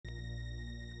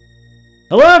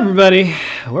Hello everybody,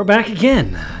 we're back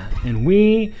again, and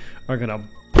we are gonna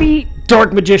beat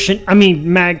Dark Magician,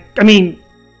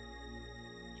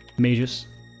 Magus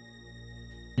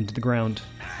into the ground.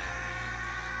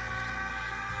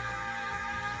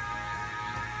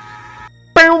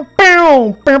 I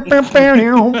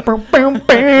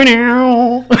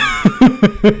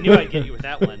knew I'd get you with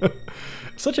that one.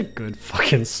 Such a good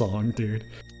fucking song, dude.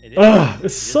 It is.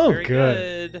 It's so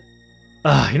good.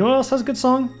 You know what else has a good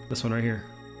song? This one right here.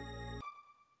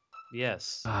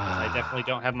 Yes, I definitely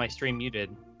don't have my stream muted.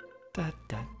 Da,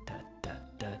 da, da, da,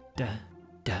 da, da,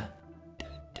 da, da,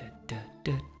 da,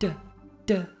 da, da,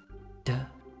 da, da.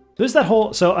 There's that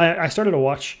whole. So I started to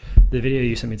watch the video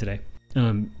you sent me today.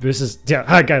 This is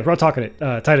Hi guys, Raw Talkin It.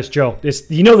 Titus Joe.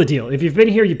 You know the deal. If you've been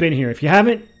here, you've been here. If you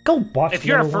haven't, go watch. If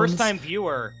you're a first-time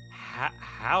viewer,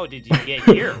 how did you get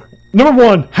here? Number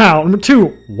 1, how? Number 2,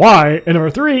 why? And number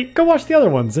 3, go watch the other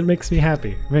ones. It makes me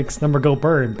happy. It makes number go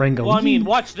burn, brain go. Well, I mean,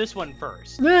 watch this one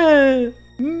first.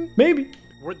 Maybe.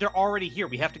 They're already here.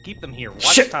 We have to keep them here.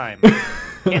 Watch Shit. time.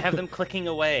 Can't have them clicking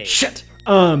away. Shit.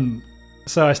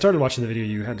 So I started watching the video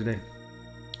you had today,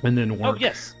 and then work. Oh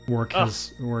yes. Work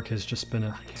has just been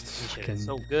a fucking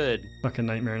so good. Fucking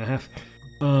nightmare and a half.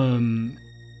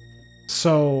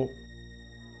 So.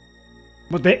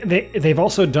 But they've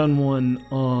also done one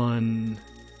on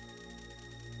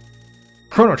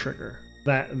Chrono Trigger,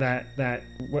 that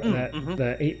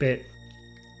 8-bit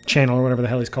channel or whatever the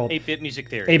hell he's called. 8-bit music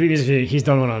theory. 8-bit music theory. He's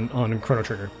done one on Chrono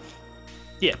Trigger.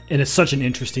 Yeah. And it's such an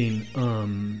interesting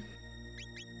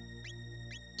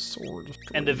sword.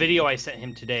 And the video I sent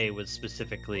him today was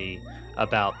specifically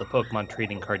about the Pokemon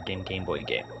trading card Game Boy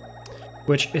game.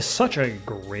 Which is such a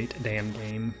great damn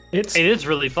game. It is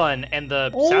really fun, and the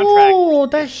soundtrack. Oh,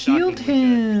 that healed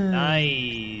him. Good.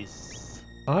 Nice.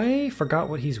 I forgot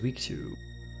what he's weak to.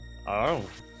 I don't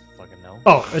fucking know.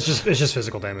 Oh, it's just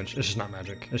physical damage. It's just not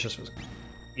magic. It's just physical.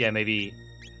 Yeah, maybe.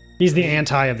 He's the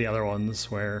anti of the other ones,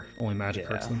 where only magic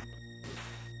hurts them.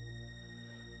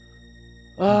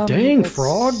 Dang,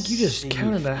 Frog! You just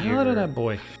counted the hell out of that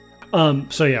boy.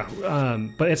 So yeah.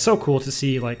 But it's so cool to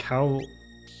see like how.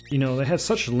 You know, they had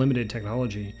such limited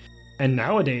technology, and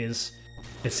nowadays,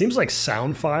 it seems like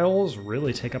sound files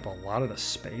really take up a lot of the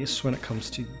space when it comes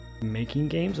to making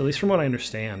games, at least from what I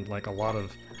understand. Like, a lot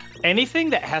of... Anything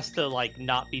that has to, like,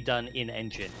 not be done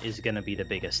in-engine is going to be the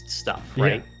biggest stuff,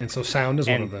 right? Yeah, and so sound is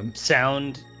one of them.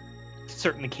 Sound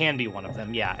certainly can be one of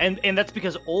them, yeah. And that's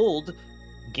because old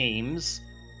games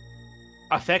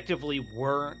effectively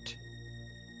weren't...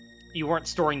 You weren't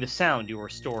storing the sound, you were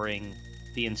storing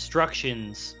the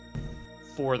instructions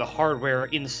for the hardware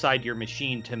inside your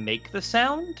machine to make the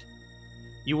sound.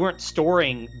 You weren't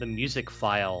storing the music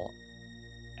file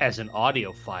as an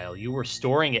audio file. You were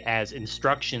storing it as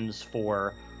instructions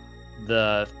for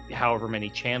the however many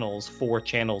channels, 4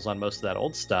 channels on most of that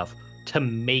old stuff, to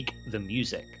make the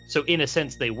music. So in a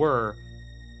sense, they were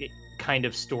kind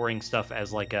of storing stuff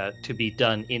as like a to be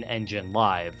done in engine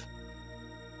live.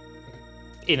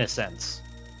 In a sense.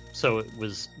 So it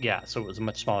was a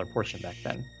much smaller portion back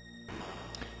then.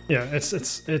 Yeah,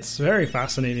 it's very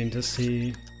fascinating to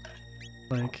see.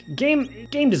 Like game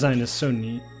design is so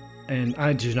neat, and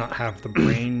I do not have the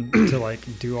brain to like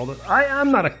do all the.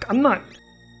 I'm not.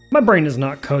 My brain is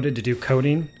not coded to do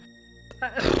coding.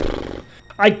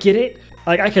 I get it.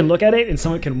 Like I can look at it and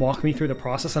someone can walk me through the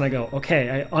process, and I go, okay,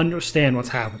 I understand what's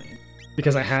happening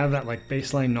because I have that like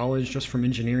baseline knowledge just from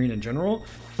engineering in general.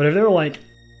 But if they were like,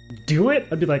 do it,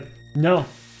 I'd be like, no,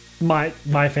 my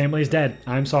family's dead.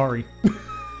 I'm sorry.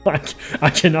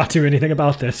 I cannot do anything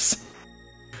about this.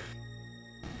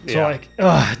 So like,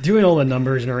 doing all the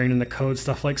numbers and arranging the code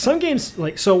stuff. Like some games,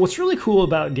 like so. What's really cool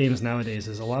about games nowadays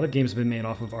is a lot of games have been made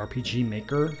off of RPG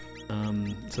Maker.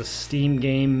 It's a Steam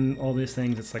game. All these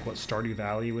things. It's like what Stardew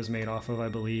Valley was made off of, I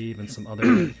believe, and some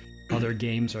other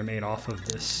games are made off of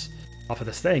this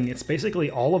thing. It's basically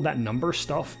all of that number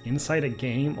stuff inside a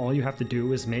game. All you have to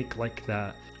do is make like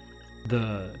the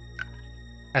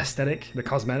aesthetic, the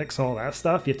cosmetics, all that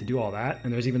stuff. You have to do all that,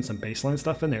 and there's even some baseline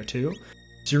stuff in there too.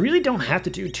 So you really don't have to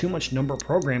do too much number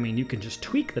programming. You can just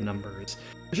tweak the numbers.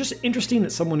 It's just interesting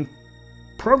that someone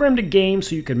programmed a game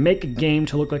so you can make a game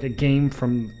to look like a game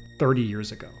from 30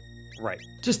 years ago. Right.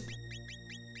 Just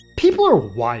people are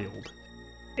wild.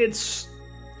 It's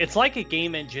like a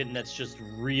game engine that's just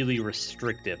really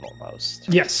restrictive almost.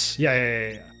 Yes.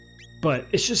 Yeah. But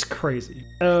it's just crazy.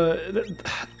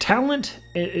 Talent,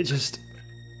 it just...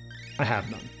 I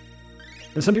have none.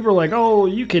 And some people are like, oh,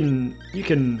 you can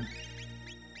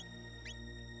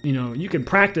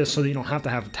practice so that you don't have to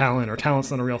have talent, or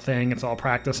talent's not a real thing, it's all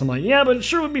practice. I'm like, yeah, but it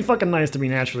sure would be fucking nice to be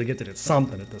naturally gifted at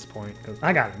something at this point, because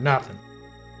I got nothing.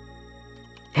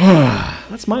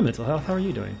 That's my mental health. How are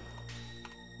you doing?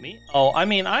 Me? Oh, I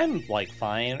mean, I'm like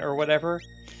fine or whatever.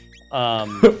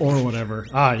 Or whatever.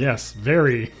 Ah, yes,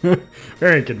 very,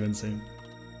 very convincing.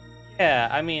 Yeah,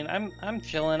 I mean, I'm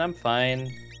chilling. I'm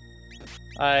fine.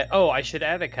 I should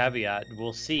add a caveat.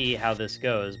 We'll see how this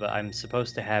goes, but I'm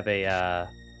supposed to have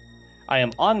I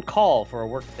am on call for a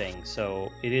work thing,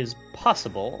 so it is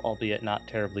possible, albeit not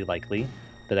terribly likely,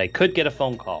 that I could get a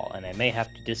phone call, and I may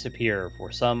have to disappear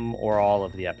for some or all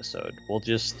of the episode. We'll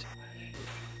just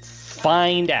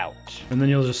find out. And then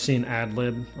you'll just see an ad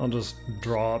lib. I'll just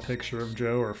draw a picture of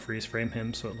Joe or freeze frame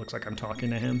him so it looks like I'm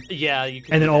talking to him. Yeah, you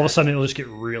can. And then all of a sudden it'll just get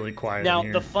really quiet. Now, in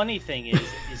here. the funny thing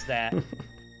is that,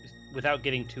 without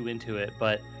getting too into it,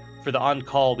 but for the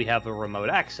on-call, we have a remote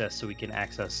access, so we can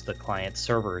access the client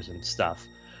servers and stuff.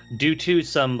 Due to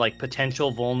some like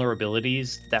potential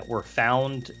vulnerabilities that were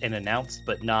found and announced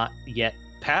but not yet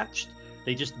patched,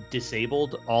 they just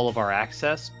disabled all of our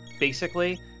access,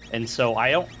 basically. And so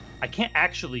I can't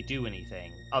actually do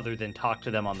anything other than talk to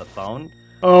them on the phone.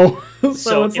 Oh,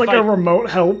 so it's like a remote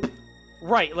help.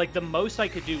 Right, like the most I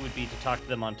could do would be to talk to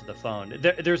them onto the phone.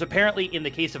 There's apparently, in the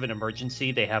case of an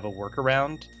emergency, they have a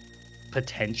workaround,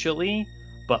 potentially,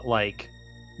 but like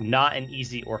not an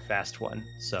easy or fast one.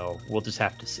 So we'll just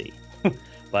have to see.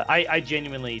 But I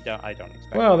genuinely don't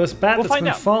expect. Wow, this bat We'll that's find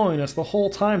been out. following us the whole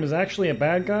time is actually a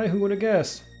bad guy? Who would have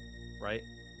guessed? Right.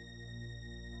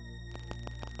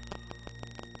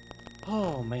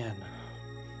 Oh man.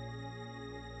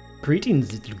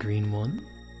 Greetings, little green one.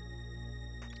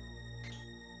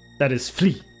 That is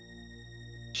Flea.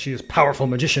 She is powerful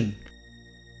magician.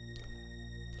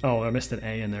 Oh, I missed an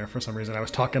A in there for some reason. I was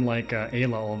talking like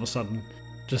Ayla all of a sudden.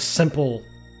 Just simple.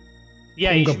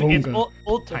 Yeah, Boonga it's boonga.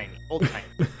 old timey. Old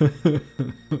timey.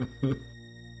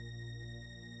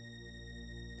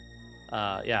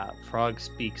 Yeah, Frog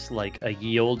speaks like a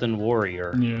ye olden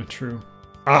warrior. Yeah, true.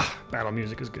 Ah, battle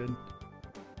music is good.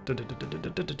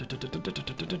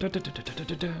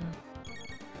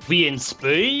 We in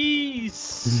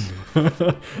space.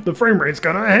 The frame rate's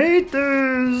gonna hate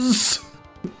this.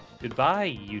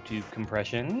 Goodbye, YouTube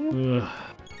compression. Ugh.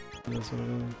 That's what it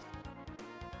is.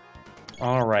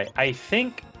 All right, I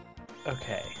think.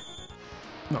 Okay.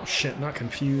 Oh shit, not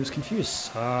confused. Confused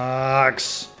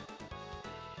sucks.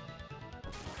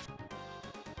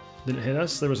 Did it hit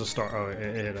us? There was a star. Oh, it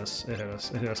hit us. It hit us.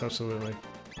 It hit us, absolutely.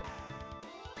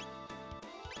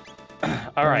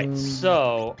 All right,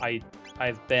 so I've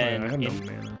I been have no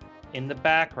mana. in the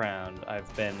background.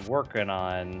 I've been working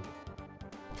on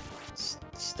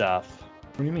stuff.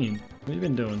 What do you mean? What have you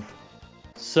been doing?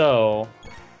 So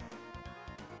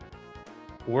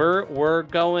we're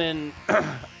going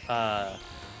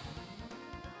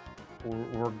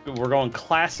we're going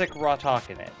classic Raw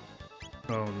Talkin It.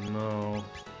 Oh no.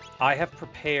 I have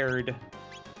prepared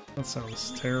That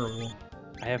sounds terrible.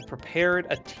 I have prepared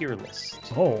a tier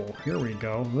list. Oh, here we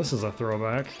go. This is a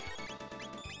throwback.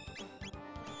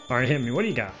 Alright, hit me. What do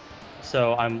you got?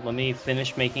 So let me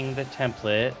finish making the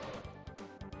template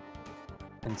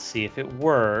and see if it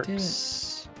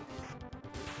works.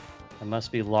 I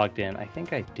must be logged in. I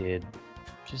think I did.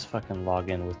 Just fucking log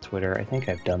in with Twitter. I think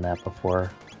I've done that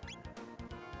before.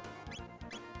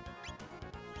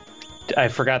 I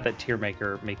forgot that Tier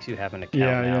Maker makes you have an account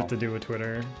Yeah, now. you have to do with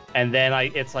Twitter. And then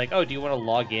it's like, oh, do you want to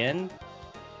log in?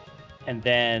 And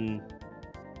then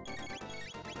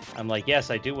I'm like, yes,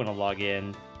 I do want to log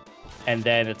in. And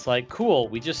then it's like, cool,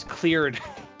 we just cleared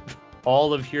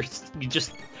all of your.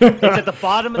 It's at the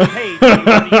bottom of the page. You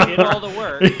already did all the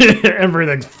work.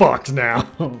 Everything's fucked now.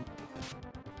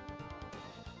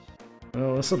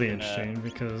 Well, this will be interesting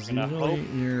because usually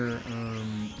your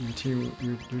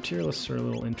tier lists are a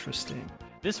little interesting.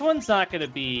 This one's not going to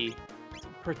be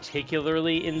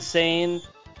particularly insane.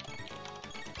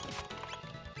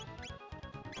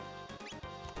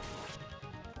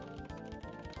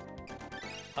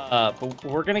 But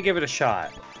we're going to give it a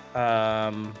shot.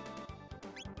 But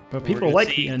people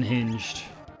like the unhinged.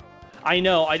 I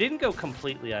know. I didn't go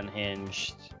completely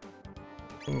unhinged.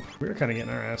 Oof, we were kind of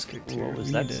getting our ass kicked here. What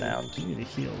was that sound? We need to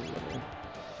heal a little.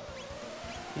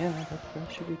 Yeah, that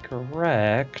should be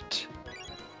correct.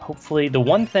 Hopefully, the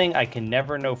one thing I can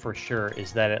never know for sure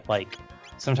is that it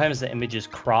sometimes the images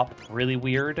crop really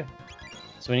weird.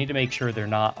 So we need to make sure they're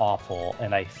not awful.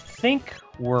 And I think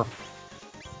we're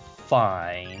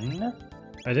fine.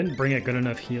 I didn't bring a good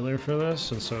enough healer for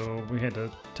this, and so we had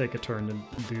to take a turn to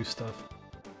do stuff.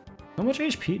 How much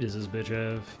HP does this bitch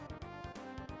have?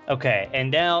 Okay, and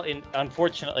now,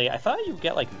 unfortunately, I thought you'd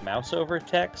get mouse over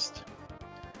text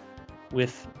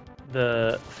with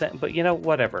the thing, but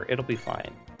whatever, it'll be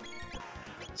fine.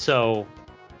 So,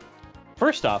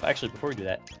 first off, actually, before we do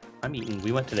that, I'm eating.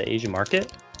 We went to the Asian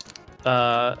market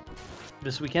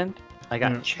this weekend. I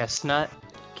got chestnut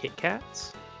Kit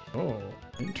Kats. Oh,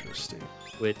 interesting.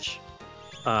 Which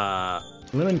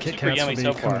lemon Kit Kats will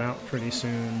be coming out pretty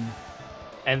soon.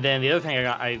 And then the other thing I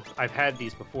got, I've had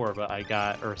these before, but I've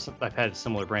had a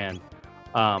similar brand,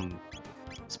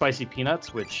 spicy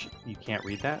peanuts, which you can't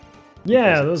read that.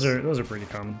 Yeah, those are pretty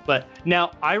common. But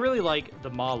now I really like the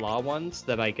Ma La ones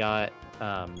that I got,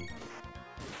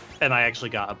 and I actually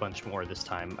got a bunch more this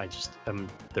time.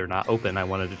 They're not open. I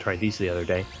wanted to try these the other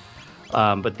day.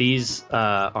 But these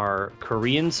are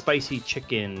Korean spicy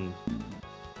chicken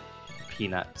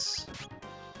peanuts.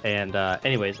 And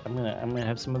anyways, I'm gonna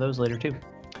have some of those later too.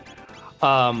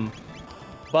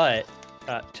 But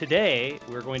today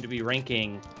we're going to be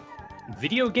ranking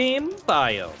video game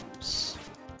biomes.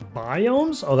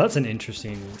 Biomes? Oh, that's an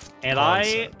interesting And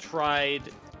concept. I tried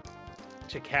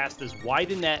to cast as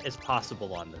wide a net as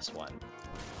possible on this one.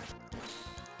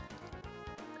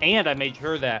 And I made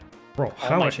sure that... Bro,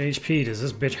 how much HP does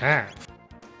this bitch have?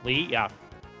 Lee, yeah.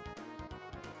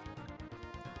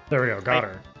 There we go, got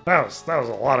her. That was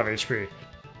a lot of HP.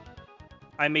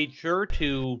 I made sure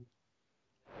to...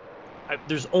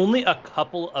 there's only a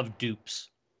couple of dupes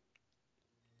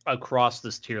across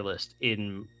this tier list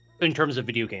in terms of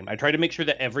video game. I tried to make sure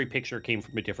that every picture came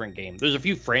from a different game. There's a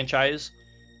few franchise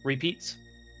repeats,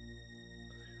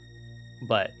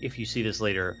 but if you see this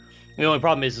later, the only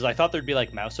problem is I thought there'd be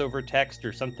like mouse over text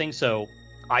or something, so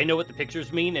I know what the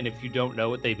pictures mean, and if you don't know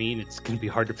what they mean, it's going to be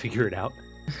hard to figure it out.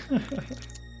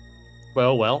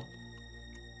 Well.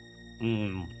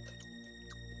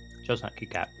 Chestnut Kit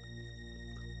Kat.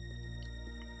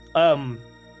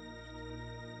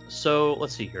 So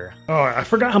let's see here. Oh, I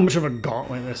forgot how much of a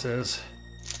gauntlet this is.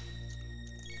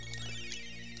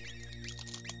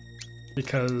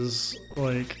 Because,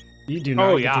 like, you do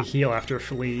not get to heal after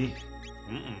flee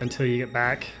until you get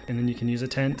back, and then you can use a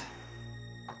tent.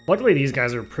 Luckily, these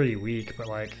guys are pretty weak, but,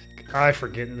 like, I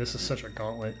forget that this is such a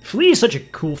gauntlet. Flee is such a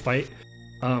cool fight.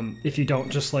 If you don't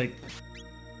just, like,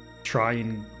 try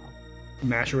and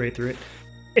mash your way through it.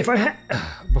 If I had...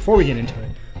 Before we get into it,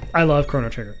 I love Chrono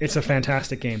Trigger. It's a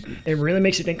fantastic game. It really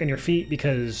makes you think on your feet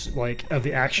because, like, of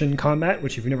the action combat,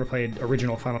 which if you've never played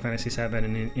original Final Fantasy VII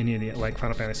and any of the, like,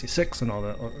 Final Fantasy VI and all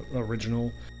the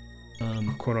original,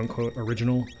 quote-unquote,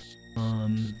 original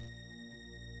Final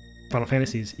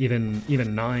Fantasies, even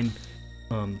 9,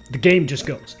 the game just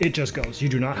goes. It just goes. You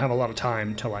do not have a lot of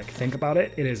time to, like, think about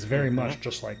it. It is very much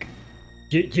just, like,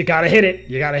 you gotta hit it.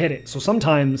 You gotta hit it. So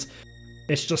sometimes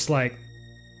it's just, like,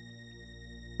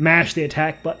 mash the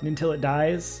attack button until it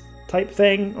dies type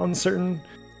thing on certain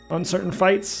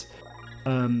fights.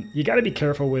 You got to be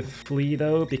careful with Flea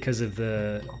though because of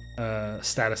the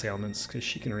status ailments, because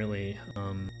she can really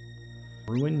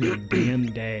ruin your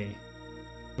damn day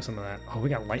with some of that. Oh, we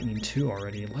got lightning 2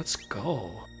 already. Let's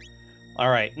go. All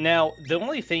right, now the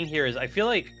only thing here is I feel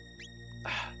like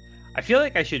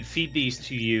I should feed these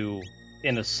to you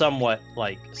in a somewhat,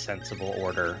 like, sensible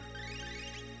order.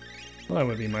 Well, that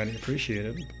would be mighty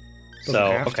appreciated.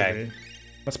 So, okay.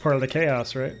 That's part of the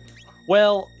chaos, right?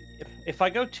 Well, if I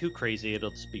go too crazy,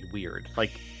 it'll just be weird.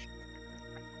 Like,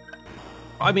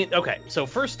 I mean, okay, so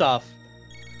first off...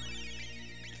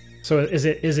 So is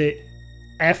it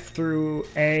F through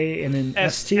A and then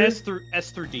S tier? S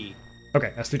through D.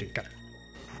 Okay, S through D, got it.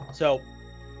 So,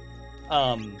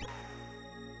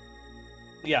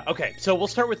 yeah, okay, so we'll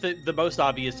start with the most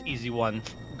obvious, easy one.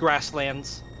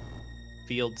 Grasslands.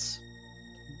 Fields.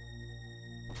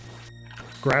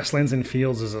 Grasslands and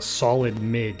Fields is a solid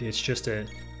mid. It's just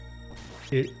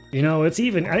it's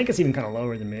even, I think it's even kind of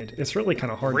lower than mid. It's really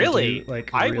kind of hard to do,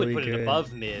 like, I really would put good. it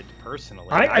above mid, personally.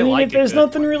 I mean, like if there's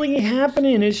nothing really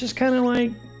happening, it's just kind of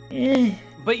like, eh.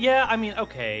 But yeah, I mean,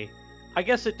 okay. I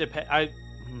guess it depends.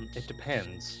 It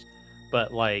depends.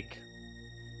 But, like,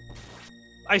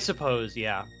 I suppose,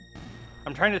 yeah.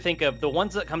 I'm trying to think of, the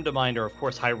ones that come to mind are, of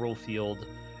course, Hyrule Field,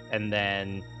 and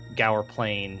then Gower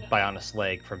Plain, Bionis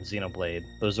Leg from Xenoblade.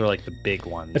 Those are, like, the big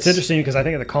ones. It's interesting because I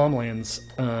think of the Calmlands.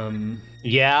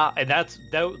 Yeah, and that's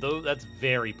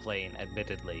very plain,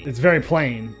 admittedly. It's very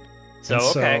plain. So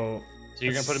okay. So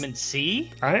you're gonna put them in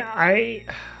C? I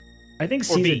think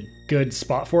C is a good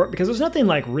spot for it because there's nothing,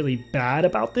 like, really bad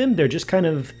about them. They're just kind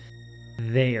of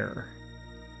there,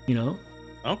 you know?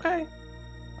 Okay.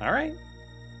 All right.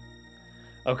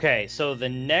 Okay, so the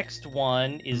next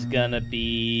one is gonna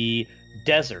be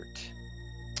Desert.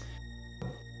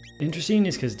 Interesting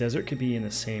is because Desert could be in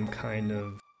the same kind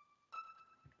of...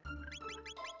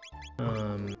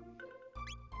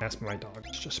 my dog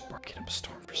is just barking up a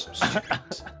storm for some stupid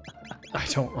reason. I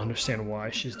don't understand why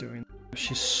she's doing that.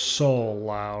 She's so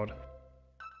loud.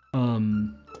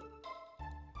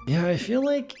 Yeah, I feel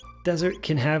like desert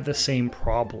can have the same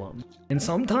problem. And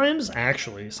sometimes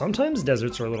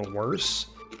deserts are a little worse.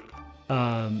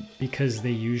 Because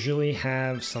they usually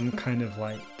have some kind of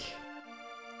like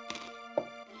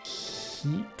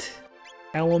heat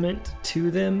element to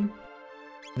them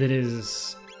that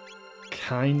is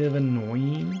kind of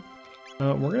annoying.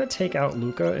 We're gonna take out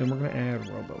Luca and we're gonna add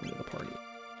Robo into the party.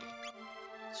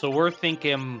 So we're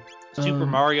thinking Super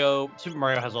Mario. Super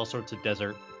Mario has all sorts of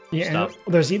desert stuff.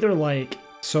 And there's either like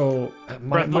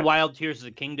Breath of the Wild, Tears of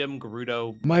the Kingdom,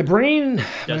 Gerudo. My brain,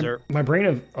 desert. My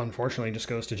brain unfortunately just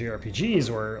goes to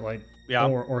JRPGs or like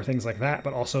or things like that.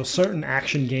 But also certain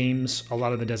action games, a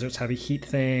lot of the deserts have a heat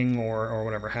thing or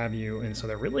whatever have you, and so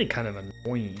they're really kind of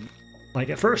annoying. Like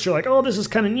at first you're like, oh, this is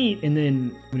kind of neat, and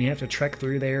then when you have to trek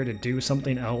through there to do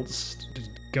something else, to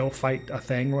go fight a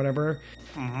thing or whatever,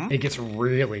 it gets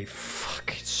really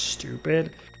fucking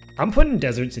stupid. I'm putting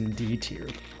deserts in D tier.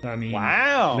 I mean,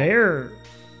 wow,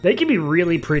 they can be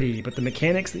really pretty, but the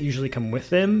mechanics that usually come with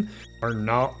them are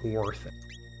not worth it.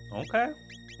 Okay,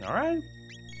 all right.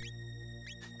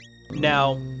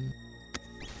 Now,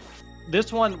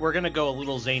 this one we're gonna go a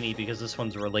little zany because this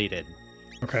one's related.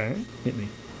 Okay, hit me.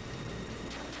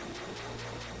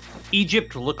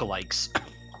 Egypt lookalikes.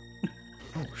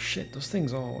 Oh shit, those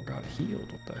things all got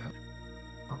healed. What the hell?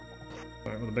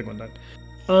 Alright, well, the big one died.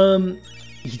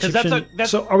 Egyptian...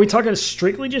 So are we talking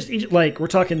strictly just Egypt? Like, we're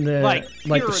talking the like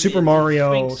the Super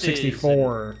Mario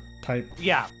 64 type?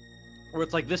 Yeah. Where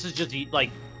it's like, this is just, like,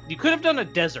 you could have done a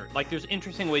desert. Like, there's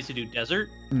interesting ways to do desert.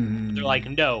 But they're like,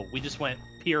 no, we just went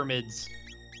pyramids.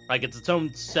 Like, it's its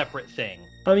own separate thing.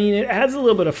 I mean, it adds a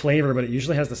little bit of flavor, but it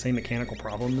usually has the same mechanical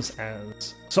problems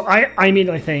as... So I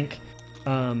think,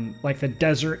 like the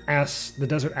desert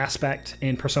aspect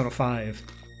in Persona 5,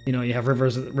 you know, you have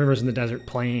rivers in the desert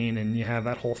plain, and you have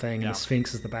that whole thing, and the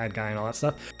Sphinx is the bad guy and all that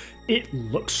stuff. It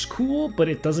looks cool, but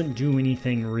it doesn't do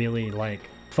anything really, like,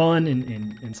 fun,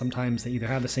 and sometimes they either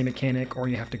have the same mechanic, or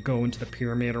you have to go into the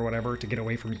pyramid or whatever to get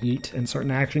away from heat in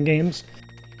certain action games.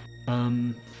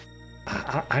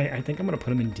 I think I'm going to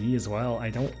put them in D as well. I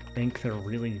don't think they're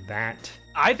really that...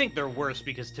 I think they're worse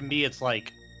because, to me, it's,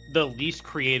 like, the least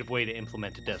creative way to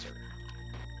implement a desert.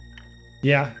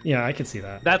 Yeah, I could see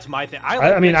that. That's my thing.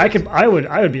 I mean, I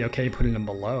would be okay putting them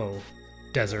below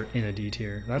desert in a D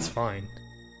tier. That's fine.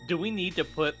 Do we need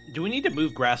to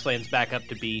move grasslands back up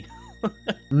to B?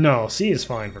 No, C is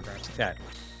fine for grasslands. Okay.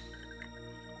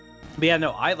 But yeah,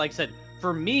 no, like I said,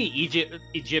 for me,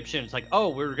 Egyptian, it's like, oh,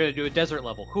 we're gonna do a desert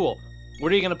level. Cool.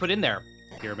 What are you gonna put in there?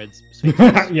 Pyramids,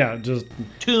 yeah, just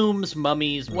tombs,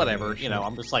 mummies, whatever. You know,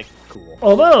 I'm just like, cool.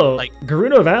 Although, like,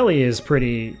 Gerudo Valley is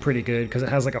pretty good because it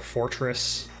has like a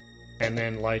fortress, and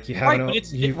then like you have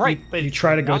you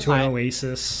try to go to an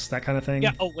oasis, that kind of thing.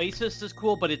 Yeah, oasis is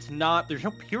cool, but it's not. There's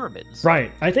no pyramids.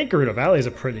 Right. I think Gerudo Valley is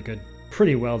a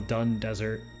pretty well done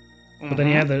desert, but then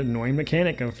you have the annoying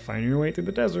mechanic of finding your way through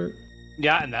the desert.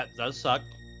 Yeah, and that does suck.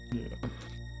 Yeah.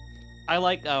 I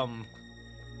like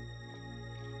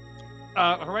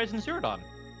Horizon Zero Dawn.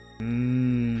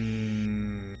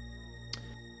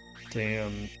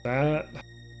 Damn that.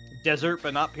 Desert,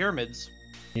 but not pyramids.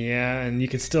 Yeah, and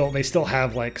they still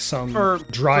have like some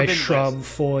dry Forbidden shrub West.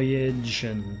 Foliage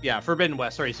and... Yeah, Forbidden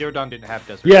West. Sorry, Zero Dawn didn't have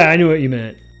desert. Yeah, I knew what you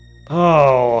meant.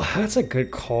 Oh, that's a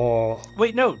good call.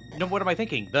 Wait, no, what am I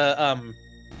thinking?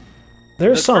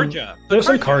 There's some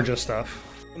Karja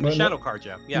stuff. The Shadow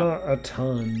Karja, yeah. Not a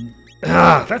ton.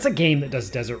 That's a game that does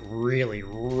desert really,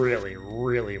 really,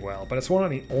 really well, but it's one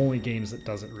of the only games that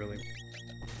does it really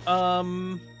well.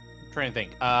 I'm trying to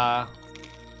think.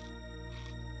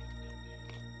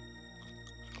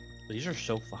 These are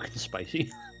so fucking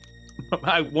spicy.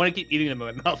 I want to keep eating them,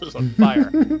 but my mouth is on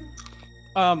fire.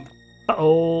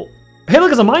 Uh-oh. Hey,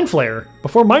 look, it's a Mind Flayer.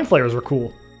 Before Mind Flayers were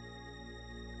cool.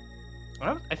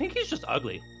 I think he's just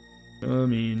ugly. I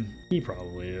mean, he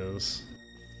probably is.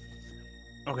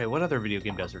 Okay, what other video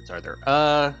game deserts are there?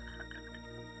 I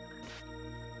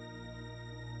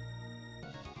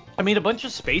mean, a bunch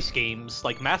of space games,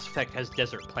 like Mass Effect has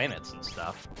desert planets and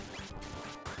stuff.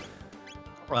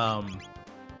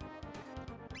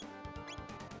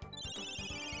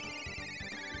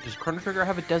 Does Chrono Trigger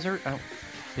have a desert? I don't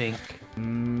think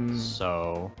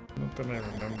so. Not that I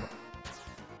remember.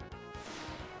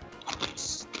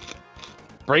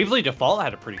 Bravely Default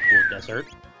had a pretty cool desert.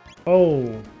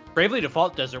 Oh. Bravely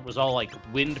Default desert was all like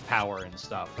wind power and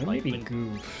stuff. I like may be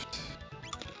goofed.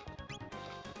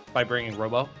 By bringing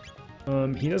Robo?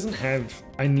 He doesn't have...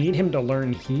 I need him to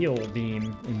learn Heal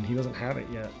Beam, and he doesn't have it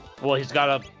yet. Well, he's got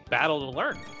a battle to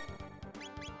learn.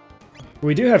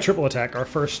 We do have triple attack, our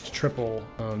first triple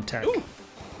tech. Ooh.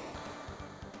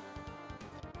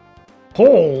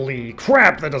 Holy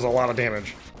crap, that does a lot of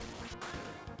damage.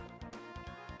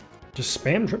 Just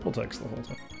spam triple text the whole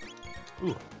time.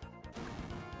 Ooh.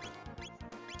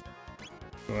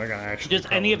 Oh, I gotta actually. Does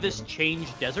any of this change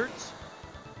deserts?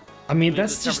 I mean,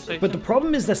 that's just. But the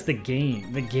problem is that's the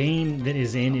game. The game that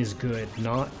is in is good.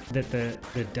 Not that the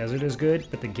desert is good,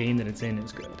 but the game that it's in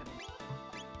is good.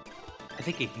 I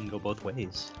think it can go both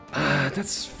ways.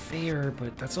 That's fair,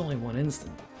 but that's only one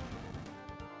instant.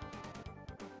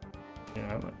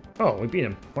 Yeah. Oh, we beat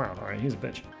him. Wow. All right, he's a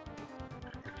bitch.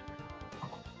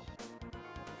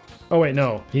 Oh wait,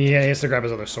 no. He has to grab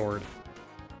his other sword.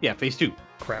 Yeah, phase 2.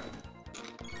 Crap.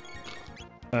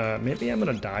 Maybe I'm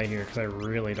gonna die here because I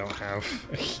really don't have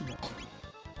a heal.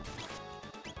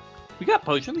 We got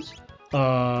potions.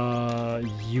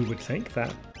 You would think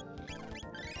that.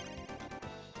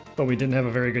 But we didn't have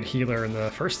a very good healer in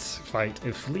the first fight,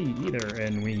 if Flea, either,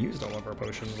 and we used all of our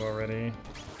potions already.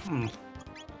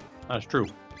 That's true.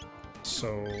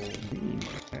 So we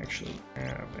might actually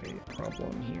have a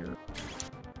problem here.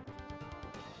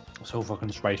 So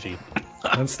fucking spicy.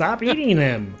 Then stop eating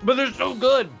them! But they're so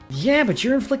good! Yeah, but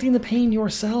you're inflicting the pain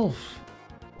yourself.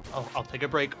 Oh, I'll take a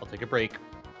break. I'll take a break.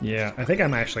 Yeah, I think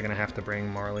I'm actually gonna have to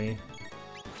bring Marley.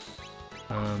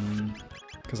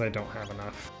 Because I don't have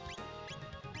enough.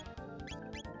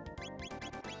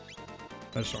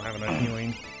 I just don't have enough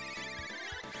healing.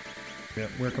 Yeah,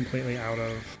 we're completely out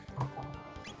of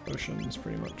potions,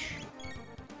 pretty much.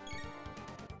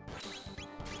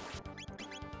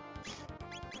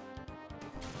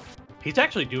 He's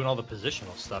actually doing all the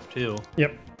positional stuff, too.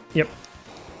 Yep, yep.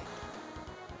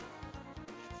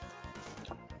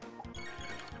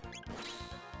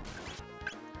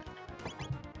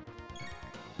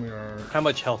 We are... How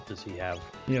much health does he have?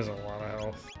 He has a lot of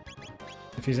health.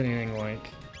 If he's anything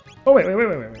like... Oh, wait.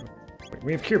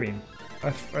 We have Cure Beam.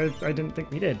 I didn't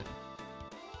think we did.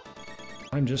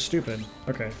 I'm just stupid.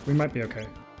 Okay, we might be okay.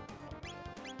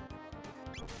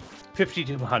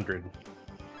 5,200.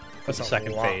 That's the a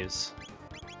second lot. phase.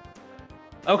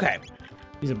 Okay.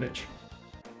 He's a bitch.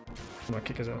 I'm gonna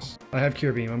kick his ass. I have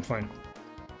Cure Beam, I'm fine.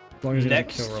 As long as he doesn't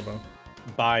kill Robo.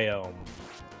 Biome.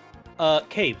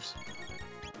 Caves.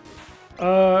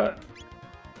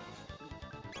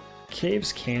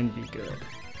 Caves can be good.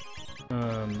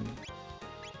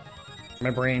 My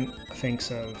brain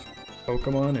thinks of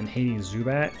Pokemon and Hades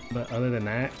Zubat, but other than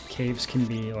that, caves can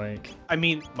be like... I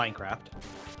mean, Minecraft.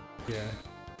 Yeah.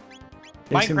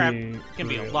 Minecraft can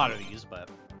be a lot of these, but,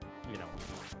 you know.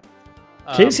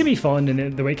 Caves can be fun,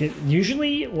 and the way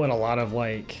usually what a lot of,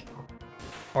 like,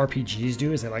 RPGs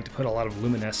do is they like to put a lot of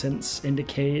luminescence into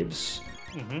caves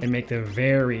and make them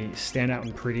very stand out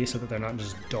and pretty so that they're not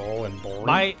just dull and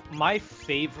boring. My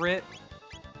favorite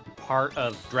part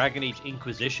of Dragon Age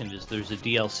Inquisition is there's a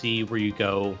DLC where you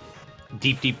go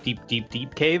deep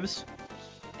caves,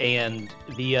 and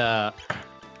the I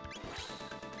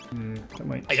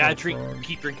gotta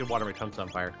keep drinking water. My tongue's on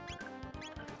fire.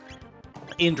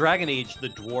 In Dragon Age, the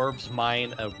dwarves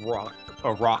mine a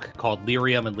rock called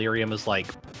lyrium, and lyrium is like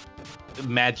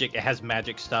magic. It has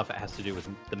magic stuff. It has to do with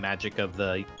the magic of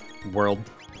the world.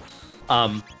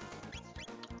 And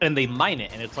they mine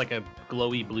it, and it's like a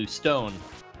glowy blue stone.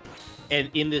 And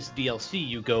in this DLC,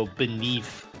 you go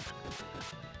beneath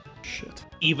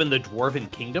even the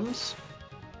dwarven kingdoms.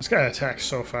 This guy attacks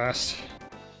so fast.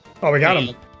 Oh, we got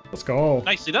him. Let's go.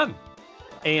 Nicely done.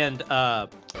 And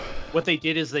what they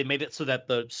did is they made it so that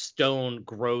the stone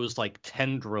grows like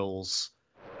tendrils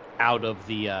out of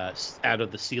the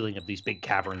ceiling of these big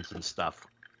caverns and stuff.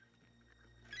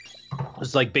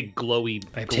 It's like big glowy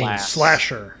glass.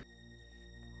 Slasher.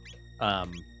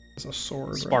 It's a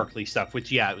sword. Sparkly stuff,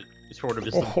 which sort of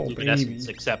is the luminescence,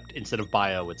 except instead of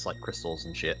bio, it's like crystals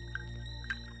and shit.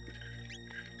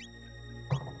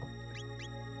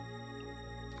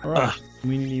 Alright,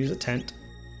 we need to use a tent.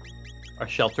 A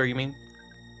shelter, you mean?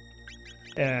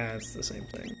 Yeah, it's the same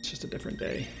thing. It's just a different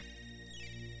day.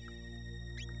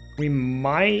 We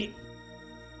might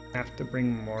have to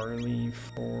bring Marley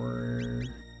for...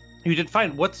 You did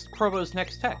fine. What's Krobo's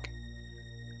next tech?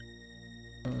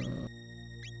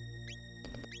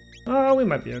 Oh, we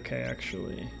might be okay,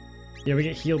 actually. Yeah, we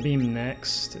get Heal Beam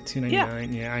next at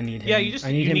 299. Yeah, I need him. Yeah,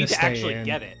 I need him to stay actually in.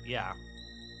 get it, yeah.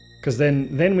 Because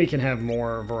then we can have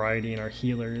more variety in our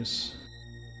healers.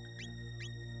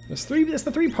 That's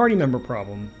the 3 party member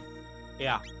problem.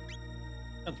 Yeah.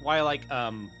 That's why I like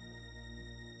I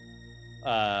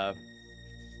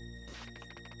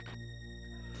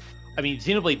mean,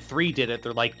 Xenoblade 3 did it.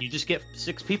 They're like, you just get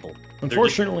 6 people.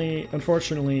 Unfortunately,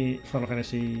 Final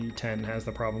Fantasy X has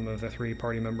the problem of the 3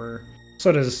 party member.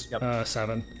 So does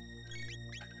 7.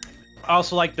 I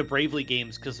also like the Bravely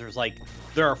games because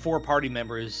there are 4 party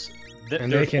members. And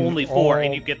There's only 4,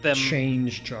 and you get them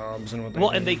change jobs and what they well,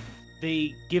 do. and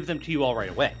they give them to you all right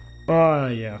away.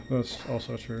 Yeah, that's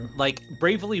also true. Like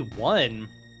Bravely 1,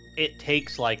 it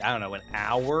takes I don't know, an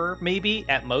hour maybe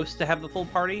at most to have the full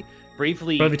party.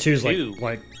 Bravely 2 is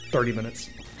like 30 minutes.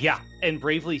 Yeah, and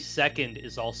Bravely 2nd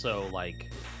is also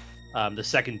the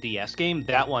second DS game.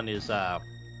 That one is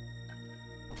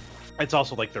it's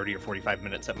also 30 or 45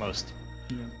 minutes at most.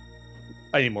 Yeah.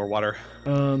 I need more water.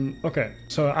 Okay,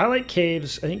 so I like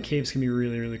caves. I think caves can be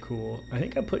really, really cool. I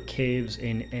think I put caves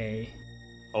in A.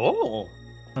 Oh.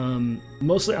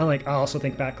 Mostly I also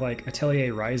think back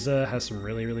Atelier Ryza has some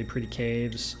really, really pretty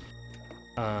caves.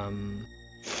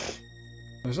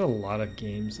 There's a lot of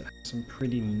games that have some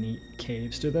pretty neat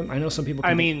caves to them. I know some people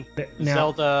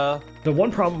Zelda. The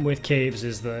one problem with caves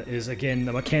is again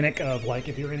the mechanic of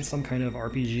if you're in some kind of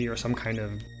RPG or some kind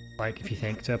of if you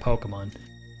think to Pokemon,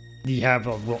 you have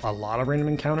a lot of random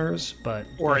encounters, but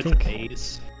it's a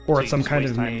maze. Or it's some kind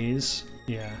of maze.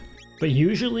 Yeah. But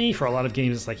usually for a lot of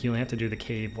games it's you only have to do the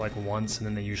cave once, and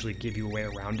then they usually give you a way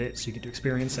around it, so you get to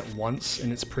experience it once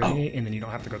and it's pretty, and then you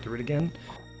don't have to go through it again.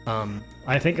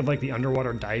 I think of the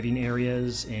underwater diving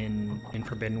areas in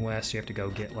Forbidden West. You have to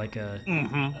go get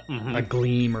a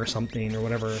gleam or something or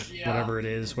whatever it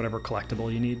is, whatever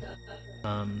collectible you need.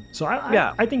 So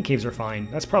I think caves are fine.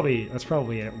 That's probably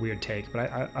a weird take,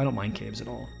 but I don't mind caves at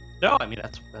all. No, I mean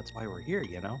that's why we're here,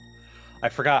 I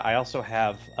forgot. I also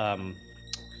have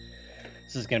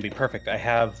this is gonna be perfect. I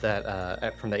have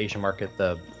that from the Asian market,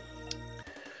 the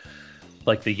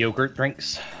yogurt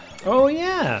drinks. Oh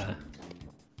yeah.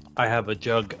 I have a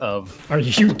jug of. Are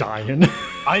you dying?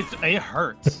 It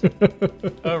hurts.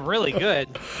 Really good.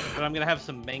 But I'm gonna have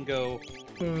some mango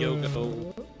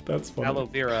yogo. That's funny. Aloe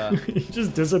vera. He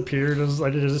just disappeared.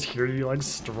 I could just hear you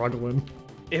struggling.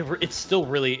 It's still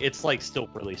really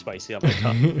spicy on my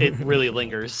tongue. It really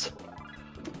lingers.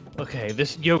 Okay,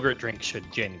 this yogurt drink should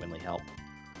genuinely help.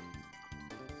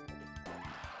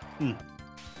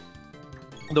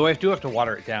 Though I do have to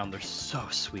water it down. They're so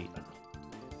sweet.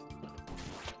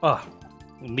 Oh,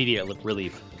 immediate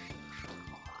relief.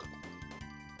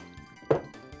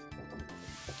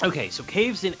 Okay, so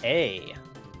caves in A.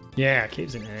 Yeah,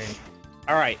 caves in A.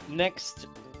 All right, next.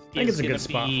 I think it's a good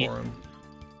spot for them.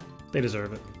 They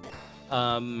deserve it.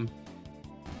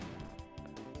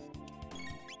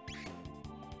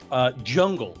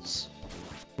 Jungles.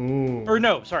 Ooh. Or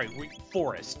no, sorry,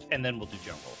 forest, and then we'll do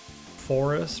jungle.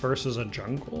 Forest versus a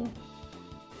jungle?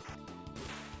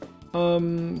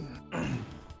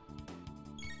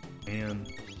 Man.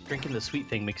 Drinking the sweet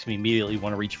thing makes me immediately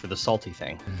want to reach for the salty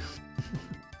thing.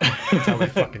 That's how they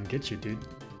fucking get you, dude.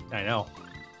 I know.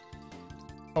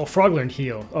 Oh, Frog learned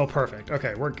heal. Oh, perfect.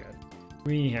 Okay, we're good.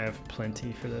 We have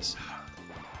plenty for this.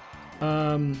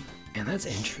 Man, that's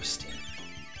interesting.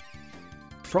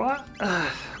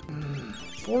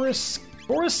 Forests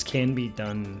can be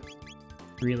done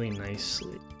really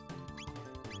nicely.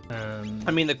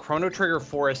 I mean, the Chrono Trigger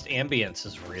forest ambience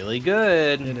is really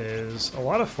good. It is. A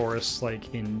lot of forests,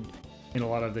 in a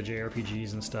lot of the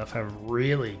JRPGs and stuff, have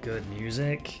really good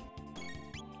music.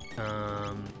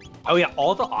 Oh yeah,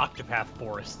 all the Octopath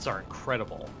forests are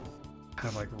incredible.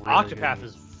 Have really Octopath good.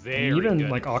 is very even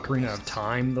good. Ocarina of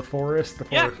Time, the forest.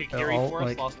 Yeah, Kikiri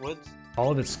Forest, Lost Woods.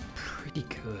 All of it's pretty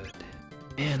good.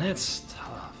 Man, that's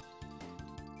tough.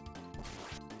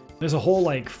 There's a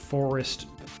whole forest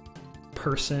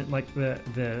person,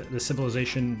 the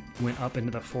civilization went up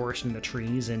into the forest and the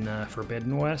trees in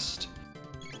Forbidden West.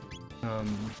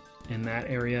 In that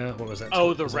area, what was that?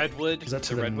 Oh, the redwood. Is that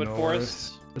to the redwood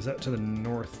forests? Is that to the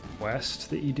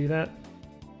northwest that you do that?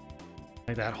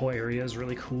 That whole area is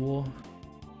really cool.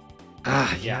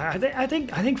 Yeah. I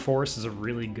think forest is a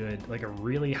really good, a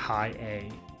really high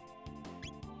A.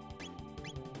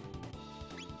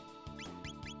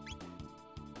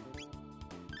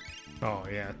 Oh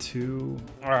yeah, 2.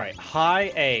 All right,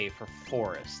 high A for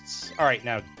forests. All right,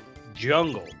 now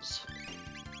jungles.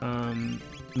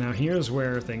 Now here's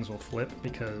where things will flip,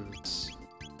 because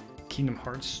Kingdom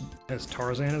Hearts has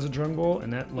Tarzan as a jungle,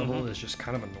 and that level is just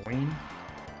kind of annoying.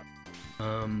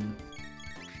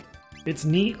 It's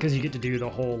neat because you get to do the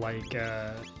whole you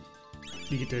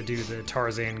get to do the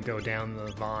Tarzan go down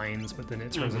the vines, but then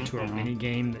it turns into a mini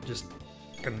game that just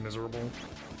kind of miserable.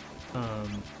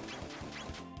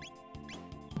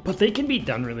 But they can be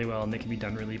done really well, and they can be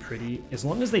done really pretty, as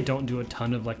long as they don't do a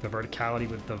ton of the verticality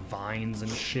with the vines and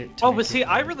shit. Oh, but see,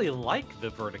 I really like the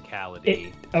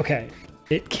verticality. Okay,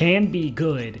 it can be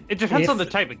good. It depends on the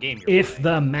type of game you're playing. playing.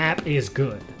 The map is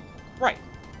good. Right.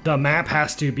 the map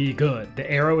has to be good. The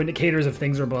arrow indicators if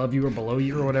things are above you or below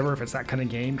you or whatever, if it's that kind of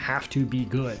game, have to be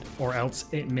good, or else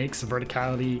it makes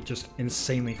verticality just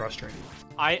insanely frustrating.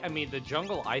 I mean, the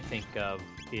jungle I think of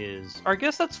is, or I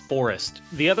guess that's forest.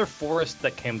 The other forest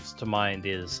that comes to mind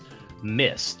is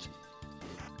Mist.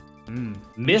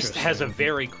 Mist has a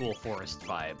very cool forest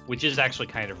vibe, which is actually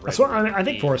kind of. That's what I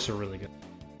think. Forests are really good.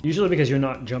 Usually because you're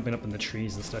not jumping up in the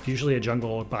trees and stuff. Usually a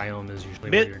jungle biome is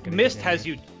usually where you're going to Mist has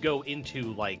you go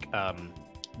into, like,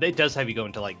 it does have you go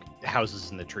into, like,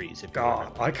 houses in the trees.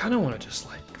 God, I kind of want to just,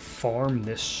 like, farm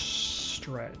this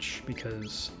stretch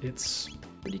because it's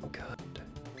pretty good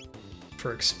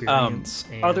for experience.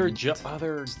 And other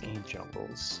game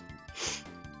jungles.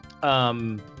 I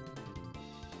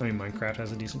mean, Minecraft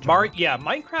has a decent jungle. Yeah,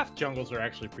 Minecraft jungles are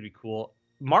actually pretty cool.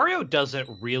 Mario doesn't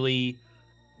really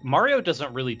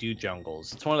do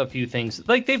jungles. It's one of the few things,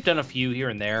 like, they've done a few here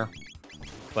and there,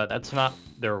 but that's not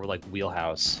their, like,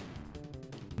 wheelhouse.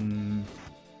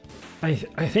 I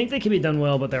think they can be done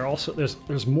well, but they're also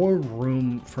there's more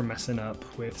room for messing up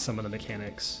with some of the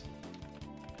mechanics.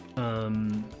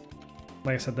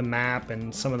 Like I said, the map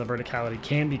and some of the verticality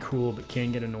can be cool, but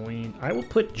can get annoying. I will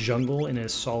put jungle in a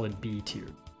solid B tier.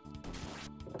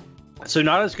 So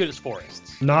not as good as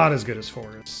forests. Not as good as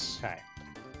forests. Okay.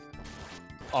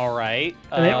 All right.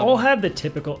 And they all have the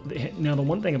typical. Now, the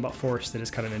one thing about forest that is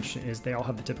kind of interesting is they all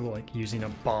have the typical, like, using a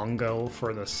bongo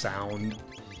for the sound,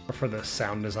 or for the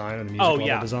sound design or the music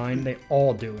level design. They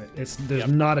all do it. There's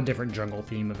not a different jungle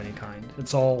theme of any kind.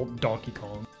 It's all Donkey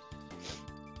Kong.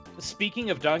 Speaking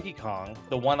of Donkey Kong,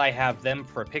 the one I have them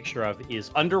for a picture of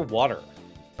is underwater.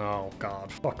 Oh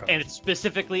God, fuck off. And it's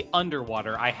specifically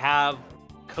underwater. I have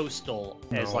coastal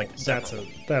as like that's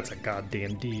a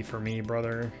goddamn D for me,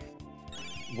 brother.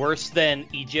 Worse than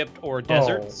Egypt or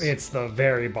deserts? Oh, it's the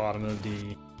very bottom of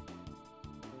D.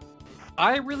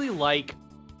 I really like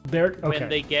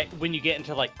when you get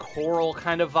into, like, coral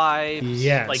kind of vibes.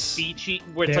 Yes. Like beachy,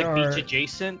 where it's like beach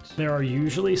adjacent. There are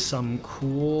usually some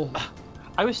cool.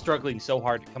 I was struggling so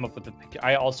hard to come up with a picture.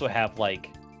 I also have, like,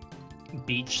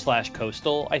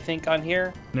 beach/coastal, I think, on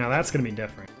here. Now that's gonna be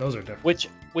different. Those are different.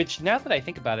 Which now that I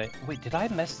think about it, wait, did I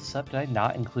mess this up? Did I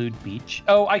not include beach?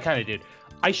 Oh, I kind of did.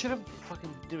 I should have fucking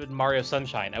did Mario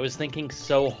Sunshine. I was thinking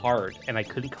so hard, and I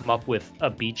couldn't come up with a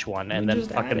beach one, and then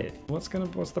just fucking add it. What's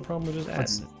the problem with just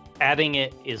adding it? Adding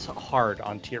it is hard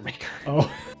on Tier Maker.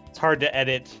 Oh, it's hard to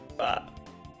edit.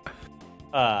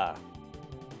 Oh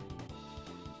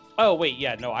wait,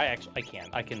 yeah, no, I can.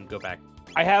 I can go back.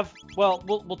 I have. Well,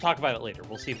 we'll talk about it later.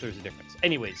 We'll see if there's a difference.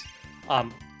 Anyways,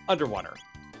 underwater.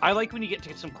 I like when you get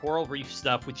to some coral reef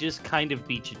stuff, which is kind of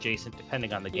beach adjacent,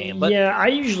 depending on the game. But yeah, I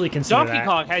usually consider Donkey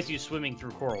Kong has you swimming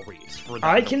through coral reefs.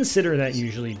 I consider that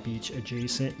usually beach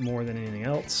adjacent more than anything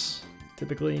else,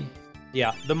 typically.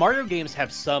 Yeah, the Mario games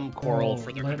have some coral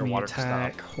for their underwater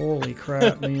stuff. Holy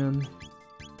crap, man!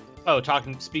 Oh,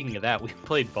 speaking of that, we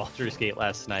played Baldur's Gate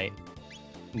last night,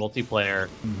 multiplayer.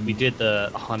 We did the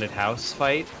haunted house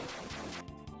fight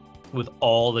with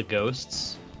all the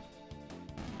ghosts.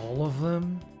 All of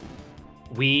them?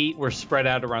 We were spread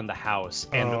out around the house,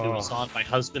 and it was on my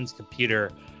husband's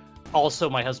computer. Also,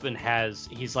 my husband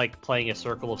he's like playing a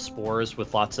circle of spores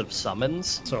with lots of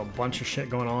summons. So a bunch of shit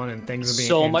going on, and things are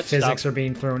being physics are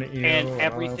being thrown at you, and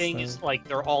everything is like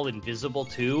they're all invisible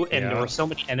too. And there were so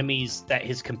many enemies that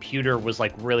his computer was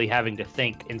like really having to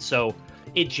think. And so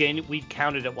we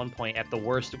counted at one point, at the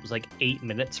worst, it was like 8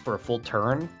 minutes for a full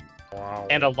turn. Wow.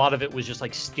 And a lot of it was just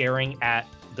like staring at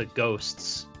the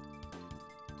ghosts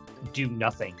do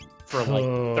nothing for like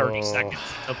 30 seconds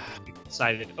until we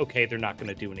decided, okay, they're not going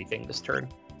to do anything this turn.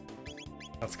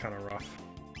 That's kind of rough.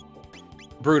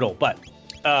 Brutal, but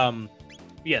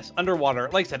yes,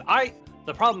 underwater. Like I said,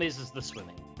 the problem is the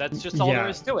swimming. That's just all there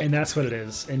is to it. And that's what it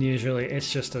is. And usually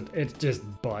it's just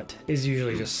butt. It's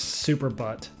usually just super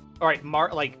butt. All right,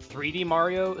 like 3D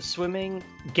Mario swimming,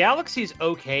 Galaxy's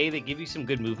okay. They give you some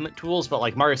good movement tools, but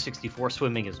like Mario 64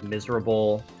 swimming is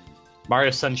miserable.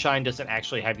 Mario Sunshine doesn't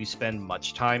actually have you spend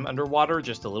much time underwater,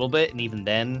 just a little bit, and even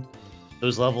then,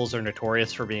 those levels are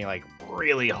notorious for being like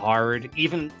really hard.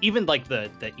 Even like the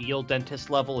eel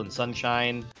dentist level in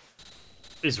Sunshine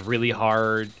is really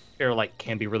hard, or like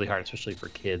can be really hard, especially for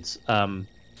kids. Obviously,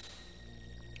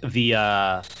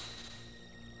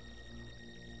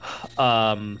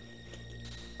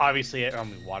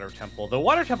 Water Temple. The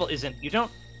Water Temple you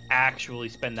don't actually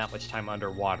spend that much time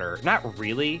underwater. Not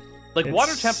really. Like,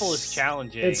 Water Temple is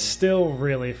challenging. It's still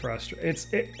really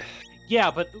frustrating.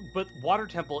 Yeah, but Water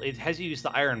Temple, it has you use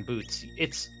the iron boots.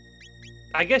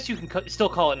 I guess you can still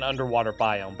call it an underwater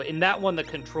biome, but in that one, the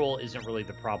control isn't really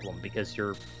the problem because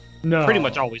you're No. pretty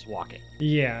much always walking.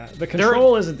 Yeah, the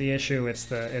control isn't the issue. It's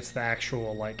the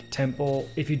actual like tempo.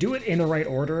 If you do it in the right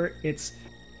order, it's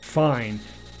fine.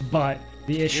 But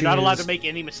the issue You're not allowed is to make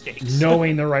any mistakes.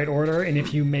 knowing the right order, and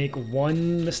if you make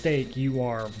one mistake, you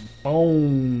are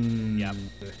boned. Yep.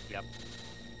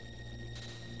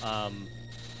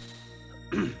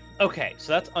 Okay,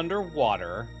 so that's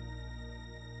underwater.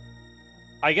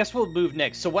 I guess we'll move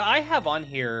next. So what I have on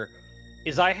here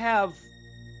is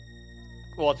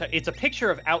well, it's a picture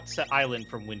of Outset Island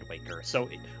from Wind Waker. So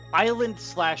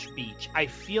island/beach. I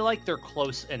feel like they're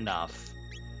close enough.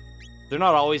 They're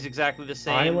not always exactly the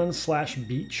same.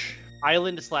 Island/beach.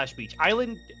 Island/beach.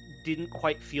 Island didn't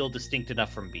quite feel distinct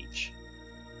enough from beach.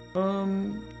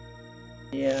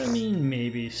 Yeah, I mean,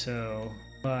 maybe so.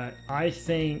 But I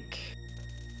think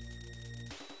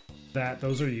that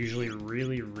those are usually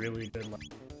really, really good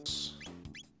levels.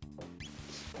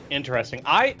 Interesting.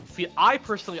 I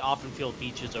personally often feel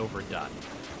beach is overdone.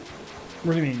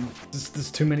 What do you mean?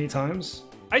 This too many times?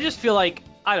 I just feel like,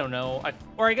 I don't know,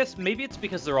 or I guess maybe it's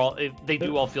because they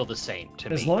do all feel the same to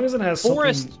me. As long as it has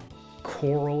Forest something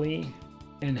corally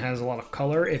and has a lot of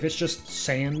color. If it's just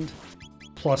sand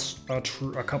plus a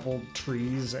couple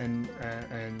trees and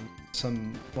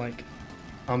some like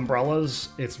umbrellas,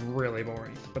 it's really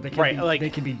boring. But they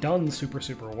can be done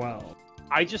super well.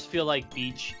 I just feel like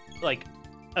beach, like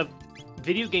a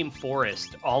video game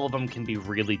forest, all of them can be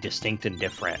really distinct and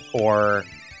different, or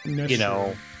That's you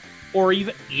know. true. Or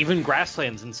even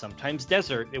grasslands and sometimes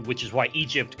desert, which is why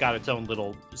Egypt got its own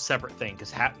little separate thing.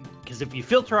 Because if you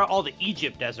filter out all the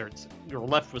Egypt deserts, you're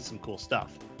left with some cool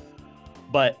stuff.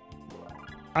 But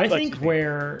I think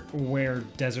where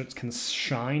deserts can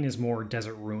shine is more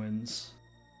desert ruins.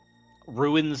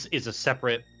 ruins is a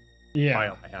separate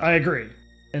Yeah, biome. I agree.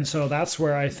 And so that's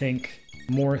where I think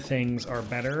more things are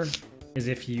better, is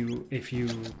if you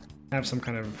have some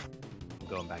kind of I'm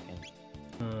going back in.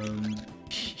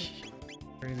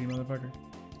 crazy motherfucker.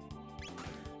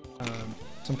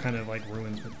 Some kind of like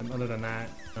ruins with them. Other than that,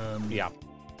 Yeah.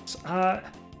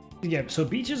 yeah. So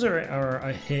beaches are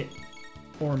a hit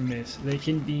or miss. They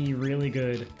can be really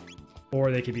good,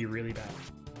 or they can be really bad.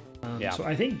 Yeah. So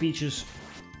I think beaches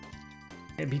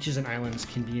and islands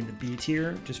can be in the B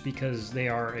tier, just because they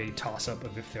are a toss-up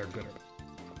of if they're good or bad.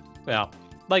 Yeah.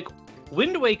 Like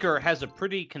Wind Waker has a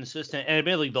pretty consistent, and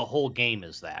admittedly the whole game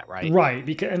is that, right? Right,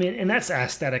 because I mean, and that's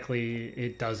aesthetically,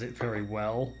 it does it very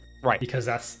well. Right. Because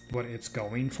that's what it's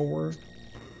going for.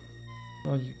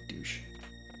 Oh, you douche.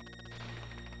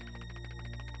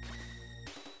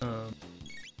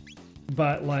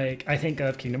 But like, I think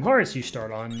of Kingdom Hearts, you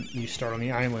start on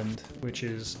the island, which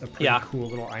is a pretty cool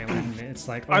little island. And it's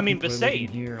like, oh, I mean, people are living Besaid.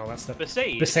 here and all that stuff.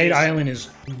 Besaid Island is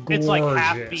gorgeous. It's like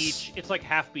half beach. It's like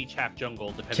half beach, half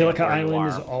jungle, depending Kilika on where Island you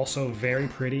is are. also very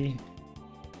pretty.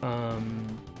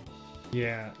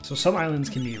 Yeah. So some islands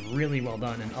can be really well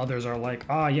done, and others are like,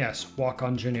 ah, yes, walk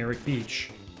on generic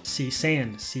beach, see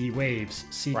sand, see waves,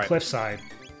 see cliffside,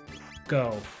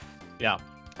 go. Yeah,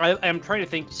 I'm trying to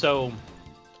think. So,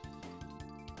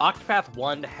 Octopath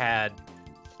 1 had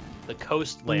the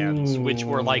coastlands, which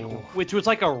was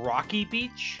like a rocky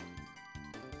beach.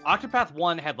 Octopath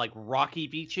 1 had like rocky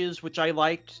beaches, which I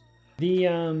liked.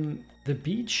 The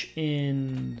beach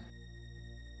in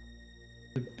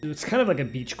it's kind of like a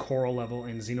beach coral level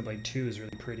in Xenoblade 2 is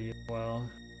really pretty as well.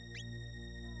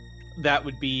 That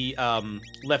would be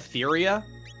Leftheria,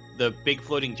 the big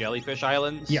floating jellyfish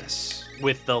islands. Yes.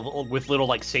 With little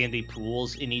like sandy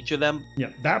pools in each of them. Yeah,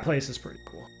 that place is pretty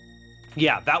cool.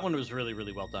 Yeah, that one was really,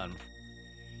 really well done.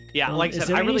 Yeah, like I said, is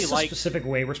there I really any like. specific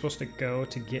way we're supposed to go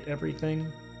to get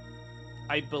everything?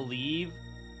 I believe.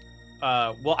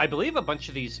 I believe a bunch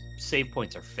of these save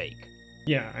points are fake.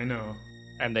 Yeah, I know.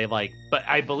 And they but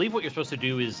I believe what you're supposed to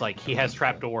do is like he has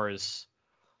trapdoors,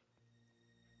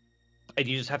 and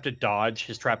you just have to dodge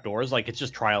his trapdoors. Like it's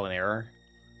just trial and error.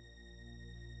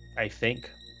 I think.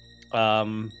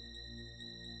 Is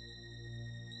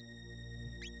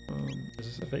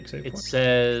this a fake save It point?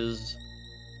 says.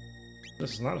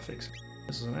 This is not a fake save.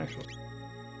 This is an actual.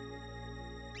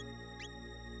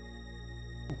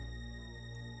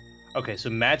 Okay,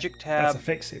 so magic tab. That's a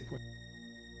fake save point.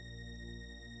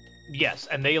 Yes,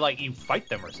 and they you fight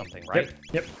them or something, right?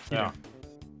 Yep. Yeah.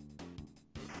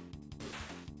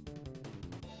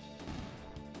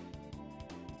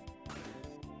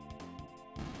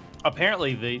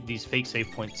 Apparently, these fake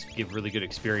save points give really good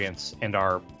experience and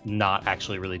are not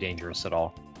actually really dangerous at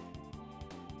all.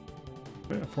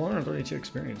 Yeah, 432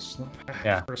 experience.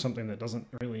 Yeah. For something that doesn't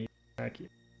really attack you.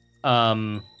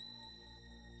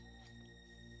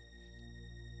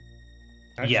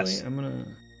 Yes. I'm gonna.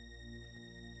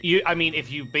 I mean,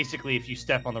 if you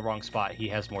step on the wrong spot, he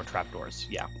has more trapdoors.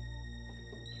 Yeah.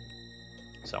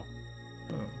 So.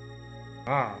 Oh.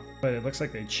 Ah, but it looks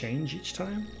like they change each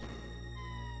time.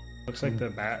 Looks like the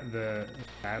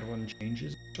bad one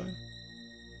changes each time.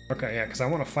 Okay, yeah, because I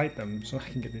want to fight them so I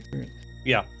can get the experience.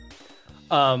 Yeah.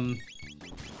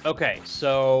 Okay,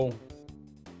 so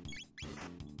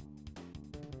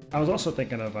I was also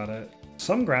thinking about it.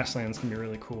 Some grasslands can be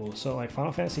really cool. So like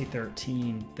Final Fantasy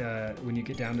 13, when you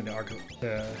get down to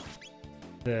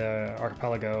the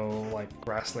archipelago, like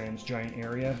grasslands giant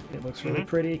area, it looks really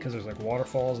pretty because there's like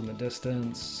waterfalls in the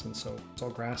distance, and so it's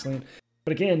all grassland.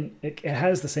 But again, it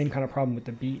has the same kind of problem with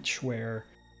the beach where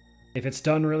if it's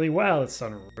done really well, it's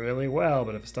done really well,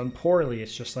 but if it's done poorly,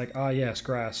 it's just like, ah, yes,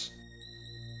 grass.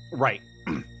 Right.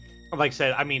 Like I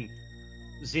said, I mean,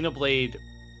 Xenoblade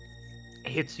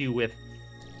hits you with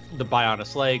the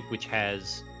Bionis Leg, which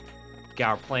has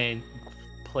Gaur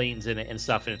plains in it and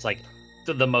stuff, and it's like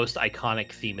the most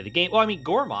iconic theme of the game. Well, I mean,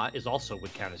 Gorma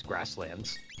would count as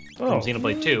grasslands from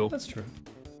Xenoblade 2. That's true.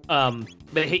 But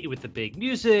they hit you with the big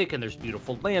music, and there's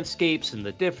beautiful landscapes in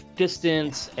the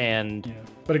distance, and... Yeah.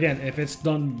 But again, if it's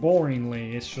done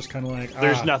boringly, it's just kind of like...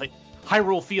 There's nothing.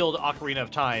 Hyrule Field, Ocarina of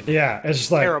Time. Yeah, it's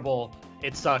just like... Terrible.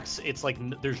 It sucks. It's like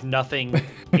there's nothing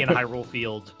in Hyrule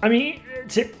Field. I mean,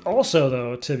 also,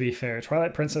 though, to be fair,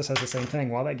 Twilight Princess has the same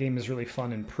thing. While that game is really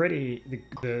fun and pretty,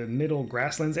 the middle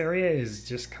grasslands area is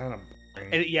just kind of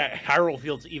boring. And, yeah, Hyrule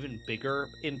Field's even bigger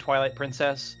in Twilight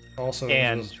Princess. Also,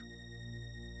 and...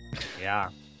 Yeah.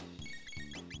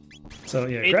 So,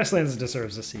 yeah, grasslands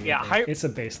deserves a C. Yeah, it's a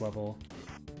base level.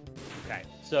 Okay,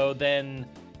 so then...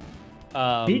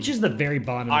 Beach is the very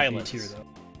bottom of B tier, though.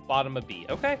 Bottom of B,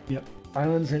 okay. Yep.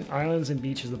 Islands and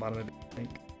beach is the bottom of B, I think.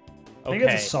 I think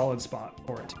it's a solid spot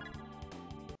for it.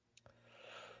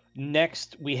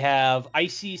 Next, we have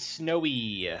Icy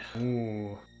Snowy.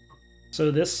 Ooh.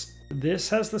 So this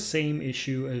has the same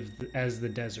issue as the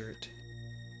desert,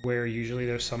 where usually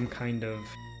there's some kind of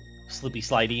slippy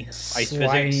slidey ice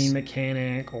sliding physics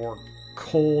mechanic or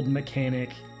cold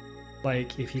mechanic.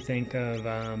 Like if you think of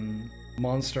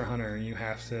Monster Hunter, you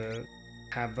have to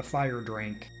have the fire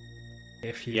drink.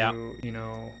 If you, you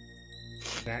know,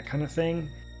 that kind of thing.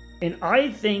 And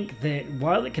I think that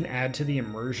while it can add to the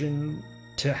immersion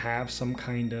to have some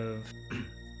kind of,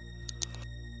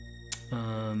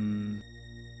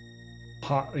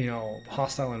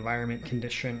 hostile environment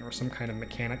condition or some kind of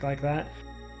mechanic like that,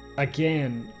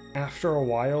 again, after a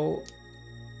while,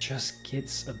 just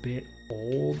gets a bit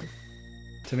old.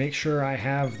 To make sure I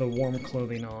have the warm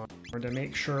clothing on, or to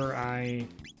make sure I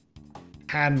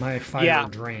had my fire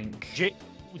drink.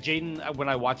 Jaden, when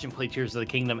I watch him play Tears of the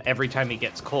Kingdom, every time he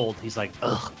gets cold, he's like,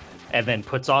 ugh, and then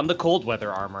puts on the cold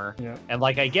weather armor. Yeah. And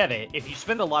like, I get it. If you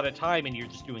spend a lot of time and you're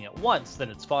just doing it once, then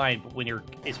it's fine. But when you're,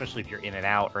 especially if you're in and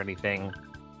out or anything,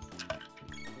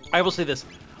 I will say this: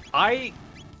 I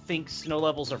think snow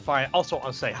levels are fine. Also,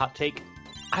 I'll say hot take: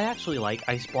 I actually like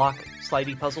ice block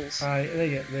slidey puzzles.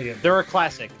 They're a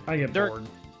classic. I get bored.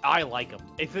 I like them.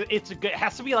 If it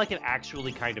has to be like an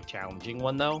actually kind of challenging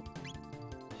one though.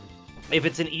 If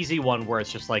it's an easy one where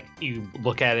it's just like you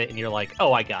look at it and you're like,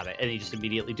 oh, I got it, and you just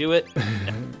immediately do it.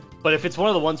 But if it's one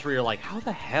of the ones where you're like, how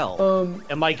the hell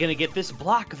am I gonna get this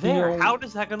block there? How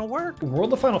is that gonna work?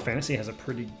 World of Final Fantasy has a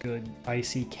pretty good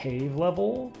icy cave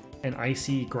level and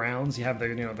icy grounds. You have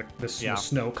the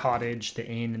snow cottage, the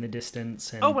inn in the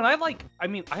distance. And... Oh, and I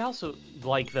also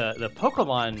like the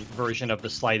Pokemon version of the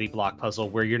slidey block puzzle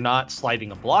where you're not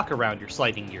sliding a block around, you're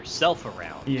sliding yourself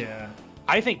around. Yeah.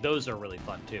 I think those are really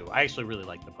fun too. I actually really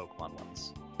like the Pokemon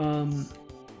ones.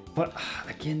 But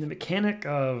again, the mechanic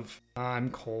of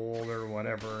I'm cold or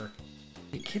whatever,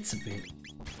 it gets a bit...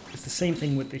 It's the same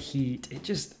thing with the heat. It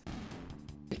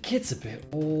gets a bit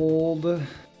old. And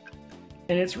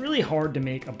it's really hard to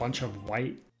make a bunch of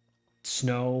white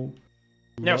snow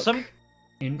look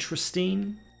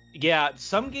interesting. Yeah,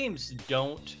 some games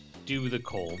don't do the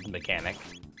cold mechanic.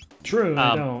 True,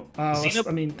 they don't.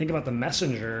 I mean, think about the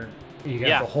Messenger. You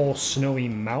got the whole snowy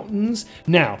mountains.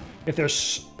 Now, if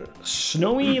there's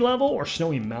snowy level or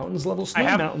snowy mountains level,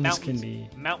 mountains can be...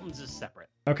 Mountains is separate.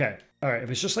 Okay, all right. If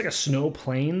it's just like a snow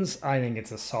plains, I think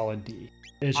it's a solid D.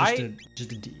 It's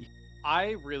just a D.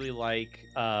 I really like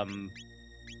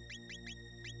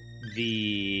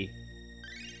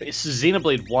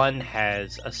Xenoblade 1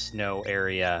 has a snow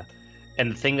area, and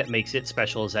the thing that makes it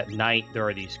special is at night there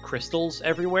are these crystals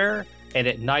everywhere. And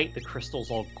at night, the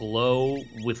crystals all glow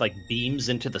with like beams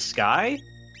into the sky,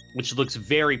 which looks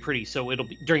very pretty. So it'll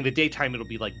be during the daytime, it'll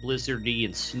be like blizzardy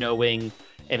and snowing,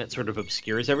 and it sort of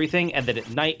obscures everything. And then at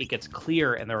night, it gets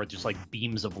clear, and there are just like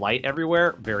beams of light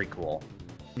everywhere. Very cool.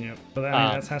 Yeah, but I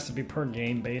mean that has to be per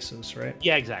game basis, right?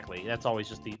 Yeah, exactly. That's always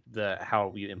just the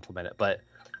how you implement it. But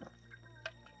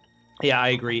yeah, I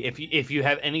agree. If you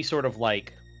have any sort of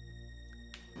like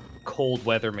cold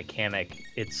weather mechanic,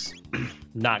 it's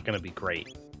not going to be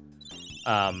great.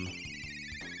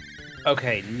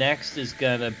 Okay, next is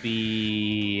gonna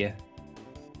be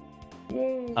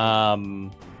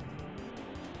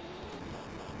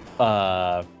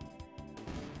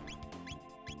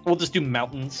we'll just do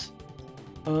mountains.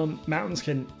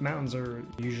 Mountains are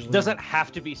usually doesn't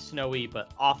have to be snowy,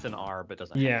 but often are, but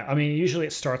doesn't. Yeah, I mean usually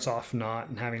it starts off not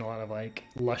and having a lot of like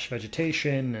lush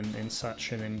vegetation and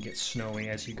such, and then gets snowy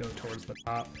as you go towards the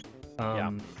top.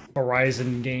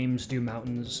 Horizon games do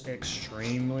mountains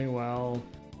extremely well.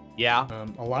 Yeah.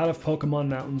 A lot of Pokemon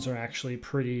mountains are actually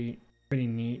pretty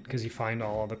neat because you find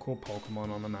all of the cool Pokemon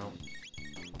on the mountain.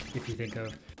 If you think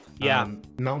of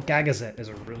Mount Gagazet is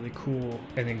a really cool,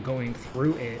 and then going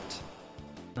through it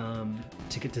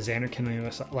to get to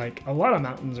Xanderkin, like a lot of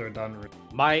mountains are done.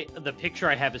 The picture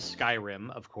I have is Skyrim,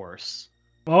 of course.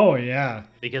 Oh yeah,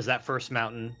 because that first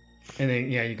mountain. And then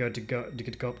you get to go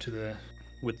up to the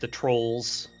with the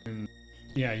trolls. And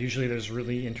yeah, usually there's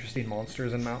really interesting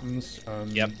monsters in mountains.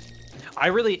 Yep. I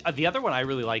really the other one I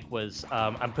really like was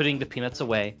I'm putting the peanuts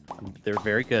away. They're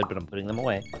very good, but I'm putting them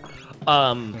away.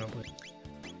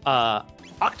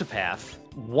 Octopath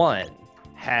 1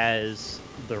 has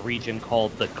the region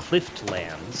called the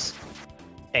Cliftlands,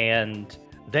 and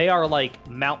they are like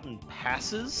mountain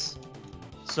passes.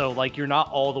 So like you're not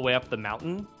all the way up the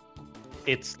mountain.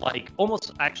 It's like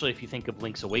almost actually if you think of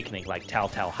Link's Awakening, like Tal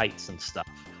Heights and stuff,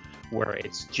 where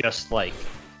it's just like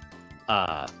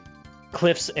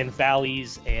cliffs and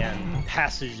valleys and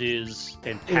passages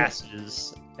and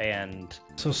passes, and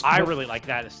I really like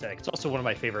that aesthetic. It's also one of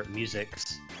my favorite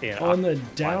musics. On the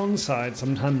downside,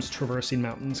 sometimes traversing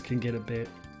mountains can get a bit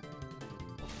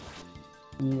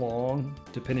long,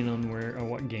 depending on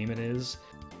what game it is,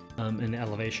 and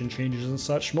elevation changes and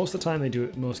such. Most of the time, they do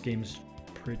it. Most games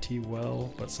pretty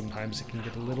well, but sometimes it can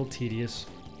get a little tedious.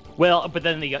 Well, but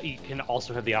then you can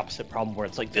also have the opposite problem where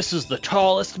it's like, this is the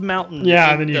tallest mountain.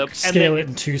 Yeah, and then you scale it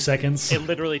in 2 seconds. It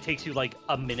literally takes you like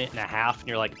a minute and a half, and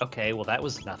you're like, okay, well, that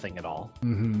was nothing at all.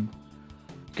 Mm-hmm.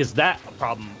 Because that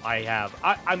problem I have,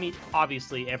 I mean,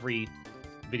 obviously every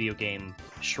video game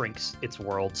shrinks its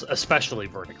worlds, especially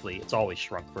vertically. It's always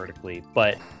shrunk vertically.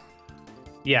 But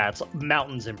yeah, it's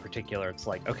mountains in particular. It's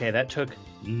like, okay, that took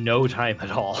no time at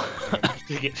all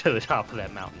to get to the top of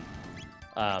that mountain.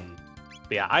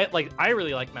 But yeah, I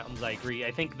really like mountains. I agree.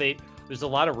 I think there's a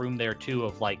lot of room there too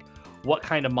of like, what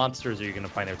kind of monsters are you going to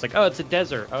find there? It's like, oh, it's a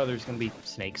desert. Oh, there's going to be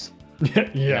snakes. Yeah.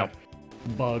 You know?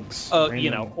 Bugs.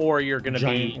 You know, or you're going to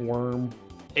be giant worm.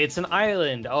 It's an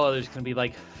island. Oh, there's going to be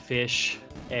like fish,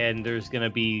 and there's going to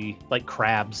be like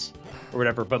crabs or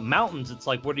whatever. But mountains, it's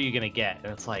like, what are you going to get?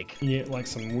 And it's like, you get like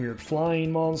some weird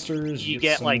flying monsters. You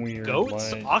get like weird,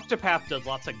 goats. Octopath does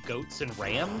lots of goats and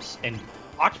rams. And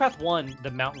Octopath 1,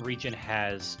 the mountain region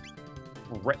has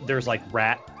there's like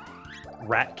rat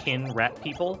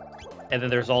people, and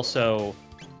then there's also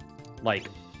like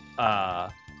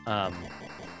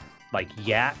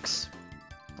yaks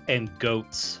and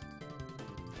goats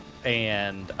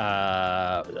and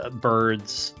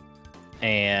birds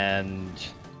and...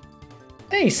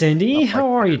 Hey Cindy,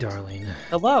 how are you, darling?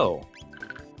 Hello.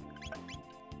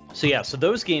 So yeah, so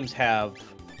those games have,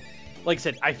 like I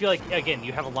said, I feel like, again,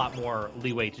 you have a lot more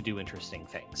leeway to do interesting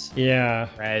things. Yeah.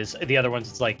 Whereas the other ones,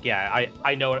 it's like, yeah,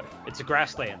 I know it's a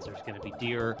grasslands. There's going to be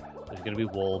deer. There's going to be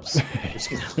wolves. There's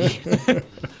going to be,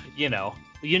 you know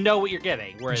what you're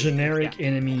getting. Whereas, generic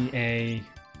enemy A,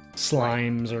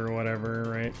 slimes or whatever,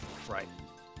 right? Right.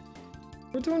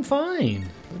 We're doing fine.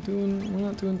 We're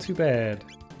not doing too bad.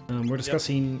 We're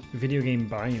discussing video game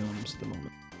biomes at the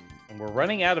moment. And we're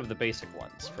running out of the basic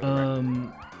ones. For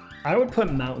the I would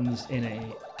put mountains in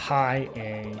a high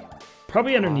A,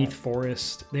 probably underneath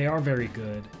forest. They are very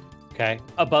good. Okay.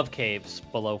 Above caves,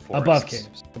 below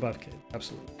forests. Above caves,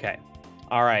 absolutely. Okay.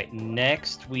 All right.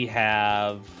 Next we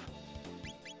have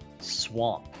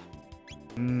swamp.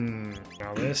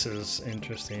 Now this is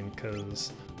interesting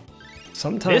because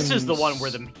sometimes this is the one where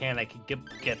the mechanic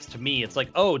gets to me. It's like,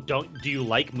 oh, do you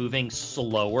like moving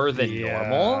slower than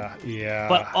normal? Yeah.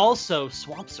 But also,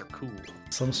 swamps are cool.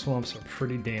 Some swamps are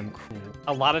pretty damn cool.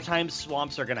 A lot of times,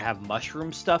 swamps are going to have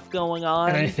mushroom stuff going on.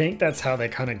 And I think that's how they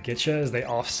kind of get you, is they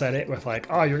offset it with like,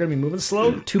 oh, you're going to be moving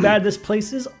slow? Too bad this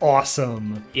place is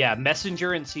awesome. Yeah,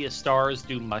 Messenger and Sea of Stars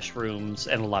do mushrooms,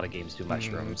 and a lot of games do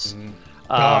mushrooms.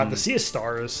 The Sea of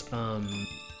Stars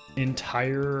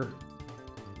entire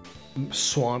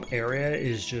swamp area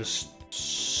is just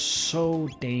so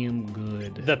damn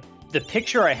good. the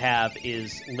picture I have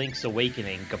is Link's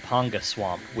Awakening, Gapanga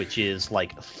Swamp, which is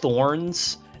like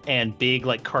thorns and big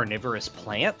like carnivorous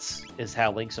plants is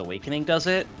how Link's Awakening does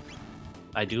it.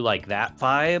 I do like that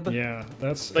vibe. Yeah,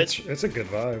 it's a good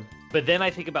vibe. But then I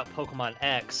think about Pokemon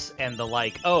X and the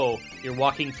like, oh, you're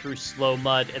walking through slow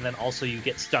mud and then also you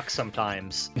get stuck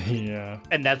sometimes. Yeah.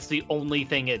 And that's the only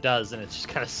thing it does, and it just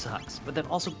kind of sucks. But then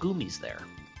also Gumi's there.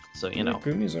 So, you know.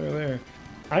 Gumi's are there.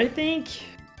 I think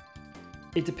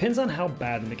it depends on how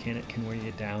bad the mechanic can weigh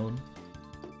you down.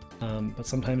 But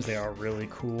sometimes they are really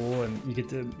cool, and you get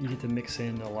to mix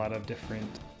in a lot of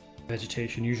different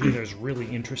vegetation. Usually there's really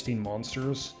interesting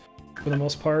monsters for the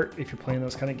most part if you're playing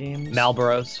those kind of games.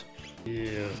 Malboros.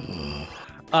 Yeah.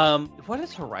 What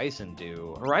does Horizon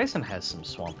do? Horizon has some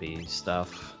swampy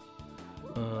stuff.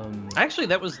 Actually,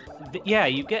 that was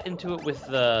you get into it with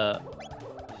the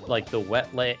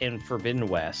wetland in Forbidden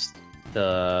West,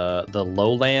 the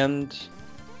lowland,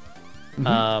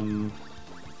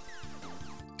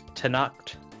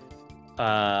 Tanacht,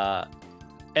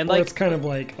 and well, like it's kind of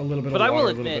like a little bit. But of water, I will a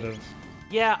little admit, bit of...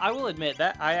 yeah, I will admit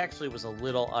that I actually was a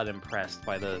little unimpressed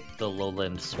by the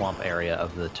lowland swamp area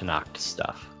of the Tanacht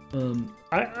stuff.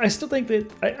 I still think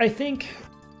that I think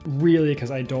really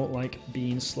because I don't like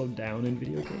being slowed down in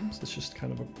video games. It's just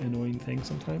kind of an annoying thing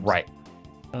sometimes. Right.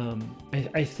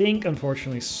 I think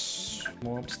unfortunately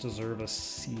swamps deserve a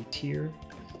C tier.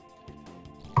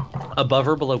 Above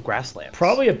or below grasslands?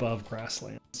 Probably above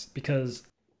grasslands, because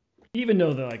even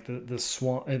though the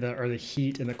swamp or the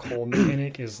heat and the cold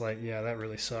mechanic is like, yeah, that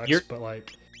really sucks. But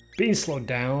like being slowed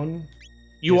down,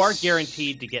 you are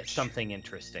guaranteed to get something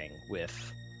interesting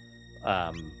with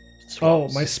swamps. Oh,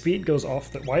 my speed goes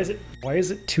off. Why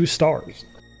is it 2 stars?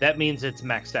 That means it's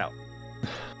maxed out.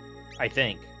 I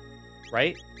think,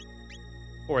 right?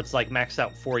 Or it's like maxed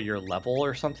out for your level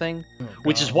or something. Oh,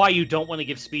 which is why you don't want to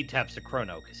give speed taps to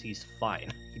Chrono, because he's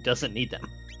fine. He doesn't need them.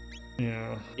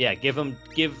 Yeah. Yeah, give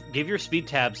your speed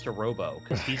tabs to Robo,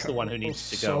 because he's the one who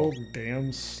needs to go. So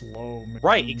damn slow, man.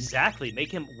 Right, exactly.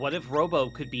 Make him. What if Robo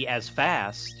could be as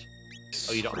fast?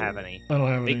 Oh, you don't have any. I don't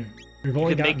have any. We've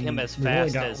only got make him as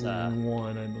fast as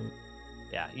one, I believe.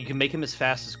 Yeah, you can make him as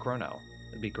fast as Chrono.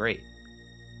 That'd be great.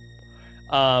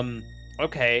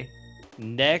 Okay.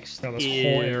 Next this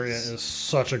whole area is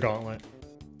such a gauntlet.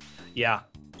 Yeah.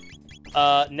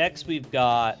 Next we've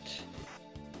got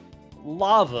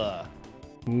lava.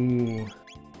 Ooh.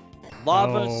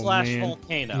 Lava /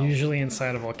 volcano. Usually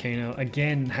inside a volcano.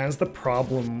 Again, has the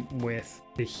problem with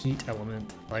the heat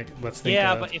element. Like, let's think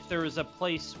but if there was a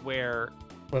place where...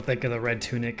 Let's think of the Red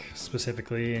Tunic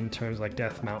specifically in terms of like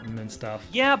Death Mountain and stuff.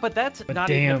 Yeah, but that's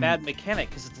not even a bad mechanic,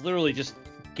 because it's literally just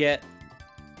get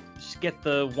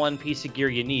the one piece of gear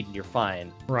you need and you're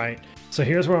fine. Right. So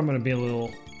here's where I'm going to be a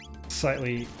little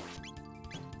slightly...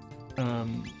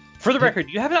 For the record,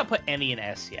 you have not put any in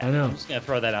S yet. I know. I'm just going to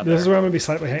throw that out there. This is where I'm going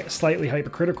to be slightly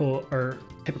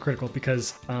hypocritical,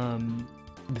 because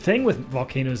the thing with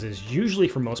volcanoes is usually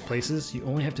for most places, you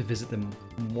only have to visit them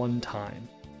one time.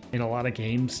 In a lot of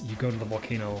games, you go to the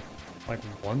volcano like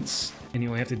once, and you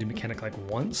only have to do mechanic like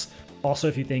once. Also,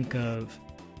 if you think of,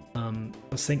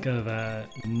 let's think of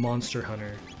Monster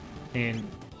Hunter, and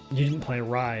you didn't play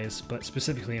Rise, but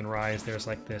specifically in Rise, there's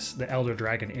like the Elder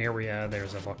Dragon area.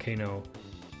 There's a volcano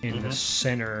in the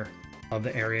center of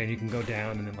the area, and you can go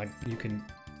down, and then like you can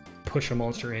push a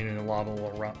monster in, and the lava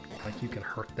will erupt. Like you can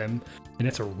hurt them, and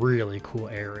it's a really cool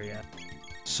area.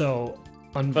 So,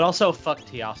 but also fuck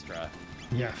Teostra.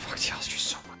 Yeah, fuck Teostra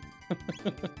so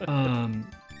much.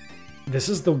 This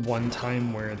is the one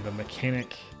time where the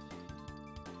mechanic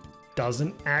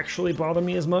doesn't actually bother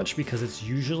me as much, because it's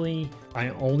usually I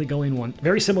only go in one.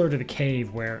 Very similar to the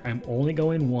cave, where I'm only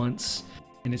going once,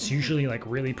 and it's usually like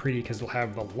really pretty because it'll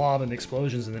have the lava and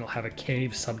explosions, and then it'll have a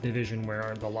cave subdivision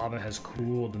where the lava has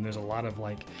cooled, and there's a lot of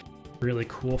like really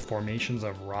cool formations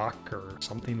of rock or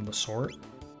something of the sort.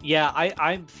 Yeah,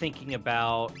 I'm thinking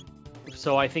about.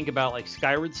 So I think about like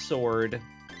Skyward Sword,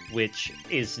 which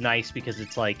is nice because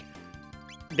it's like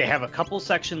they have a couple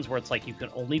sections where it's like you can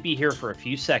only be here for a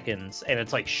few seconds, and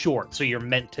it's like short, so it's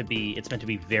meant to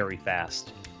be very fast.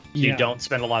 So you don't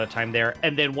spend a lot of time there,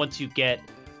 and then once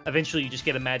eventually you just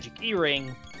get a magic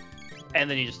earring, and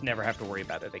then you just never have to worry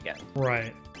about it again.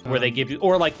 Right. Where they give you,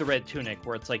 or like the Red Tunic,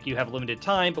 where it's like you have limited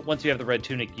time, but once you have the Red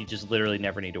Tunic, you just literally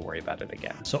never need to worry about it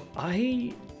again. So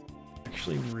I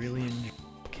actually really enjoy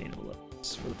volcano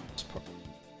levels for the most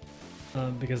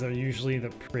part, because they're usually the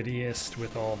prettiest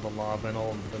with all the lava and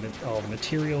all the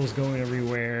materials going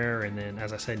everywhere. And then,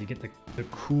 as I said, you get the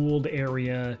cooled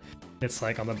area that's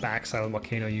like on the backside of the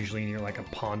volcano, usually near like a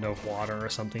pond of water or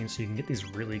something. So you can get these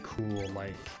really cool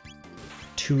like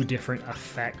two different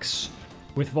effects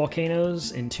with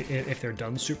volcanoes into if they're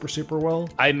done super well.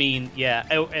 I mean, yeah.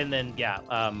 Oh, and then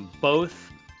both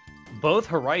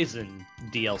Horizon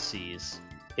DLCs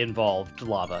involved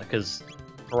lava, because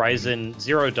Horizon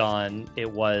Zero Dawn,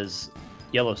 it was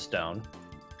Yellowstone,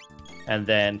 and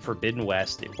then Forbidden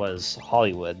West, it was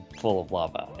Hollywood full of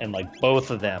lava, and like both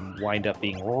of them wind up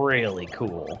being really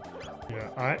cool. Yeah,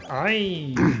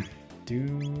 I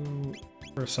do,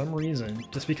 for some reason,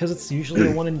 just because it's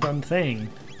usually a one and done thing.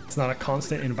 It's not a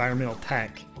constant environmental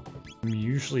tech. I'm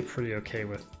usually pretty okay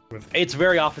with. It's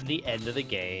very often the end of the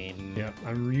game. Yeah,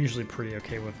 I'm usually pretty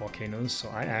okay with volcanoes. So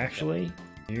I actually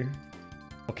here,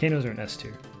 volcanoes are an S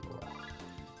tier.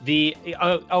 The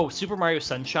Super Mario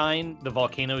Sunshine, the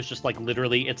volcano is just like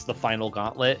literally it's the final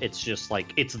gauntlet. It's just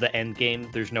like it's the end game.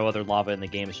 There's no other lava in the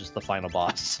game. It's just the final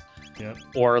boss. Yep.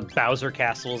 Or Bowser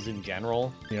castles in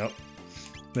general. Yep.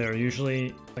 They're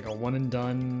usually like a one and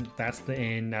done. That's the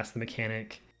end. That's the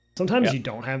mechanic. Sometimes you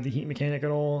don't have the heat mechanic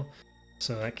at all,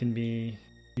 so that can be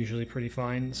usually pretty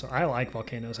fine. So I like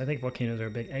volcanoes. I think volcanoes are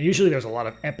big. And usually there's a lot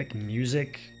of epic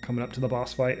music coming up to the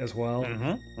boss fight as well.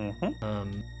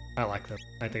 I like them.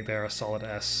 I think they're a solid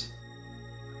S.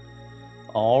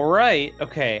 All right.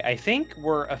 Okay. I think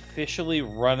we're officially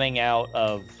running out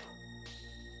of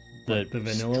the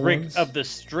vanilla ones? Of the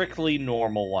strictly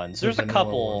normal ones. There's a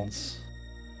couple. Ones.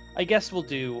 I guess we'll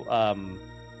do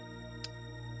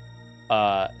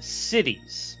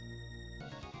cities.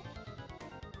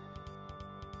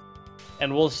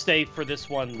 And we'll stay for this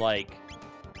one like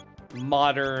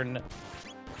modern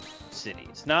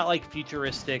cities, not like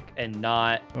futuristic and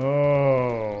not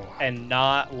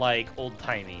like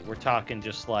old-timey. We're talking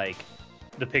just like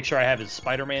the picture I have is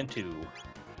Spider-Man 2.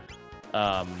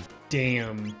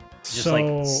 Damn. Just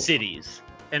like cities.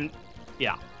 And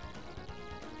yeah.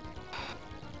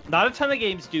 Not a ton of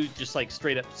games do just like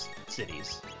straight up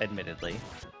cities, admittedly.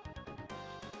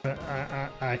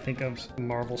 I think of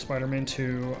Marvel Spider-Man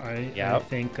 2. I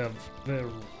think of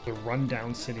the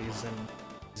rundown cities in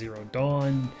Zero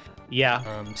Dawn. Yeah.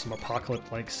 Some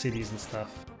apocalypse-like cities and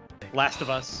stuff. Last of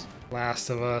Us.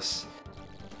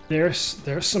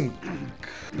 There's some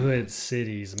good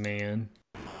cities, man.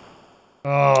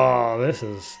 Oh, this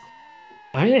is...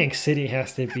 I think city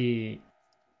has to be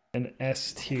an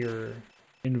S tier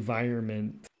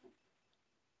environment.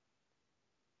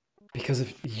 Because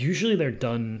usually they're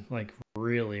done like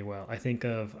really well. I think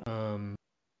of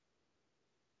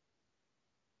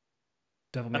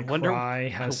Devil May Cry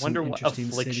has some interesting what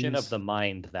affliction cities. of the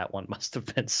mind that one must have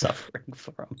been suffering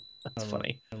from. That's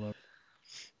funny. I love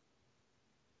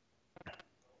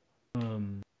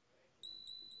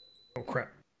oh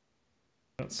crap.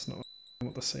 That's not what I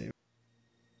want to save.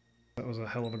 That was a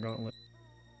hell of a gauntlet.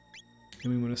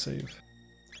 And we want to save.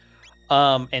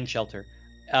 And Shelter.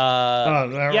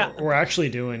 We're actually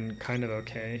doing kind of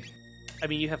okay. I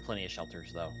mean, you have plenty of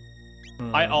shelters, though.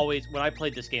 When I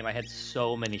played this game, I had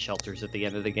so many shelters at the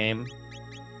end of the game.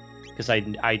 Because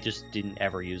I just didn't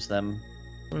ever use them.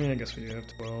 I mean, I guess we do have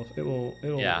 12. It'll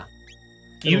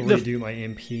redo my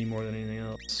MP more than anything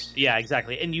else. Yeah,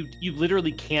 exactly. And you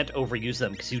literally can't overuse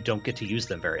them because you don't get to use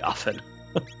them very often.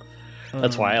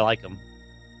 That's why I like them.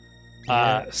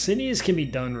 Cities can be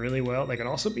done really well. They can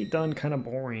also be done kind of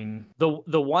boring.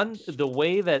 The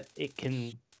way that it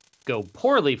can go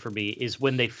poorly for me is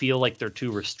when they feel like they're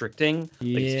too restricting.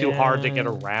 Like it's too hard to get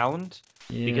around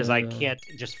because I can't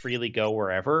just freely go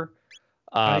wherever.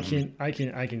 I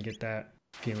can get that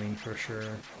feeling for sure.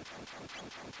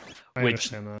 I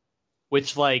understand that.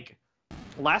 Which like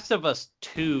Last of Us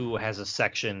 2 has a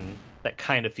section that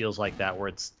kind of feels like that, where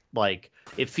it's like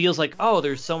it feels like, oh,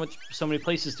 there's so many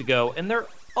places to go, and there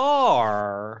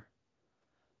are,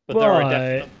 but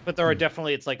there are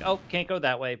definitely, it's like, oh, can't go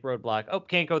that way, roadblock. Oh,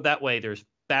 can't go that way, there's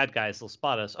bad guys, they'll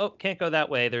spot us. Oh, can't go that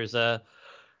way, there's a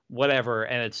whatever,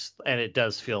 and it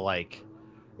does feel like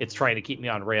it's trying to keep me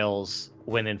on rails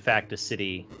when in fact a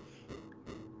city,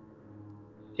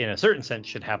 in a certain sense,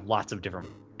 should have lots of different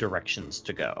directions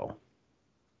to go.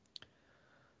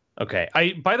 Okay.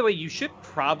 By the way, you should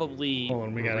probably hold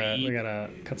on, we got a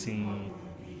cutscene.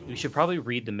 We should probably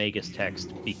read the Magus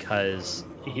text because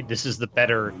this is the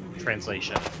better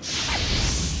translation.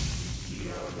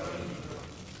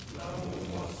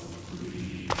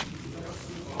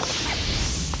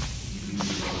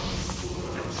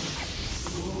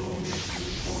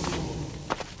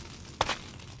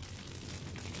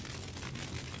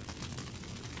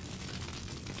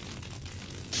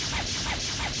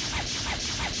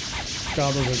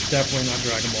 God, those are definitely not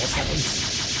Dragon Ball sounds.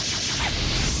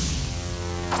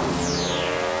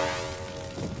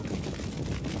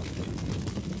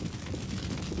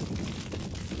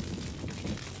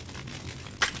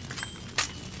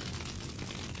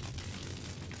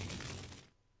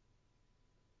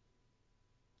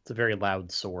 a very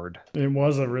loud sword. It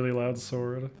was a really loud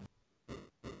sword.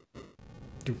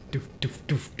 Doof, doof, doof,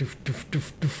 doof, doof, doof,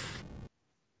 doof, doof.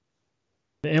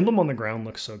 The emblem on the ground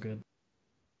looks so good.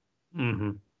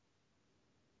 Mm-hmm.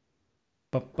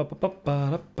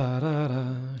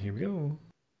 Here we go.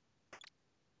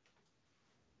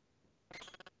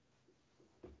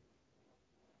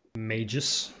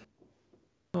 Magus.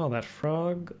 Oh, that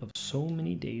frog of so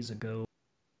many days ago.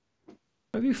 How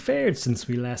have you fared since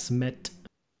we last met?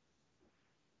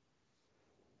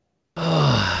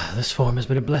 Ah, this form has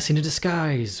been a blessing in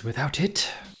disguise. Without it,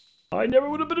 I never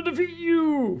would have been able to defeat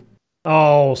you.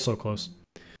 Oh, so close.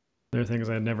 There are things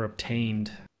I had never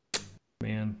obtained.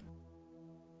 Man.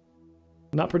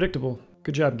 Not predictable.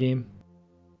 Good job, game.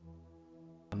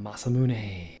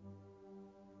 Masamune.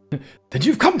 Then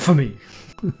you've come for me!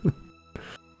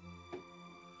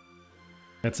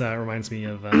 That reminds me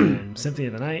of Symphony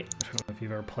of the Night. I don't know if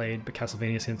you've ever played, but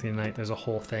Castlevania Symphony of the Night, there's a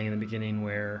whole thing in the beginning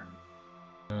where...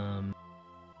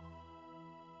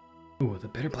 Ooh, the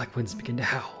bitter black winds begin to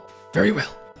howl. Very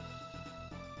well.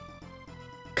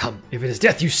 Come, if it is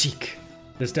death you seek.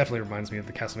 This definitely reminds me of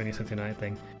the Castlevania Symphony of the Night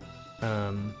thing.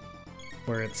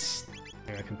 Where it's...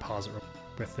 Here, I can pause it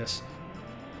with this.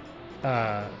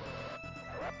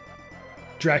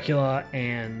 Dracula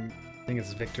and I think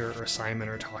it's Victor or Simon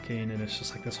are talking, and it's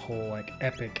just like this whole like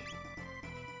epic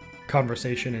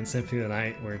conversation in Symphony of the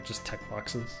Night where it just tech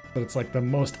boxes. But it's like the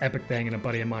most epic thing, and a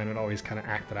buddy of mine would always kind of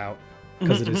act it out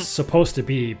because it is supposed to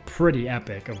be pretty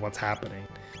epic of what's happening.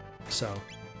 So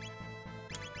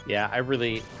yeah, I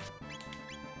really...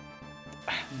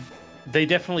 They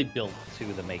definitely built to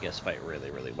the Magus fight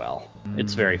really, really well.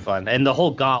 It's very fun, and the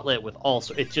whole gauntlet with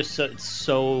also it's just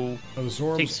so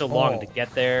absorbs takes so long to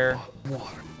get there.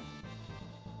 Water.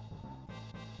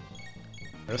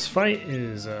 This fight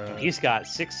is He's got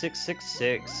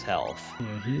 6666 health.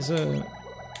 Yeah, he's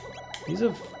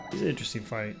an interesting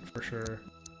fight for sure.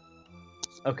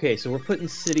 Okay, so we're putting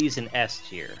cities in S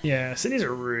tier. Yeah, cities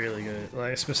are really good.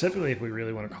 Like specifically, if we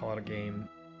really want to call it a game,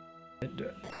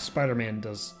 Spider-Man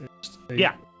does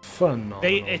yeah phenomenal.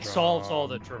 It solves all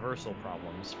the traversal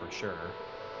problems for sure.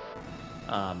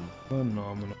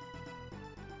 Phenomenal.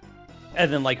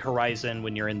 And then like Horizon,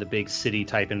 when you're in the big city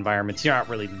type environments, you're not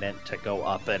really meant to go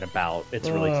up and about. It's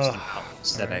really just an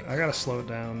aesthetic. Right, I gotta slow it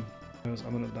down because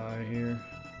I'm gonna die here.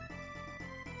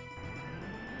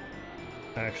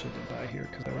 I actually did die here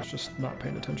because I was just not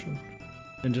paying attention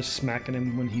and just smacking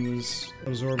him when he was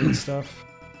absorbing stuff.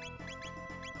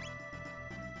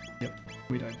 Yep,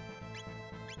 we died.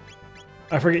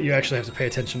 I forget you actually have to pay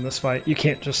attention to this fight. You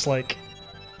can't just like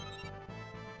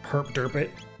herp derp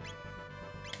it.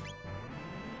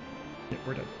 Yep,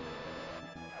 we're dead.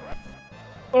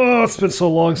 Oh, it's been so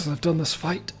long since I've done this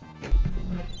fight.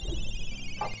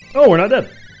 Oh, we're not dead.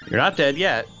 You're not dead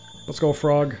yet. Let's go,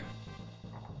 frog.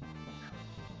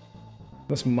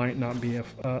 This might not be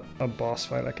a boss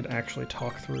fight I could actually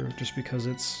talk through, just because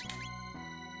it's...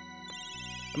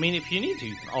 I mean, if you need to,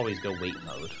 you can always go wait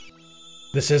mode.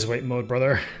 This is wait mode,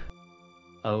 brother.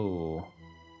 Oh.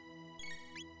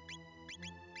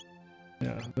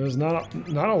 Yeah, there's not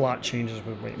a lot changes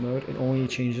with wait mode. It only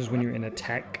changes when you're in a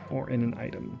tech or in an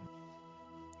item.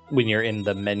 When you're in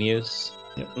the menus?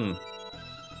 Yep.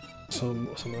 So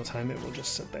some of the time it will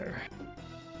just sit there.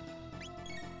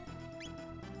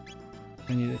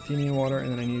 I need Athenian water,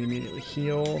 and then I need to immediately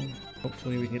heal.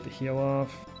 Hopefully we can get the heal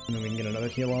off, and then we can get another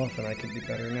heal off, and I could be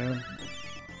better now.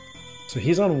 So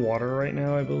he's on water right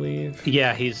now, I believe.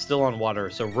 Yeah, he's still on water,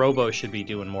 so Robo should be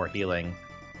doing more healing.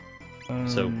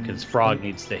 Because Frog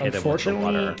needs to hit him with the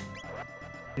water.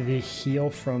 The heal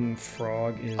from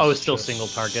Frog is it's still single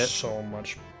target? So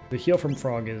much. The heal from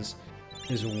Frog is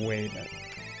way better.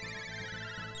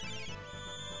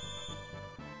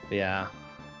 Yeah.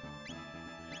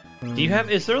 Do you have...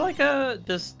 Is there like a...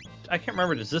 I can't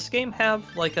remember. Does this game have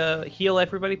like a heal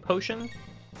everybody potion?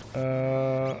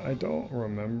 I don't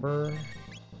remember.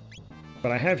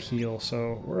 But I have heal,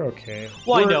 so we're okay.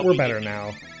 Well, we're better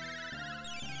now.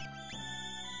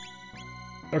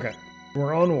 Okay.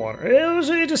 We're on water.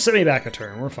 It just sent me back a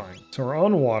turn. We're fine. So we're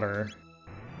on water.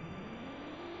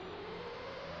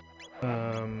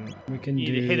 We can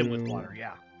You hit him with water,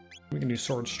 yeah. We can do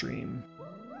Sword Stream.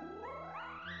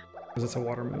 Because it's a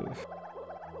water move.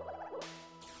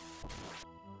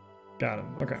 Got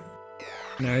him. Okay.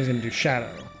 Now he's going to do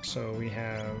Shadow. So we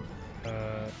have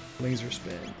Laser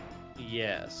Spin.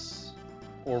 Yes.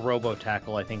 Or Robo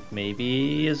Tackle, I think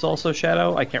maybe is also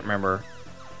Shadow. I can't remember.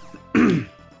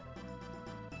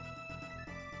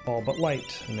 All but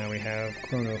light. And now we have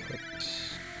Chrono Trigger.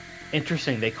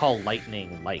 Interesting. They call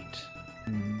lightning light.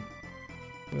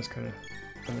 That's kind of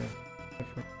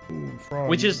Ooh, frog.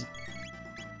 Which is...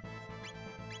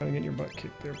 Gotta get your butt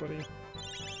kicked there, buddy.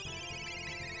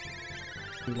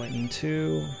 Do lightning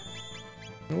 2.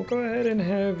 And we'll go ahead and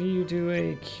have you do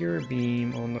a cure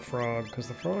beam on the frog, because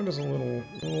the frog is a little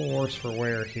worse for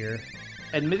wear here.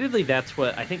 Admittedly, that's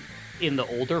what I think in the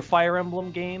older Fire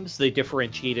Emblem games, they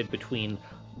differentiated between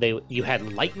you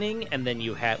had lightning, and then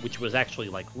you had, which was actually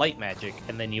like light magic,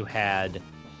 and then you had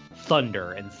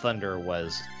thunder, and thunder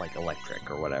was like electric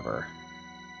or whatever.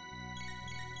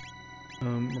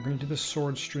 We're gonna do the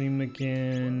sword stream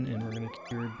again, and we're gonna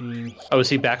cure beam. Oh, is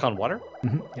he back on water?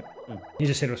 Mm-hmm. Yep. He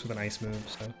just hit us with an ice move,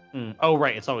 so. Oh,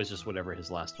 right. It's always just whatever his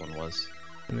last one was.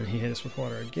 And then he hit us with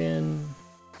water again.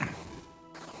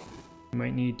 We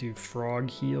might need to frog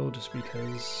heal just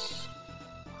because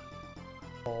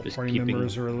all just party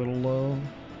members are a little low.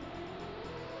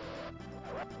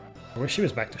 I wish he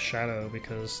was back to Shadow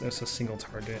because that's a single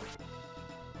target.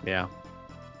 Yeah.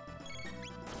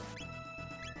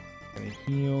 Gonna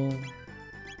heal.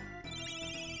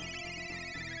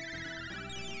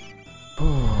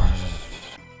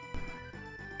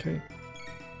 Okay.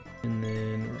 And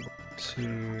then we're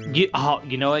going to...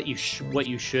 You know what? What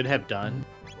you should have done,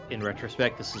 in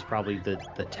retrospect, this is probably the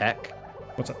tech.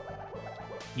 What's up?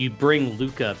 You bring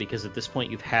Luca, because at this point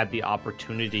you've had the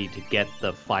opportunity to get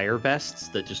the fire vests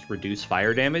that just reduce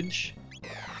fire damage.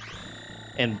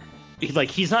 And,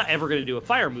 he's not ever going to do a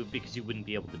fire move because you wouldn't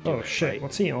be able to do it. Oh, shit. Right?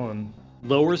 What's he on?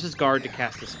 Lowers his guard to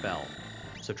cast a spell.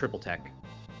 So triple tech.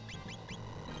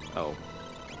 Oh.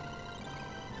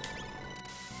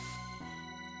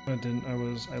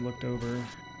 I looked over.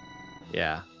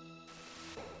 Yeah.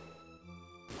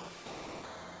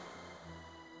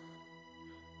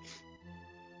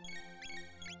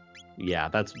 Yeah,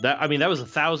 I mean, that was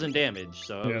 1,000 damage,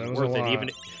 so it was worth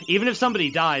it. Even if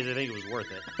somebody dies, I think it was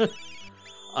worth it.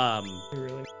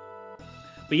 Really?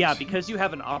 But yeah, because you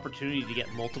have an opportunity to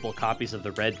get multiple copies of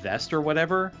the red vest or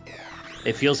whatever,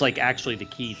 it feels like actually the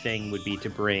key thing would be to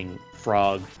bring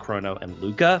Frog, Chrono, and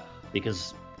Luca,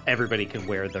 because everybody can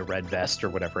wear the red vest or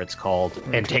whatever it's called,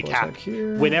 and take half.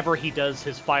 Whenever he does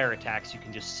his fire attacks, you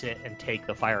can just sit and take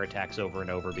the fire attacks over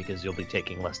and over because you'll be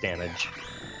taking less damage.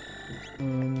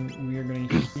 We are going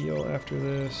to heal after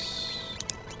this.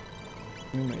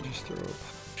 We might just throw a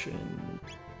potion.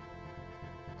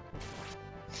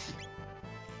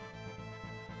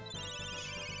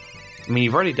 I mean,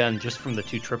 you've already done, just from the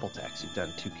 2 triple attacks, you've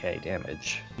done 2k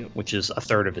damage, which is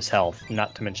 1/3 of his health,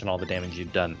 not to mention all the damage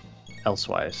you've done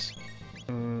elsewise.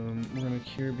 We're going to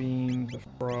cure beam the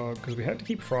frog, because we have to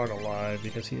keep Frog alive,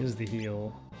 because he is the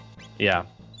heal. Yeah.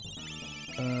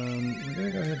 We're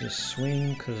gonna go ahead and just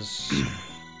swing, because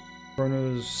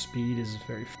Chrono's speed is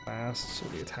very fast, so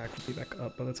the attack will be back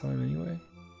up by the time anyway.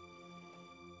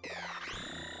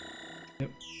 Yep.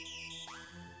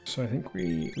 So I think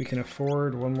we can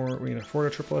afford one more, we can afford a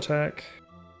triple attack.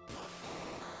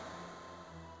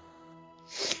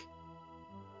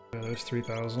 Yeah, there's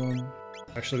 3,000.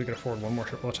 Actually, we can afford one more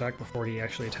triple attack before he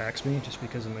actually attacks me, just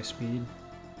because of my speed.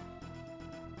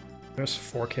 There's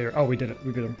 4k. Oh, we did it.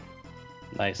 We beat him.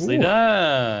 Nicely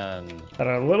done! Had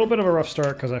a little bit of a rough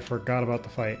start because I forgot about the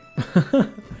fight.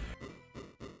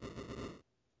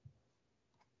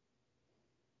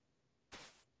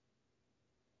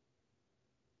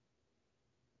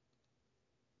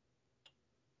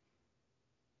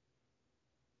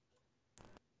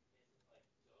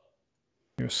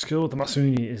 Your skill with the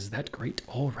Masuni is that great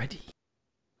already.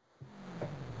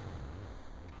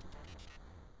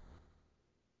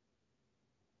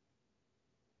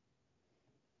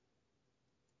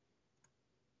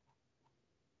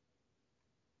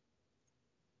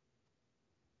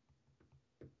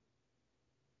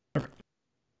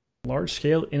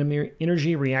 Large-scale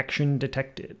energy reaction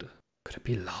detected. Could it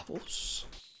be Lavos?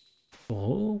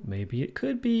 Oh, maybe it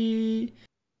could be.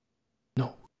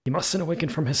 No, he mustn't awaken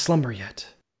from his slumber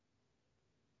yet.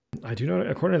 I do know,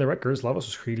 according to the records, Lavos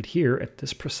was created here at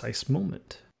this precise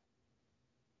moment.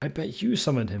 I bet you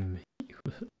summoned him. He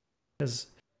has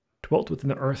dwelt within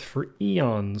the earth for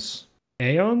eons.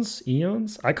 Aeons?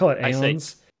 Eons? I call it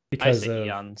aeons. Because of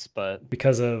eons, but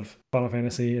because of Final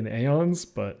Fantasy and the Aeons,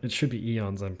 but it should be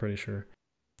eons, I'm pretty sure.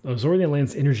 Absorbing the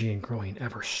land's energy and growing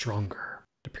ever stronger.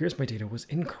 It appears my data was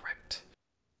incorrect.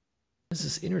 What is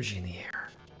this energy in the air?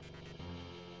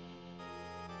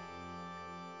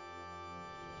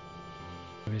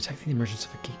 I'm detecting the emergence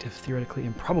of a gate of theoretically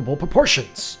improbable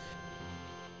proportions.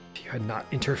 If you had not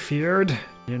interfered,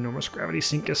 an enormous gravity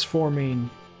sink is forming.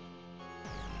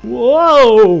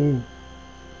 Whoa!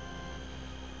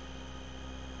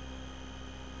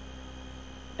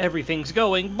 everything's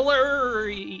going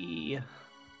blurry.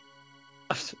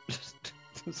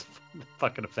 The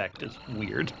fucking effect is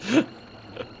weird.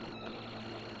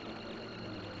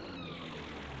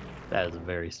 That is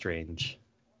very strange.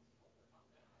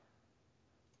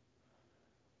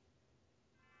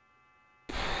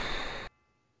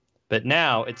 But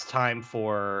now it's time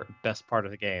for best part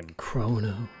of the game.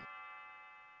 Chrono.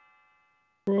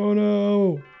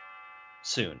 Chrono.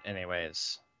 Soon,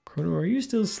 anyways. Chrono, are you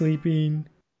still sleeping?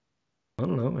 I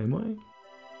don't know, am I?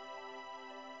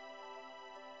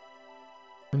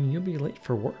 I mean, you'll be late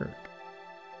for work.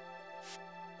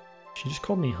 She just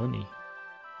called me honey.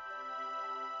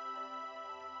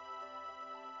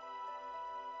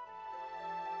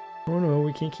 Chrono,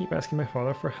 we can't keep asking my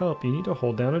father for help. You need to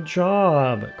hold down a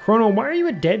job. Chrono, why are you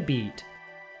a deadbeat?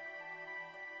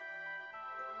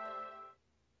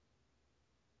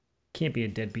 Can't be a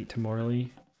deadbeat to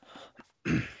Marley.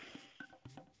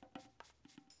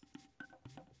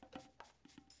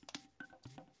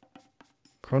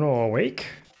 Chrono awake?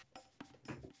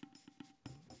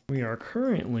 We are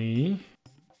currently...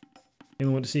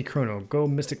 Anyone want to see Chrono? Go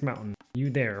Mystic Mountain. You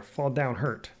there. Fall down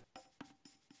hurt.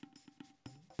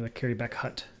 The carry back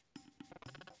hut.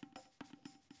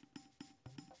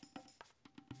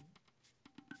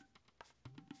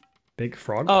 Big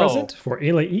frog present for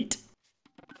Ayla eat.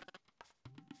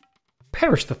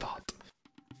 Perish the thought.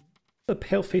 The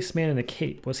pale-faced man in the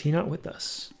cape, was he not with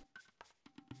us?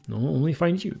 No, only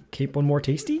find you. Cape one more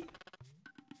tasty?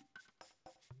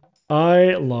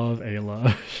 I love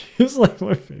Ayla. She's like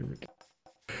my favorite.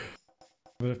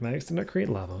 But if Max did not create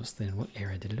Lavos, then what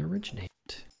era did it originate?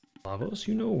 Lavos,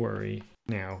 you no worry.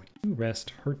 Now, you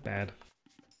rest, hurt bad.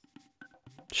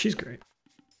 She's great.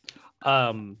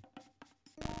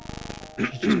 She's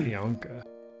just Bianca.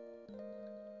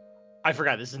 I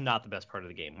forgot, this is not the best part of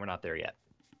the game. We're not there yet.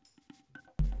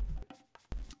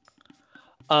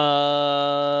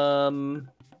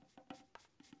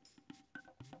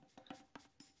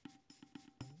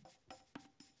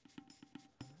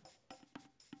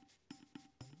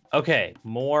 Okay,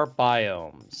 more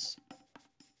biomes.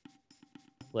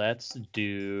 Let's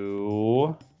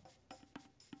do...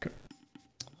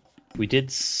 We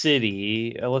did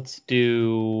city. Let's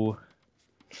do...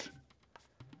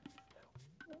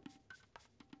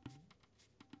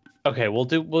 Okay,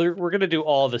 we're gonna do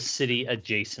all the city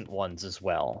adjacent ones as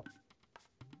well.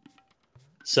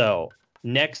 So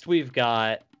next we've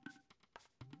got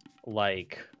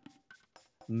like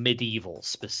medieval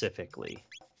specifically.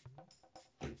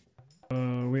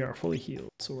 We are fully healed,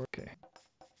 so we're okay.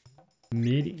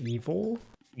 Medieval?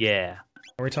 Yeah.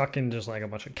 Are we talking just like a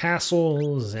bunch of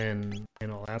castles and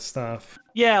all that stuff?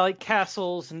 Yeah, like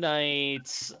castles,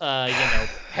 knights,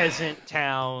 peasant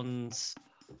towns.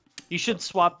 You should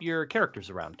swap your characters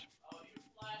around.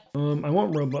 I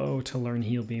want Robo to learn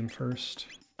Heal Beam first.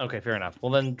 Okay, fair enough.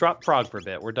 Well, then drop Frog for a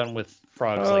bit. We're done with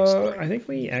Frog's like story. I think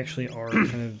we actually are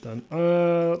kind of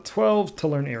done. 12 to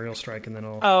learn Aerial Strike, and then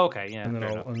I'll. Oh, okay, yeah. And then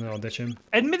I'll ditch him.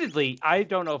 Admittedly, I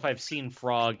don't know if I've seen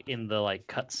Frog in the like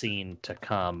cutscene to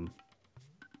come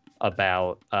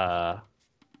about. I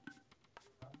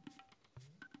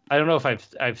don't know if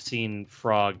I've seen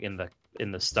Frog in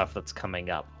the stuff that's coming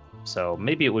up. So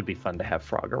maybe it would be fun to have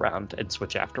Frog around and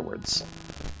switch afterwards.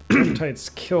 Reptites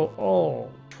kill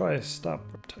all. Try to stop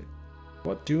Reptite.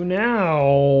 What do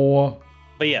now?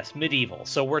 But yes, medieval.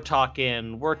 So we're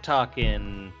talking,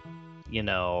 you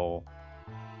know,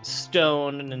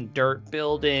 stone and dirt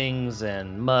buildings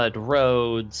and mud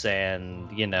roads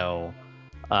and, you know,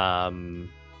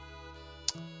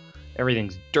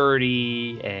 everything's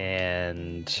dirty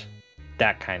and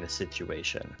that kind of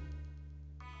situation.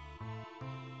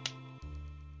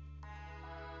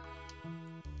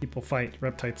 People fight,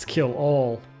 Reptites kill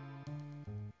all.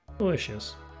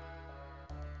 Delicious.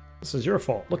 This is your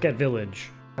fault. Look at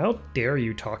Village. How dare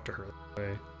you talk to her that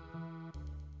way?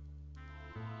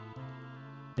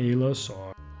 Ayla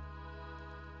saw.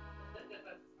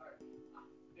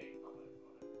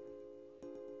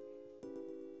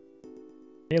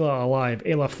 Ayla alive.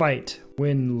 Ayla fight.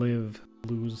 Win, live,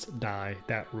 lose, die.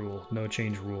 That rule. No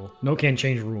change rule. No can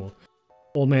change rule.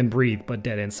 Old man breathe, but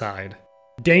dead inside.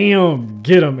 Damn!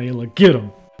 Get him, Ayla. Get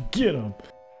him. Get him.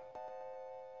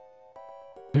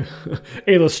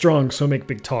 Ayla strong, so make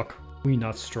big talk. We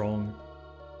not strong.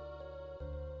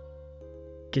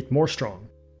 Get more strong.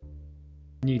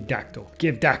 Need Dactyl.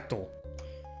 Give Dactyl.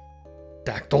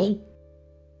 Dactyl?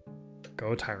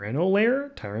 Go Tyranno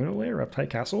Lair? Tyranno Lair? Reptile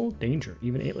Castle? Danger.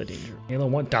 Even Ayla danger. Ayla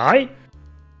want die?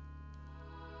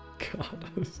 God,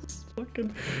 this is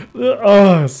fucking...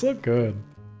 Oh, it's so good.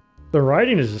 The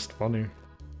writing is just funny.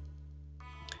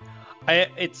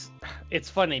 It's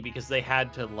funny because they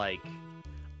had to like...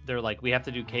 They're like, we have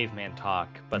to do caveman talk,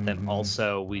 but then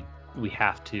also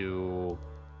have to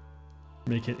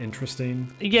Make it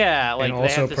interesting. Yeah, like and they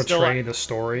also have to portray still, the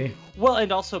story. well,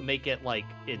 and also make it like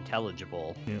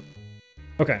intelligible. Yeah.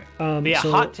 Okay. But yeah,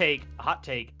 so, hot take.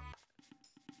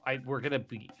 We're gonna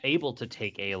be able to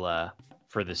take Ayla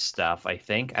for this stuff. I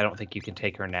think. I don't think you can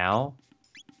take her now.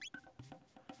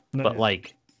 Not But yet.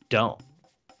 like, don't.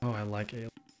 Oh, I like Ayla.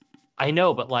 I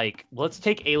know, but like, let's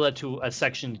take Ayla to a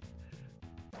section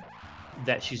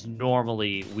that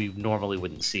we normally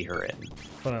wouldn't see her in.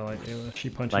 But I like Ayla. She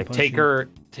punches. Like, take her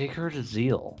to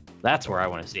Zeal. That's where I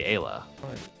want to see Ayla.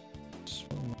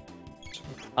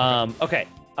 Okay.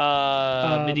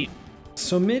 Medieval.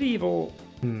 So medieval.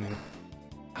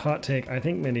 Hot take. I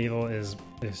think medieval is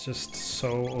just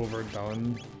so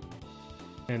overdone,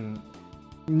 and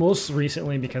most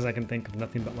recently because I can think of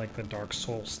nothing but like the Dark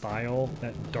Soul style,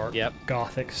 that dark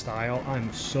gothic style.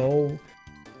 I'm so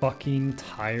fucking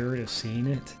tired of seeing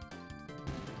it.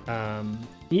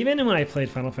 Even when I played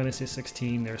Final Fantasy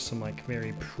 16, there's some like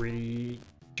very pretty,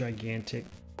 gigantic,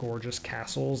 gorgeous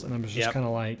castles, and I'm just kind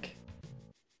of like,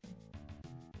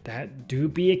 that do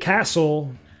be a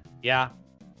castle. Yeah,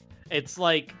 it's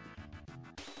like,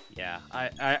 yeah,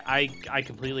 I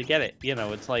completely get it. You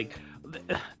know, it's like,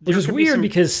 which is weird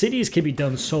because cities can be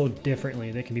done so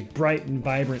differently. They can be bright and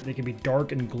vibrant. They can be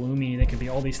dark and gloomy. They can be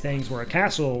all these things. Where a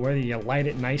castle, whether you light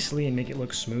it nicely and make it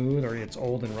look smooth, or it's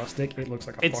old and rustic, it looks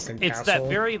like a fucking castle. It's that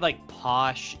very like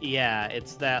posh. Yeah,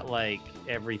 it's that like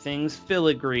everything's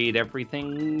filigreed,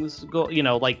 everything's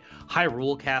like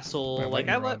Hyrule Castle. Like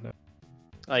I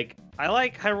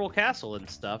like Hyrule Castle and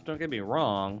stuff. Don't get me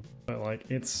wrong. But like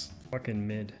it's fucking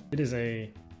mid. It is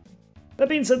a. That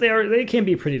being said, they can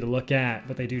be pretty to look at,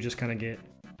 but they do just kind of get.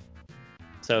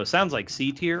 So sounds like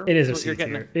C tier. It is a C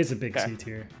tier. It's a big C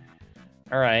tier.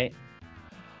 All right.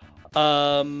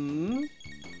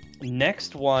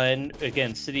 Next one,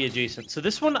 again, city adjacent. So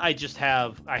this one I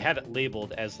had it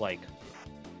labeled as like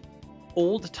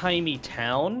old timey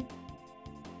town,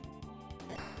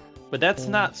 but that's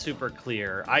not super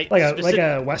clear. Like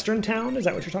a western town. Is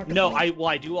that what you're talking about? No,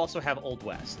 I do also have Old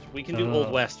West. We can do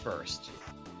Old West first.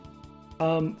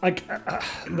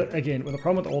 But again, with the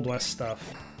problem with the Old West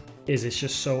stuff is it's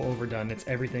just so overdone.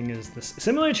 Everything is this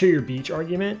similar to your beach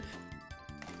argument.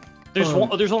 There's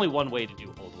only one way to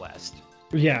do Old West.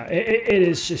 Yeah, it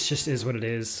is just is what it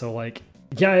is. So like,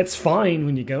 yeah, it's fine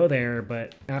when you go there,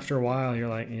 but after a while, you're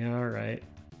like, yeah, all right.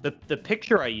 The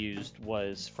picture I used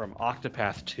was from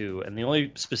Octopath 2, and the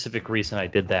only specific reason I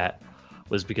did that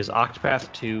was because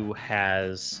Octopath 2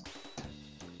 has,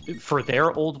 for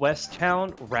their Old West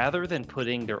town, rather than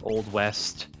putting their Old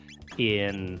West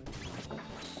in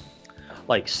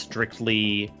like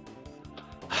strictly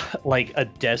like a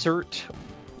desert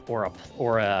or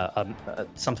a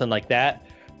something like that,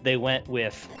 they went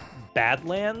with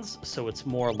Badlands, so it's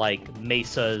more like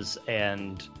mesas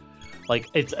and like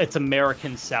it's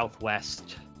American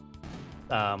Southwest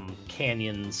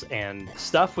canyons and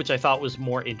stuff, which I thought was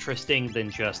more interesting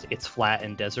than just it's flat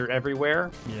and desert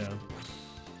everywhere. Yeah.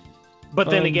 But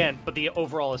then again, the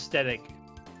overall aesthetic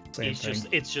is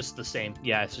it's just the same.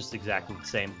 Yeah, it's just exactly the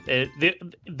same.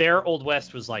 Their Old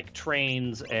West was like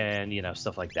trains and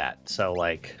stuff like that. So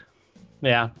like,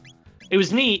 yeah, it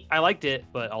was neat. I liked it,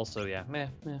 but also meh.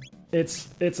 It's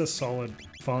a solid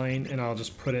fine, and I'll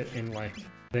just put it in like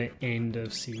the end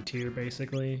of C tier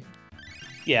basically.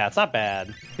 Yeah, it's not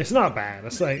bad. It's not bad.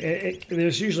 It's like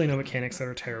there's usually no mechanics that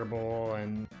are terrible,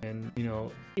 and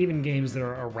even games that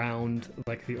are around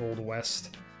like the Old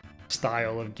West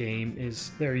style of game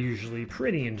they're usually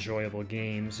pretty enjoyable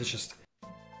games. It's just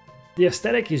the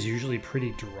aesthetic is usually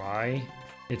pretty dry.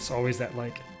 It's always that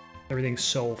like everything's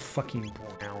so fucking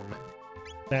brown.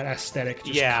 That aesthetic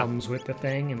just comes with the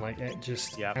thing, and like it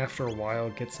just after a while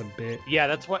gets a bit. Yeah,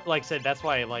 that's what like I said. That's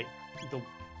why like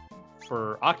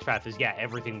for Octopath is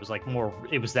everything was like more.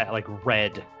 It was that like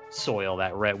red soil,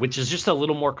 that red, which is just a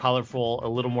little more colorful, a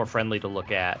little more friendly to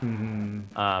look at,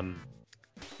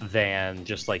 than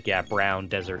just like brown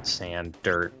desert sand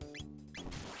dirt.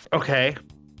 Okay.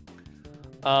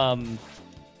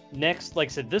 Next, like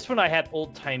I said, this one I had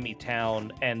Old Timey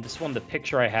Town, and this one the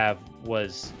picture I have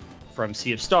was from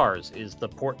Sea of Stars, is the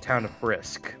port town of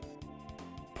Brisk.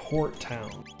 Port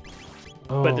town.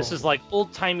 But this is like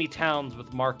old-timey towns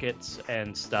with markets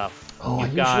and stuff. I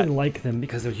usually like them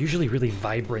because they're usually really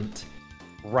vibrant.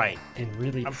 Right. And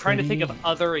really I'm trying to think of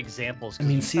other examples. I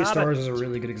mean, Sea of Stars is a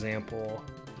really good example.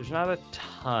 There's not a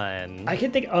ton. I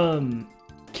can think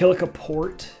Kilika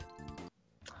Port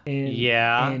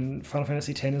in Final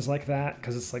Fantasy X is like that,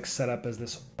 because it's like set up as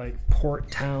this like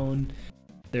port town.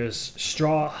 There's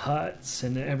straw huts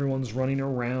and everyone's running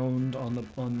around on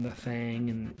the thing,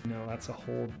 and that's a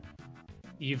whole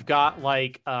You've got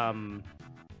like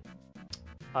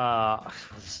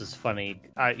this is funny.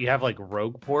 You have like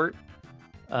Rogueport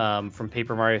from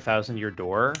Paper Mario Thousand Year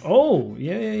Door. Oh,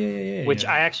 yeah. Which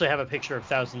I actually have a picture of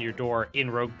Thousand Year Door in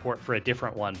Rogueport for a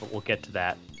different one, but we'll get to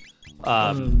that.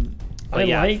 I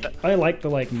like the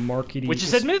like marketing, which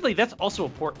is admittedly that's also a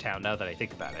port town now that I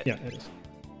think about it. Yeah, it is.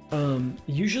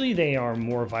 Usually they are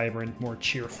more vibrant, more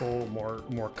cheerful,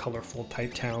 more colorful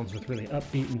type towns with really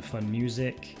upbeat and fun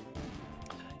music.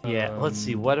 Yeah, let's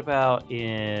see. What about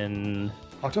in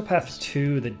Octopath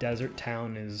 2? The desert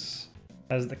town has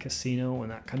the casino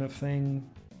and that kind of thing.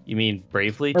 You mean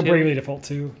Bravely 2? Or Bravely Default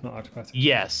 2, not Octopath 2.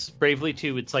 Yes, Bravely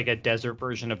 2. It's like a desert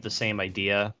version of the same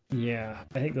idea. Yeah,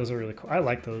 I think those are really cool. I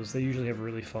like those. They usually have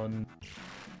really fun.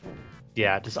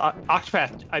 Yeah, just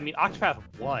Octopath. I mean, Octopath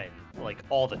 1. Like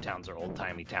all the towns are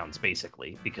old-timey towns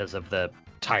basically because of the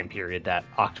time period that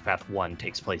Octopath 1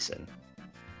 takes place in.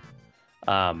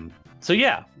 So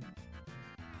yeah.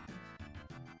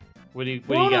 What do you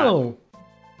got?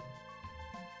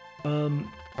 I'm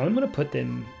gonna put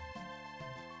them.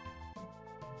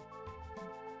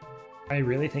 I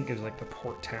really think it's like the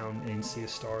port town in Sea of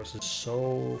Stars is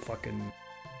so fucking.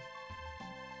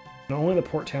 Not only the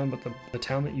port town, but the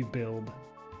town that you build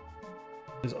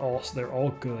is also, they're all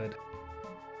good.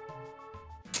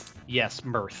 Yes,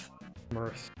 Mirth.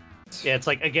 Yeah, it's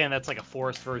like, again, that's like a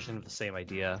forest version of the same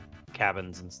idea.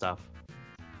 Cabins and stuff.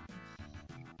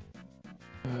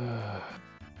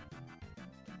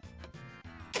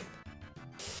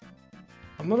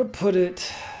 I'm gonna put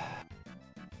it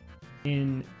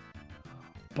in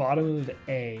bottom of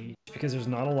A because there's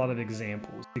not a lot of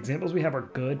examples. The examples we have are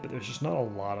good, but there's just not a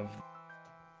lot of them.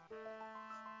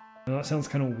 I know that sounds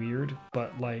kind of weird,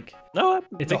 but like, no,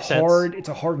 it's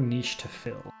a hard niche to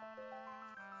fill.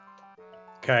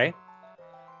 Okay.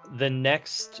 The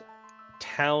next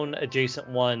town adjacent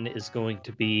one is going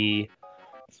to be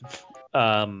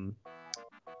I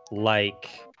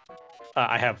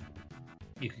have,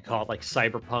 you could call it like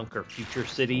Cyberpunk or Future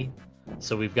City.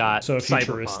 So we've got a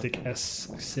futuristic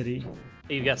city.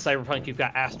 You've got Cyberpunk, you've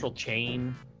got Astral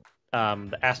Chain.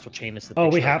 The Astral Chain is the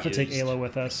we have to take Ayla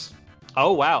with us.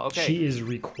 Oh wow, okay. She is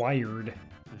required.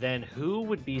 Then who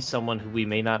would be someone who we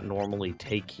may not normally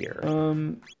take here?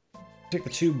 Take the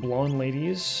two blonde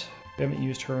ladies. We haven't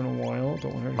used her in a while.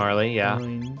 Don't want her to Marley, yeah.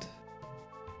 Mind.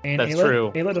 And that's Ayla,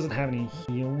 true. Ayla doesn't have any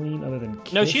healing other than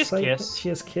Kiss. No, she has Kiss. She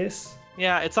has Kiss.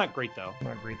 Yeah, it's not great though.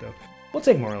 Not great though. We'll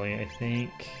take Marley, I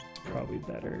think. It's probably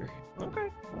better. Okay.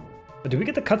 Do we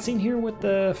get the cutscene here with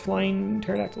the flying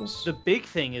pterodactyls? The big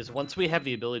thing is once we have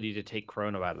the ability to take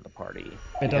Chrono out of the party.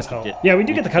 It does help. Yeah, we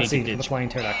do get the cutscene for the flying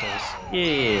pterodactyls.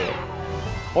 Yeah.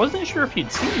 I wasn't sure if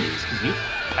you'd seen these because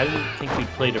I didn't think we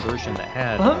played a version that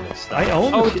had stuff. I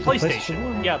own the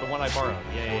PlayStation. Yeah, the one I borrowed.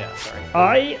 Yeah. Sorry.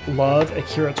 I love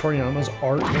Akira Toriyama's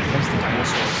art when it comes to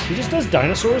dinosaurs. He just does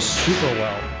dinosaurs super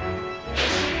well.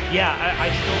 Yeah, I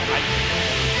still.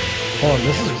 Hold on,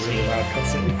 this is a really loud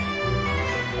cutscene.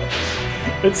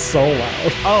 It's so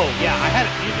loud. Oh yeah, I had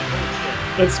it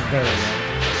muted. It's very loud.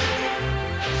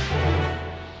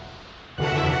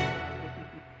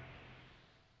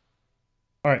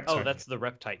 All right. Oh, that's the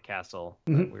Reptite Castle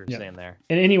that we were saying there.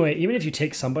 And anyway, even if you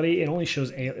take somebody, it only shows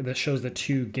the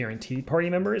two guaranteed party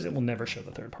members. It will never show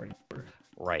the third party member.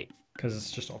 Right. Because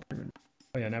it's just all.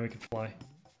 Oh yeah, now we can fly.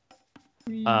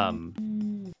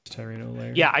 Terreno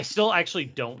layer. Yeah, I still actually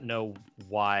don't know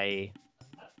why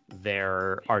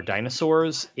there are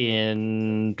dinosaurs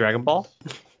in Dragon Ball.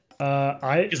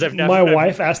 My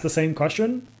wife asked the same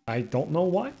question. I don't know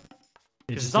why.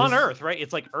 It's on Earth, right?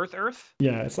 It's like Earth.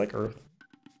 Yeah, it's like Earth.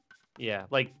 Yeah,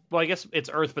 like, well, I guess it's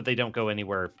Earth, but they don't go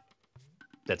anywhere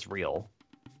that's real.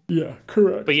 Yeah,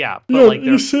 correct. But yeah, like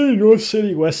East City, North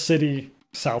City, West City,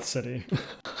 South City.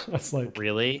 That's like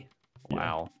really. Yeah.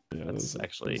 Wow. Yeah, that's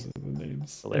actually those are the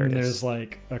names. Hilarious. And there's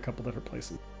like a couple different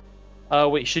places.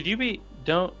 Wait, should you be?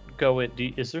 Don't go.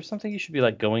 Is there something you should be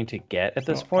like going to get at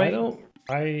this point?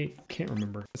 I can't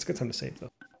remember. It's a good time to save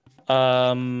though.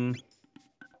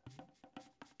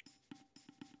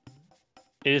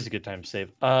 It is a good time to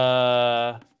save.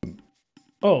 Oh,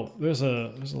 there's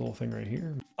a little thing right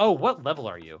here. Oh, what level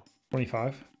are you?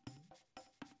 25.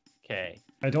 Okay.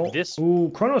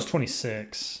 Chrono's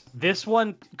 26. This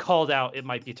one called out it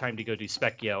might be time to go do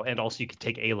Specchio, and also you could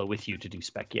take Ayla with you to do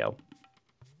Specchio.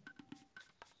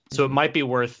 So it might be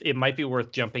worth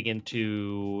jumping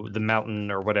into the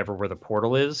mountain or whatever where the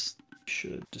portal is.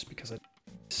 Should, just because I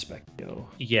Specchio.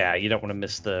 Yeah, you don't want to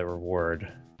miss the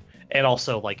reward. And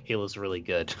also, like, Ayla's really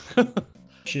good.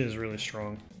 She is really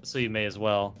strong. So you may as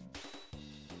well.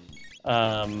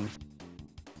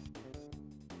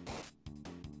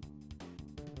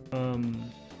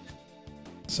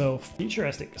 So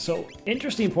futuristic. So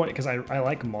interesting point, because I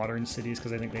like modern cities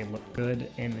because I think they look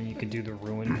good, and then you could do the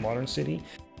ruined modern city.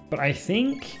 But I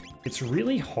think it's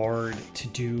really hard to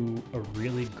do a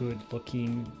really good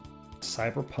looking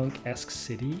cyberpunk-esque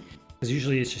city, because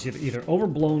usually it's just either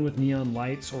overblown with neon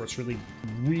lights or it's really,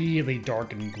 really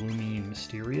dark and gloomy and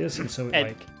mysterious. And so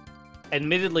it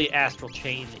admittedly, Astral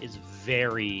Chain is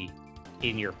very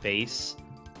in your face.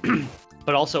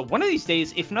 But also, one of these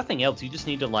days, if nothing else, you just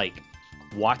need to like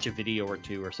watch a video or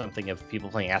two or something of people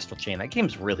playing Astral Chain. That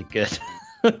game's really good.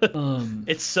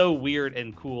 It's so weird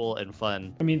and cool and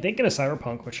fun. I mean, thinking of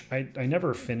Cyberpunk, which I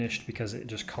never finished because it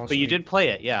just constantly... But you did play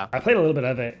it, yeah. I played a little bit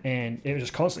of it, and it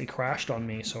just constantly crashed on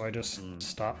me, so I just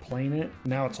stopped playing it.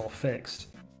 Now it's all fixed.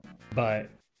 But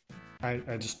I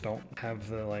just don't have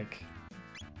the, like...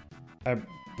 I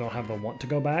don't have the want to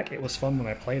go back. It was fun when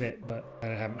I played it, but I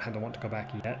haven't had the want to go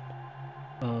back yet.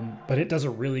 But it does a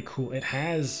really cool... It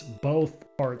has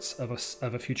both parts of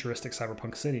a futuristic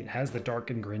cyberpunk city. It has the dark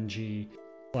and grungy,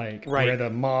 like where the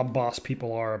mob boss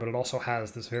people are, but it also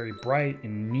has this very bright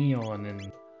and neon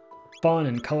and fun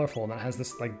and colorful. And it has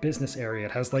this like business area.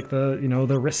 It has like the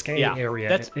the risque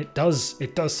area. It does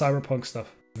cyberpunk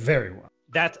stuff very well.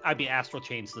 Astral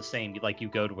Chain's the same. You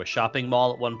go to a shopping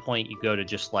mall at one point. You go to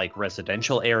just like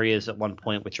residential areas at one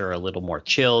point, which are a little more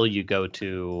chill. You go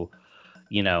to,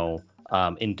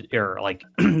 not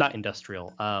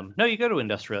industrial. No, you go to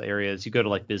industrial areas. You go to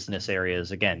like business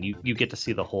areas. Again, you get to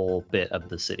see the whole bit of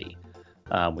the city,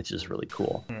 which is really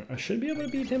cool. I should be able to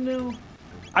beat him now.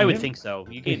 I would think so.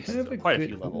 You gained quite a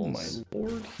few levels. Oh my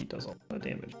lord, he does a lot of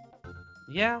damage.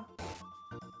 Yeah,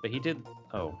 but he did.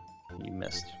 Oh, you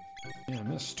missed. Yeah, I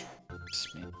missed.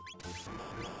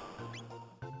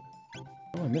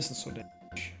 Oh, I missed it so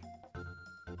damage.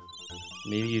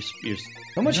 Maybe you.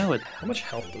 How much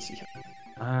health does he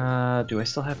have? Do I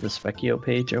still have the Specchio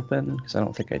page open? Because I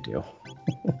don't think I do.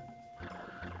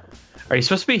 Are you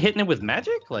supposed to be hitting it with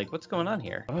magic? Like, what's going on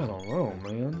here? I don't know,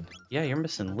 man. Yeah, you're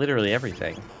missing literally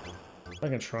everything. I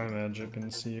can try magic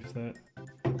and see if that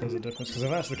does a difference. Because if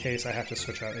that's the case, I have to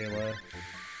switch out Ayla.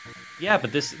 Yeah,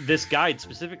 but this guide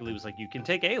specifically was like, you can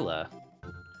take Ayla.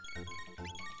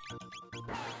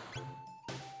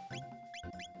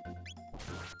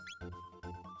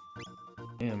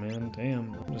 Yeah, man,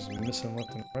 damn. I'm just missing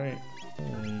left and right.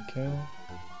 Holy cow.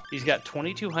 He's got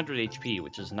 2200 HP,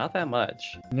 which is not that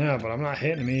much. No, but I'm not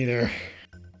hitting him either.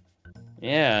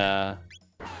 Yeah.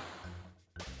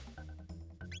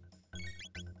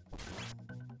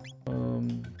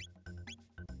 I'm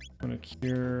gonna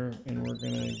cure, and we're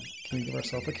gonna... Can we give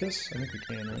ourselves a kiss? I think we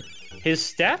can, right? His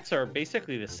stats are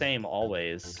basically the same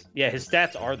always. Yeah, his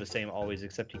stats are the same always,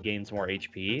 except he gains more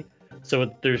HP.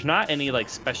 So there's not any like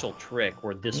special trick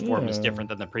where this form is different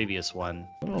than the previous one.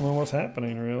 I don't know what's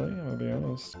happening really, I'll be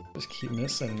honest. Just keep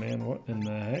missing, man. What in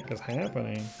the heck is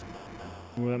happening?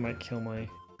 Ooh, that might kill my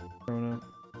Chrono.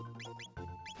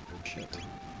 Shit.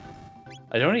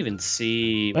 I don't even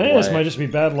see. This might just be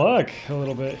bad luck a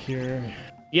little bit here.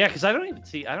 Yeah, because I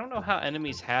don't know how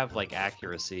enemies have like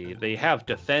accuracy. They have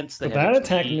defense. They have bad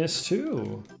attack miss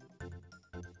too.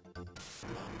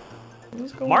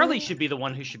 Marley should be the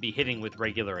one who should be hitting with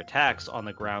regular attacks on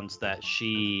the grounds that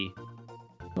she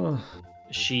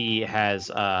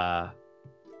has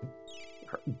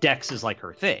Dex is like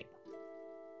her thing.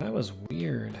 That was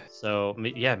weird. So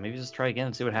yeah, maybe just try again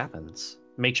and see what happens.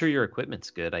 Make sure your equipment's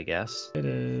good, I guess. It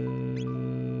is.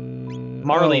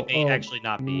 Marley may actually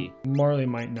not be. Marley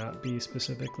might not be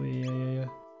specifically.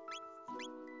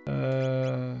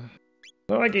 Yeah.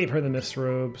 Well, I gave her the mist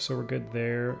robe, so we're good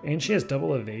there. And she has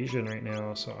double evasion right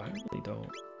now, so I really don't.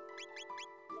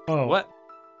 Oh, what?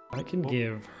 I can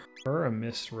give her a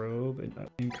mist robe and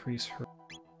increase her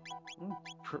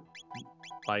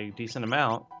by a decent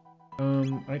amount.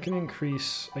 I can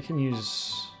increase. I can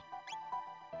use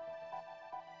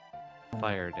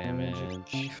fire damage.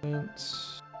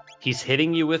 Defense. He's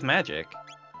hitting you with magic,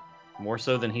 more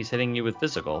so than he's hitting you with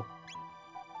physical.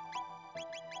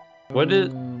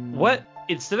 What?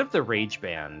 Instead of the rage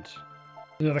band,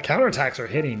 the counterattacks are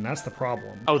hitting. That's the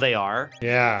problem. Oh, they are?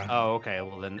 Yeah. Oh, okay.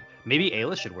 Well, then maybe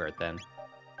Ayla should wear it then.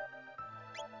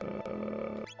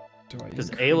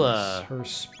 Because Ayla, her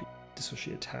speed, so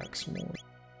she attacks more.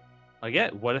 I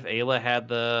get. What if Ayla had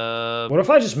the? What if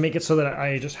I just make it so that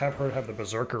I just have her have the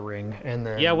berserker ring and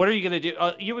then? Yeah. What are you gonna do?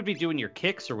 You would be doing your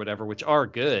kicks or whatever, which are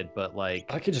good, but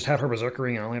like. I could just have her berserker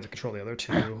ring and I only have to control the other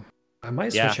two. I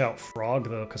might switch out Frog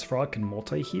though, because Frog can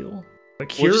multi-heal. But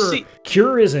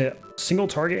Cure is a single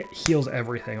target, heals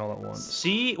everything all at once.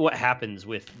 See what happens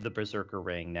with the Berserker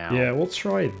Ring now. Yeah, we'll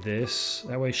try this.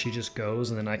 That way she just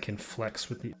goes, and then I can flex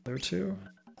with the other two.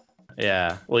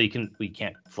 Yeah. Well, we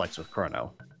can't flex with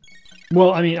Chrono.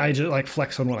 Well, I mean, I just like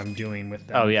flex on what I'm doing with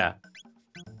them. Oh yeah.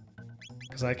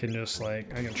 Because I can just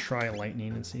like I can try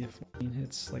lightning and see if lightning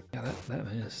hits. Like yeah,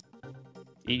 that missed.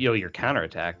 Yo, your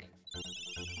counterattack.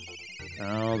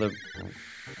 Oh, the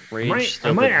rage I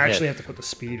still might didn't actually hit. have to put the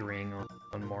speed ring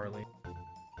on Marley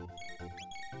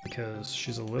because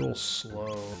she's a little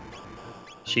slow.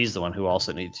 She's the one who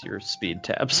also needs your speed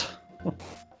tabs.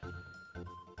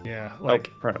 Yeah, like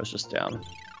Chrono's just down.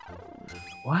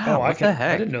 Wow, oh, what the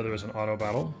heck? I didn't know there was an auto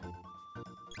battle.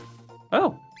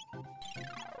 Oh,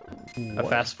 What? a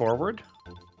fast forward.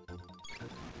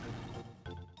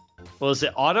 Well, is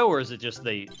it auto or is it just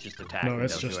they just attack? No, and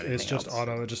it's don't do just anything else?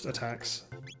 auto. It just attacks.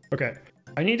 Okay,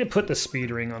 I need to put the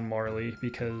speed ring on Marley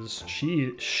because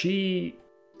she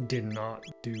did not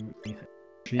do anything.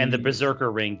 And the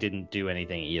Berserker ring didn't do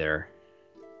anything either.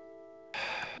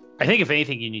 I think if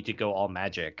anything, you need to go all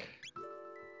magic.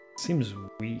 Seems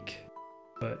weak,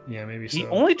 but yeah, maybe He so.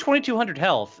 only 2,200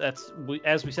 health. That's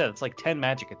as we said, it's like 10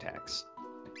 magic attacks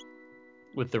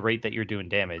with the rate that you're doing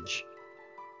damage.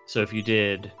 So if you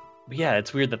did, but yeah,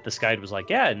 it's weird that this guide was like,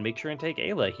 yeah, and make sure and take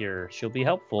Ayla here. She'll be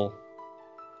helpful.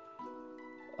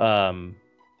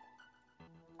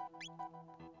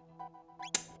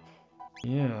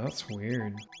 Yeah, that's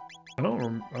weird. I don't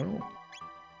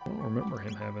remember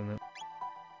him having that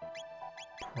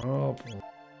problem.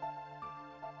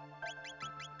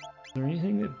 Is there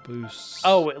anything that boosts?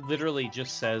 Oh, it literally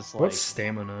just says like. What's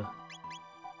stamina?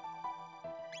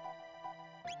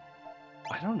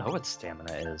 I don't know what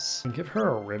stamina is. Give her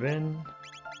a ribbon,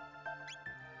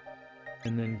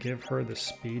 and then give her the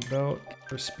speed belt. Give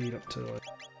her speed up to like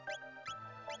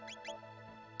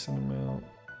some amount.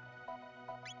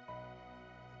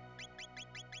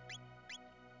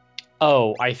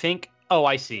 Oh, I think. Oh,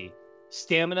 I see.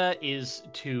 Stamina is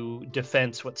to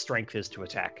defense what strength is to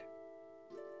attack.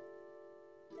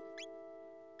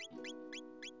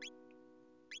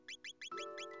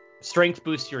 Strength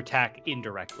boosts your attack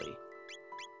indirectly.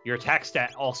 Your attack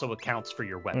stat also accounts for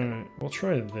your weapon. Alright, we'll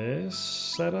try this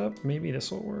setup. Maybe this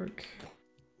will work.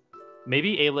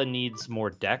 Maybe Ayla needs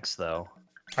more dex, though.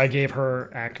 I gave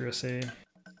her accuracy.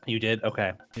 You did?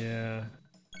 Okay. Yeah.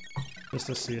 Just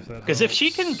to see if that Because if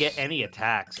she helps. can get any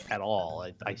attacks at all,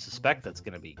 I suspect that's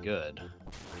going to be good.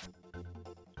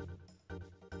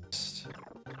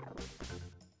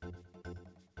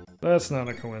 That's not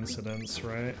a coincidence,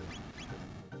 right?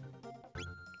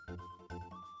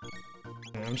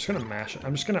 Yeah, I'm just gonna mash it.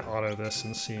 I'm just gonna auto this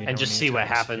and see. And just see what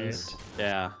happens.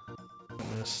 Yeah.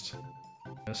 Missed.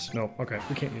 Missed. Nope. Okay,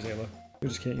 we can't use Ayla. We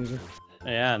just can't use her.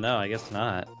 Yeah, no, I guess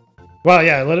not. Well,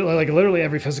 yeah, literally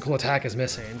every physical attack is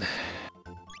missing.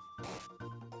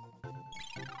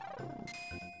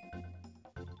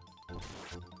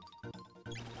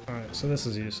 Alright, so this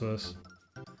is useless.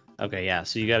 Okay, yeah,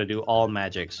 so you got to do all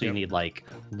magic. So you need, like,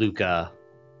 Luca,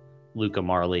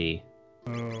 Marley,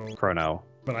 Chrono.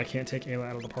 But I can't take Ayla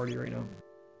out of the party right now.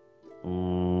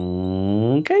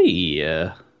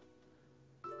 Okay.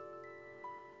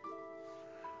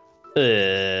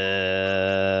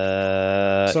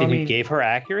 So, and you gave her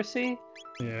accuracy?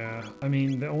 Yeah, I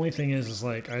mean, the only thing is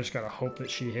like, I just gotta hope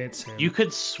that she hits him. You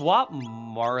could swap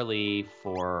Marley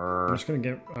for... I'm just gonna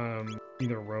get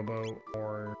either Robo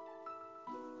or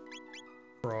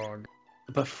Frog.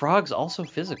 But Frog's also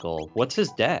physical. What's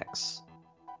his dex?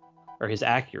 Or his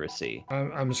accuracy?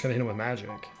 I'm just gonna hit him with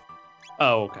magic.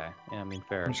 Oh, okay. Yeah, I mean,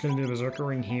 fair. I'm just gonna do the Berserker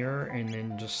Ring here, and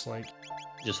then just like...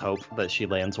 Just hope that she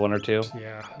lands one or two?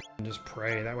 Yeah, and just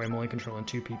pray. That way I'm only controlling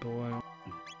 2 people.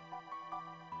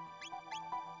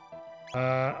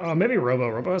 Oh, maybe Robo.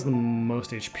 Robo has the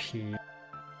most HP.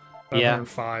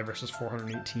 505 versus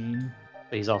 418.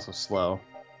 But he's also slow.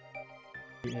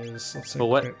 He is.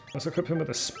 Let's equip him with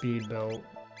a speed belt.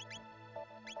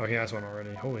 Oh, he has one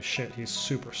already. Holy shit, he's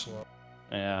super slow.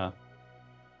 Yeah.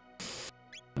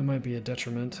 That might be a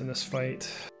detriment in this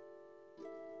fight.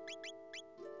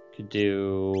 Could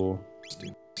do... Let's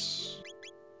do this.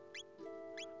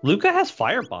 Luca has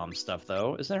firebomb stuff,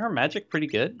 though. Isn't her magic pretty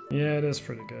good? Yeah, it is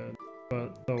pretty good.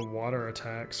 But the water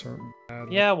attacks aren't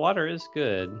bad. Yeah, water is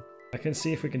good. I can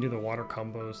see if we can do the water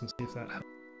combos and see if that helps.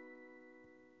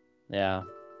 Yeah.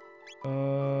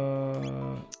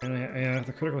 And I have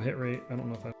the critical hit rate. I don't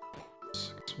know if that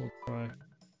helps. Guess we'll try.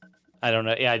 I don't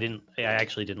know. Yeah, I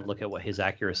actually didn't look at what his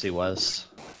accuracy was.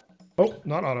 Oh,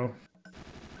 not auto.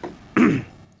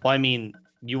 Well, I mean,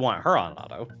 you want her on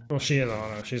auto. Well, she is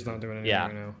auto. She's not doing anything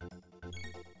right now.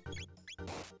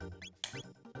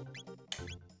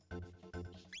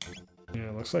 Yeah,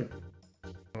 it looks like...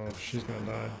 Oh, she's gonna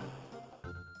die.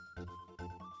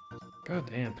 God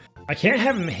damn. I can't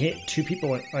have him hit two people,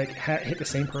 like, hit the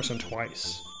same person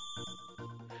twice.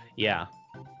 Yeah.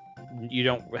 You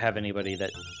don't have anybody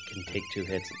that can take 2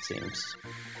 hits, it seems.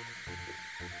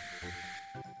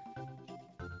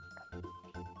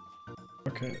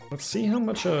 Okay, let's see how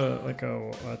much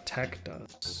a tech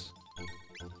does.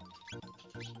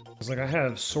 Because, like, I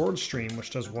have Sword Stream,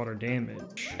 which does water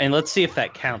damage. And let's see if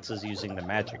that counts as using the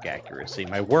magic accuracy.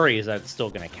 My worry is that it's still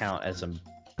going to count as a...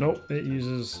 Nope, it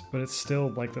uses, but it's still,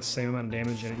 like, the same amount of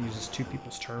damage, and it uses 2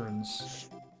 people's turns.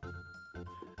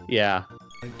 Yeah.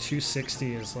 Like,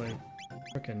 260 is, like,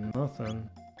 freaking nothing.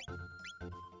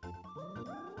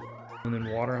 And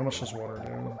then water, how much does water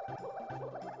do?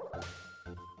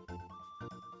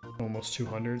 Almost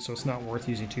 200, so it's not worth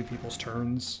using 2 people's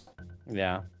turns.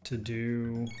 Yeah. To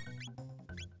do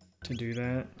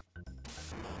that.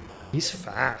 He's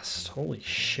fast. Holy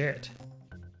shit.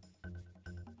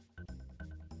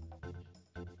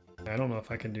 I don't know if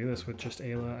I can do this with just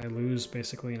Ayla. I lose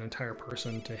basically an entire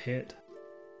person to hit.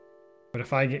 But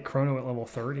if I get Chrono at level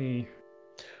 30...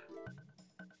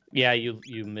 Yeah, you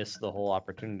miss the whole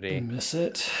opportunity. You miss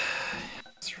it.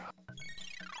 That's right.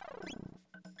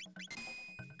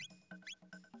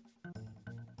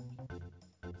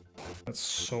 That's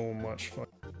so much fun.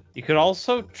 You could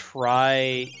also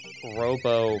try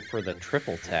Robo for the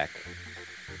triple tech.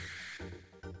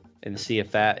 And see if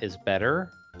that is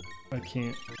better. I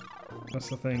can't. That's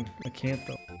the thing. I can't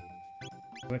though.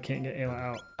 I can't get Ayla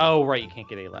out. Oh right, you can't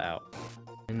get Ayla out.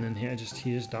 And then he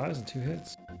just dies in 2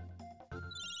 hits.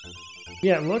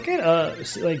 Yeah, look at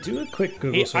like do a quick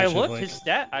Google search. I looked like, his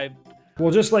stat.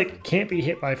 Well, just like can't be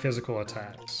hit by physical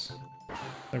attacks.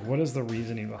 Like, what is the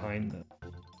reasoning behind that?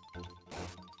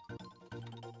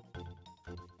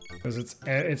 Because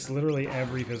it's literally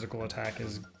every physical attack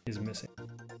is missing.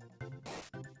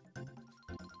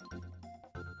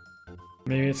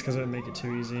 Maybe it's because it would make it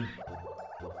too easy.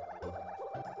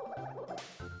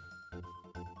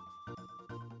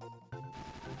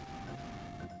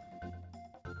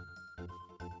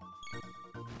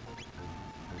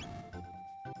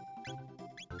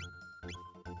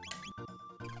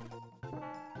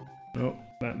 Oh,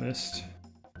 that missed.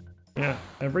 Yeah,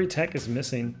 every tech is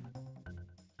missing.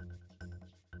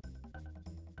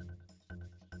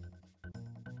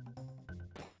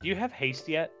 Do you have haste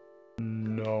yet?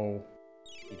 No.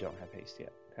 You don't have haste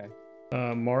yet. Okay.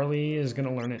 Marley is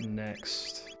gonna learn it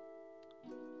next.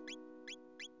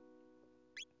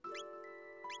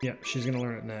 Yeah, she's gonna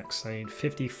learn it next. I need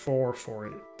 54 for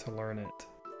it to learn it.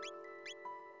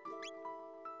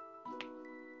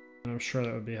 And I'm sure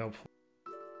that would be helpful.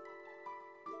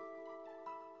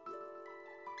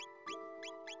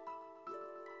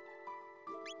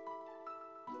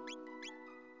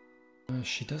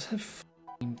 She does have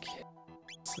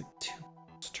it's like 2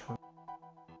 turns.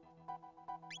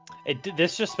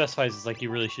 This just specifies it's like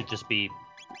you really should just be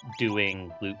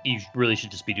doing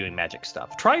magic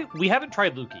stuff. We haven't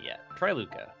tried Luca yet. Try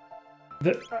Luca.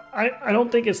 I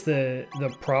don't think it's the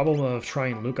problem of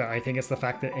trying Luca. I think it's the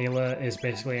fact that Ayla is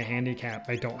basically a handicap.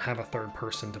 I don't have a third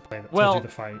person to play to do the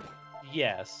fight.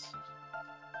 Yes.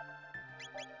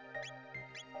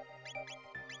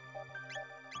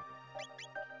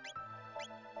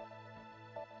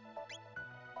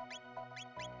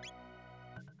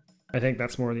 I think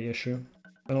that's more the issue.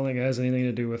 I don't think it has anything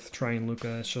to do with trying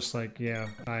Luca. It's just like, yeah,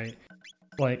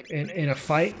 like in a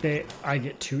fight that I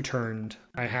get 2 turned,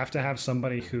 I have to have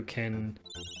somebody who can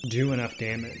do enough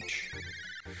damage.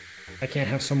 I can't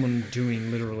have someone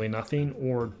doing literally nothing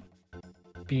or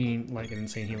being like an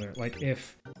insane healer. Like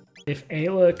if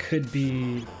Ayla could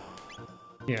be,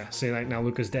 yeah, say like now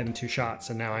Luca's dead in 2 shots,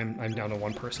 and now I'm down to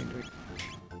 1 person doing.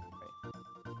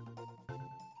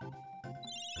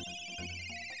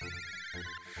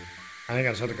 I think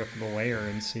I just have to go for the layer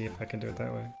and see if I can do it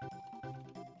that way.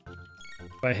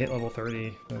 If I hit level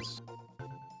 30, that's...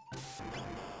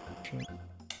 Shit.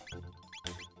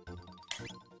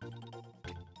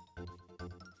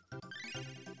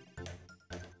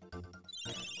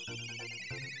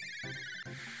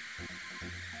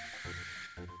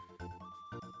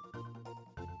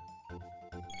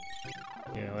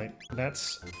 Yeah, like,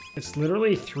 it's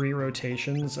literally 3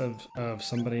 rotations of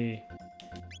somebody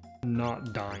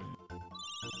not dying.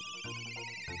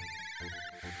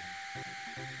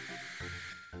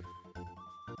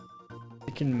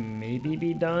 It can maybe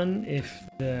be done if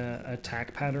the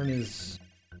attack pattern is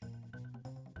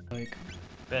like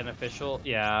beneficial.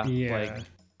 Yeah. Yeah. Like,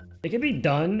 it can be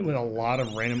done with a lot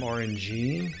of random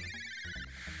RNG.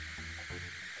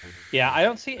 yeah, I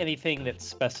don't see anything that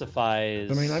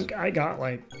specifies. I mean, I got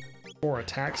like 4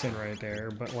 attacks in right there,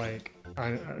 but like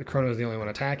Chrono's the only one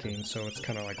attacking, so it's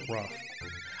kind of like rough.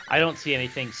 I don't see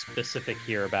anything specific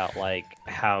here about like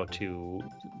how to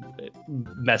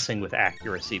messing with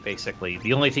accuracy. Basically,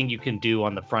 the only thing you can do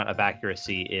on the front of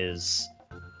accuracy is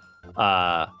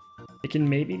it can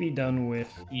maybe be done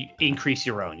with you increase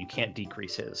your own. You can't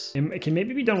decrease his. It can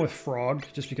maybe be done with Frog,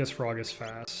 just because Frog is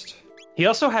fast. He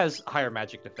also has higher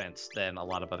magic defense than a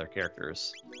lot of other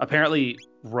characters. Apparently,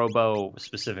 Robo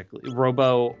specifically.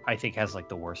 Robo, I think, has like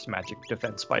the worst magic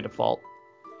defense by default.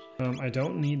 I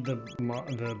don't need the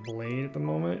blade at the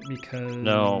moment because...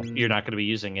 No, you're not going to be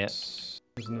using it.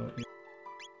 There's no...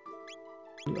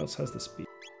 Who else has the speed?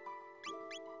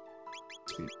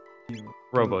 Speed.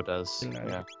 Robo does.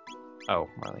 Yeah. Oh,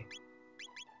 Marley.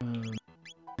 We're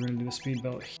going to do the speed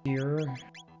belt here.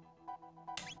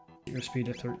 Your speed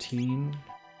to 13.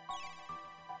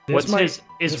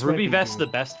 Is Ruby Vest the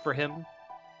best for him?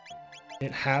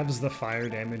 It halves the fire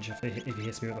damage if he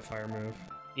hits me with a fire move.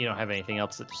 You don't have anything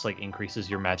else that just like increases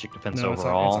your magic defense no,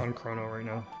 overall? It's on Chrono right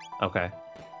now. Okay.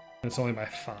 It's only by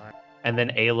 5. And then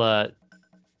Ayla,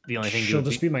 the only thing she'll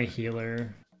just be my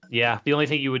healer. Yeah, the only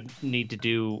thing you would need to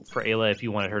do for Ayla if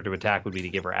you wanted her to attack would be to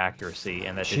give her accuracy,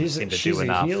 and that didn't seem to do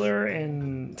enough. She's a healer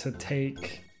and to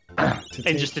take...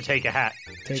 just to take a hat.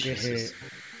 Take a hit.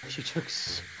 She took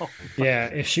so much. Yeah,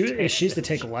 if she's to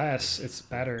take less, it's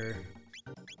better.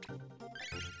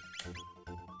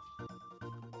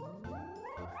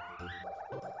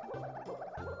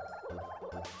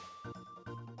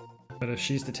 But if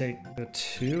she's to take the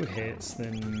 2 hits,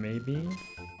 then maybe.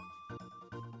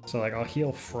 So like I'll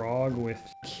heal Frog with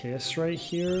Kiss right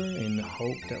here and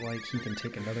hope that like he can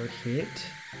take another hit.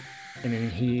 And then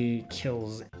he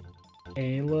kills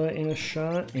Ayla in a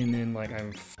shot, and then like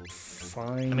I'm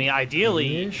fine. I mean,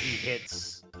 ideally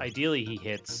he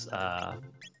hits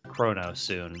Chrono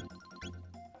soon,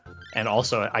 and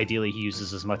also ideally he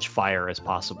uses as much fire as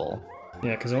possible.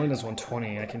 Yeah, because it only does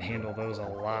 120. I can handle those a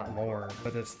lot more,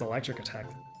 but it's the electric attack.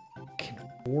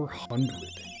 400.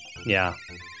 Yeah.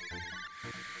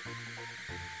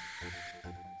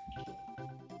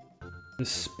 The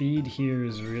speed here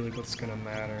is really what's gonna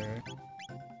matter.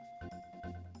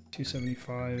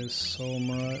 275 is so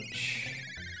much.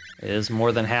 It is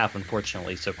more than half,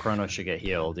 unfortunately, so Chrono should get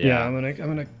healed. Yeah, I'm gonna give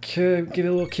a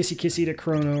little kissy to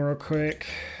Chrono real quick.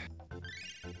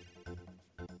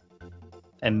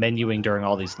 And menuing during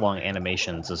all these long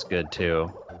animations is good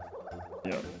too.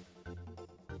 Yep.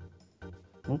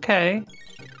 Okay.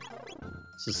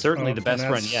 This is certainly the best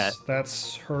run yet.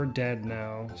 That's her dead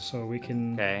now, so we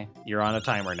can... Okay, you're on a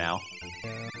timer now.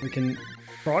 Yeah, we can...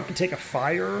 Frog can take a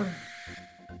fire.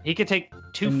 He could take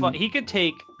he could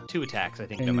take 2 attacks, I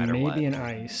think, no matter what. Maybe an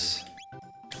ice.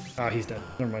 Oh, he's dead.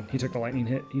 Never mind. He took the lightning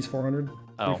hit. He's 400.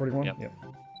 Oh, 341. yep.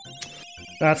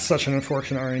 That's such an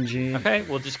unfortunate RNG. Okay,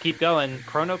 we'll just keep going.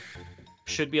 Chrono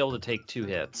should be able to take 2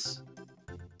 hits.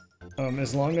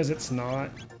 As long as it's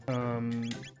not...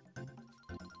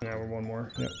 Yeah, we're one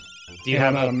more. Yep. Do you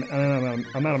have I'm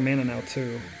out of mana now,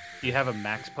 too. Do you have a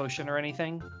max potion or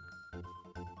anything?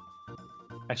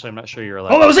 Actually, I'm not sure you're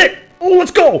allowed. Oh, that was it! Oh,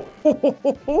 let's go!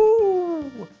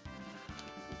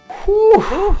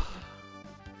 Whew.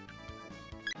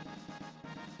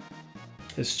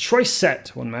 His choice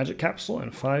set: 1 magic capsule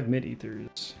and 5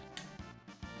 mid-ethers.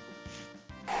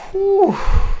 Whew.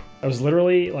 I was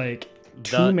literally like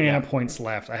 2 mana points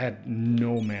left. I had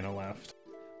no mana left.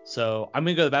 So I'm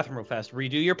gonna go to the bathroom real fast.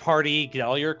 Redo your party, get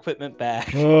all your equipment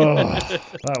back. Oh,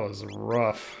 that was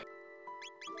rough.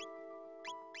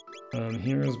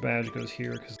 Hero's badge goes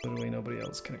here because literally nobody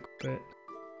else can equip it.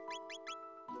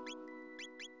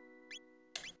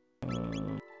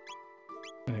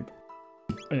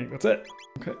 I think that's it.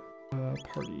 Okay.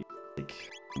 Party.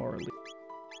 Take Marley.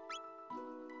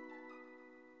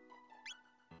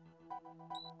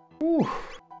 Whew.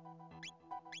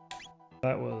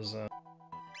 That was. That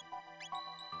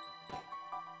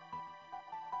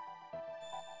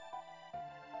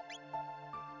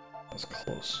was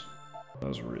close. That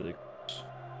was really close.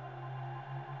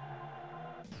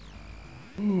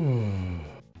 Ooh.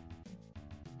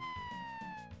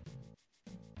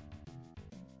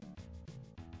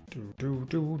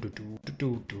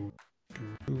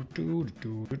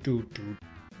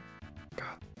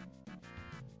 God,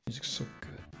 music's so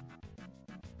good.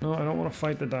 No, I don't want to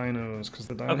fight the dinos because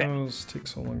the dinos take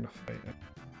so long to fight.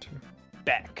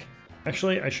 Back.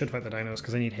 Actually, I should fight the dinos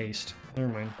because I need haste. Never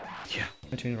mind. Yeah.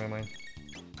 I changed my mind.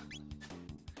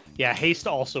 Yeah, haste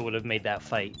also would have made that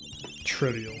fight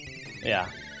trivial. Yeah.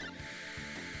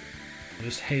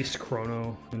 Just haste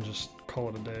Chrono and just call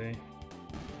it a day.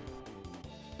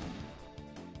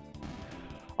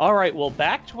 All right, well,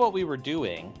 back to what we were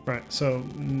doing. Right, so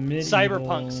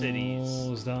Cyberpunk cities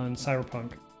is done.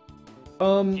 Cyberpunk.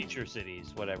 future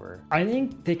cities, whatever. I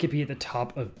think they could be at the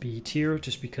top of B tier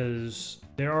just because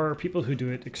there are people who do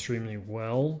it extremely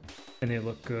well and they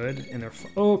look good and they're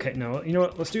okay. No, you know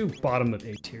what? Let's do bottom of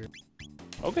A tier.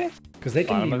 Okay. Because they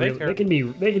can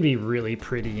be really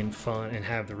pretty and fun and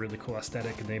have the really cool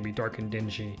aesthetic and they can be dark and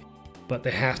dingy, but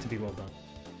they have to be well done.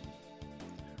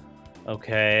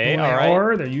 Okay. All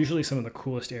right. They're usually some of the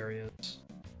coolest areas.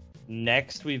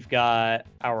 Next, we've got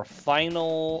our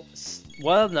final.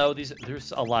 Well, no,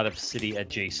 there's a lot of city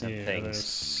adjacent things.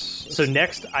 So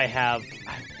next,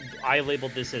 I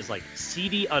labeled this as like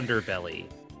seedy underbelly,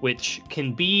 which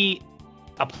can be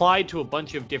applied to a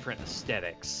bunch of different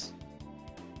aesthetics.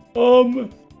 But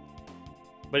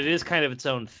it is kind of its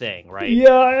own thing, right?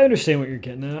 Yeah, I understand what you're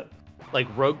getting at.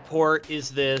 Like Rogueport is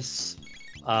this.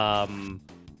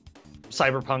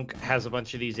 Cyberpunk has a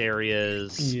bunch of these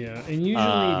areas. Yeah, and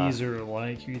usually these are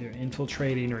like you're either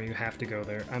infiltrating or you have to go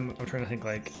there. I'm trying to think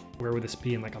like where would this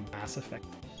be in like a Mass Effect?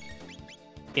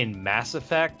 In Mass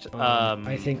Effect,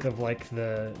 I think of like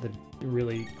the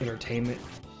really entertainment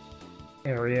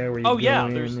area where you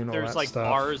there's like stuff.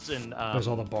 Bars and there's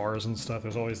all the bars and stuff.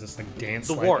 There's always this like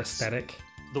dance aesthetic.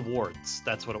 The wards,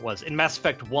 that's what it was. In Mass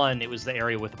Effect 1, it was the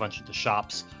area with a bunch of the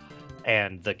shops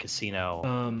and the casino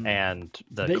and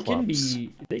the clubs.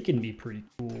 They can be pretty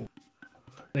cool.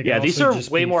 These are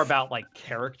way more about like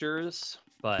characters,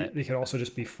 but they could also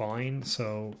just be fine.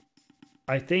 So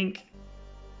I think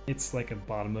it's like a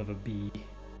bottom of a B.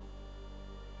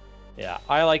 Yeah,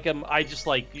 I like them. I just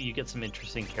like you get some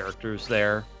interesting characters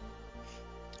there.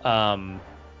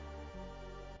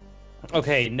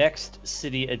 Okay, next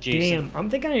city adjacent. Damn, I'm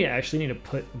thinking I actually need to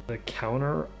put the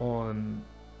counter on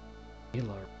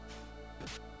Aloy.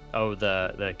 Oh,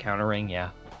 the countering, yeah.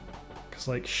 Because,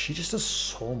 like, she just does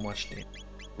so much damage.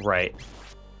 Right.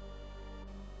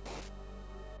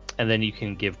 And then you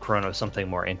can give Chrono something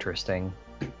more interesting.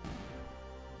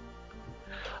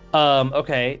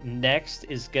 Okay, next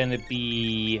is gonna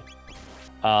be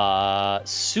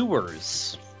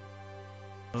sewers.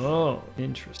 Oh,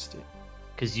 interesting.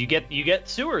 Because you get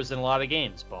sewers in a lot of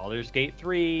games. Baldur's Gate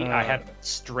 3. I have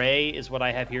Stray is what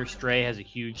I have here. Stray has a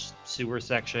huge sewer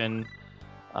section.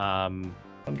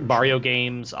 Mario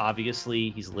games, obviously,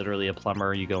 he's literally a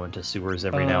plumber. You go into sewers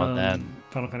every now and then.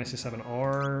 Final Fantasy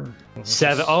 7R.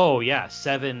 7. Oh yeah,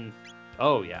 7.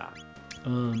 Oh yeah.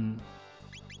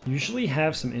 Usually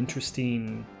have some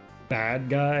interesting bad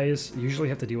guys. Usually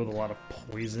have to deal with a lot of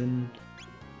poison.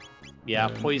 Yeah,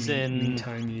 poison.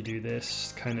 Anytime you do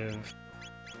this kind of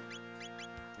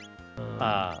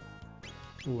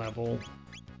level.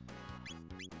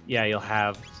 Yeah,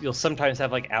 you'll sometimes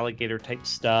have like alligator type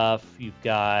stuff. You've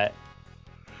got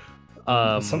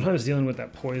sometimes dealing with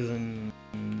that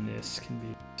poisonness can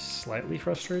be slightly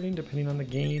frustrating depending on the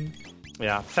game.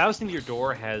 Yeah, Thousand Year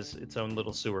Door has its own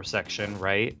little sewer section,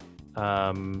 right?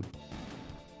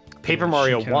 Paper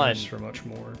Mario 1 for much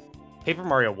more. Paper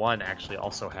Mario 1 actually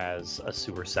also has a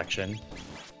sewer section,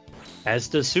 as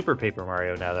does Super Paper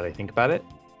Mario. Now that I think about it,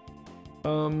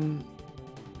 I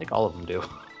think all of them do.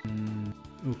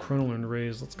 Ooh, Chrono and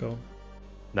Raise, let's go.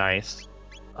 Nice.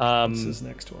 What's his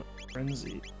next one?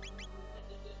 Frenzy.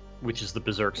 Which is the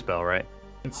Berserk spell, right?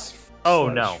 It's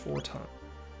 4 times.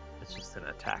 It's just an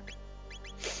attack.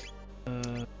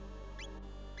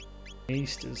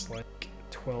 Haste is like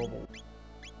 12.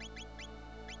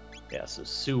 Yeah, so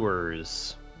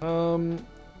sewers.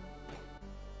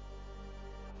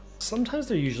 Sometimes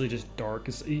they're usually just dark.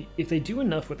 If they do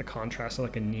enough with the contrast of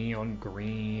like a neon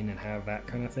green and have that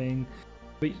kind of thing.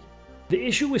 But the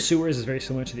issue with sewers is very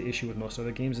similar to the issue with most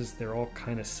other games, is they're all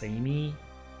kind of samey.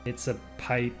 It's a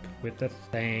pipe with a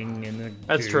thing and a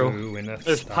That's true. And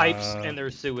there's pipes and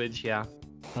there's sewage, yeah.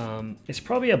 It's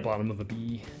probably a bottom of a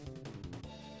B.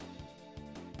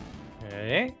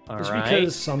 Okay, all Just right.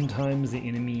 because sometimes the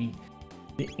enemy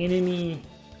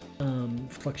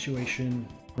fluctuation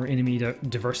or enemy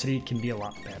diversity can be a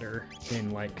lot better in,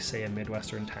 like, say, a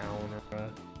Midwestern town or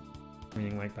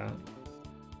anything like that.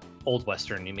 Old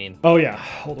Western, you mean? Oh yeah,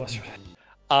 Old Western.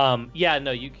 Yeah,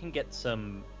 no, you can get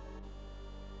some.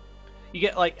 You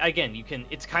get like again, you can.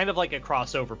 It's kind of like a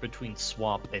crossover between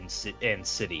swamp and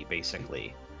city,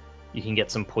 basically. You can get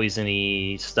some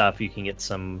poisony stuff. You can get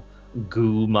some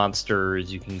goo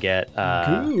monsters. You can get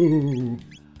goo.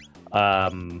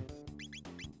 But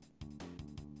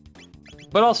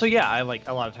also, yeah, I like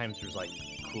a lot of times there's like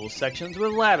cool sections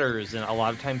with ladders, and a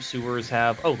lot of times sewers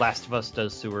have. Oh, Last of Us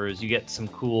does sewers. You get some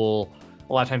cool.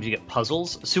 A lot of times you get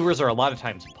puzzles. Sewers are a lot of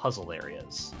times puzzle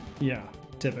areas. Yeah,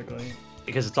 typically.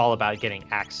 Because it's all about getting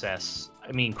access.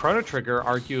 I mean, Chrono Trigger,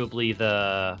 arguably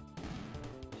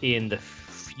in the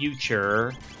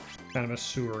future, kind of a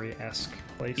sewery-esque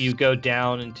place. You go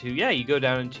down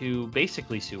into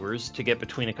basically sewers to get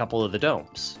between a couple of the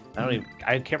domes. I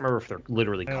can't remember if they're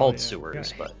literally called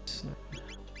sewers, but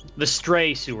the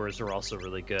Stray sewers are also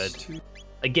really good.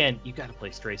 Again, you got to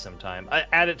play Stray sometime. I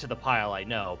add it to the pile, I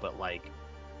know, but like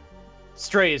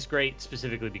Stray is great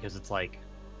specifically because it's like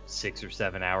 6 or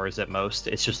 7 hours at most.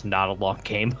 It's just not a long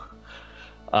game.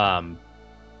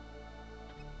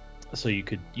 So you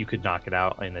could knock it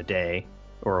out in a day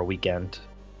or a weekend.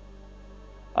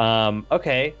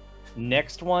 Okay,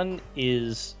 next one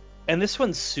is, and this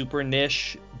one's super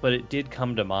niche, but it did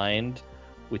come to mind,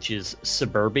 which is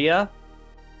Suburbia.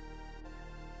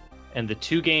 And the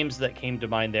two games that came to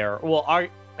mind there, well, are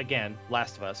again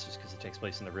Last of Us, just because it takes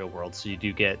place in the real world. So you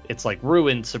do get, it's like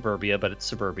ruined Suburbia, but it's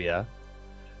Suburbia.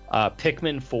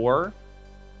 Pikmin 4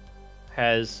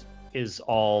 is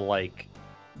all like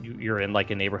you're in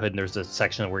like a neighborhood, and there's a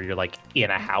section where you're like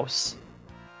in a house.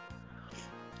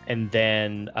 And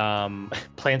then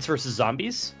Plants vs.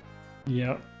 Zombies.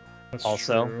 Yeah, that's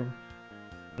also true.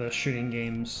 The shooting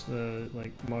games,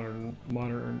 like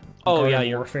modern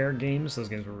warfare games. Those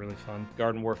games were really fun.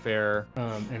 Garden Warfare.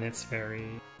 And it's very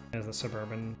has a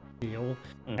suburban feel.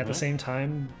 At the same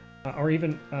time, or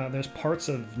even there's parts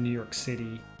of New York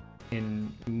City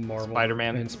in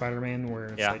Spider-Man where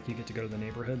it's like you get to go to the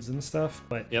neighborhoods and stuff.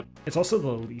 But it's also the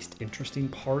least interesting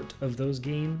part of those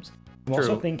games. I'm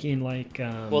also thinking like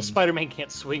well, Spider-Man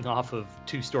can't swing off of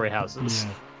 2-story houses.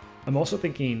 Yeah. I'm also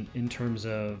thinking in terms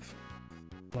of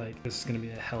like, this is gonna be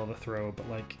a hell of a throw, but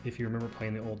like if you remember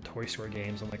playing the old Toy Story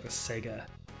games on like the Sega.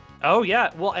 Oh yeah,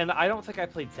 well, and I don't think I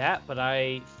played that, but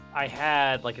I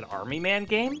had like an Army Man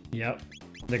game. Yep,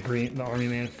 the Army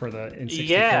Man for the N64.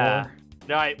 Yeah,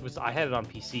 no, I had it on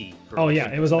PC. Oh yeah,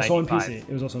 it was also 95. On PC.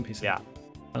 It was also on PC. Yeah,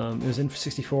 it was in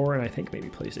 64 and I think maybe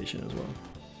PlayStation as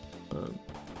well.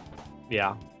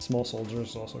 Yeah. Small Soldiers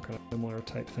is also kind of similar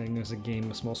type thing. There's a game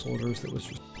with Small Soldiers that was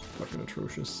just fucking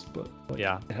atrocious, but like,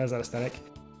 it has that aesthetic.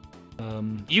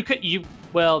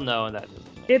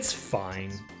 It's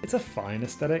fine. It's a fine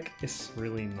aesthetic. It's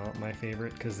really not my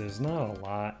favorite because there's not a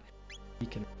lot you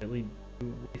can really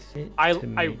do with it.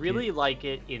 I really like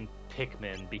it in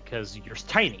Pikmin because you're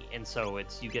tiny, and so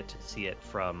you get to see it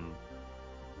from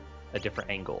a different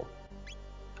angle.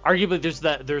 Arguably,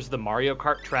 there's the Mario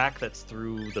Kart track that's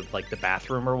through the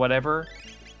bathroom or whatever.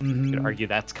 You could argue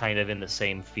that's kind of in the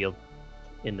same field,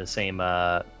 in the same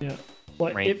Well,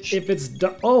 range. if it's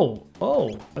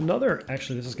another,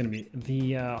 actually this is going to be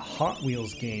the Hot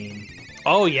Wheels game.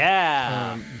 Oh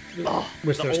yeah.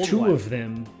 Which there's two of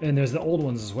them, and there's the old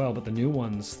ones as well, but the new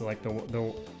ones, like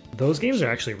those games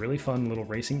are actually really fun little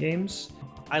racing games.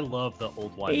 I love the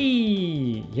old one.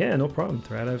 Hey, yeah, no problem,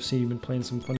 Thread. I've seen you've been playing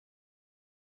some fun.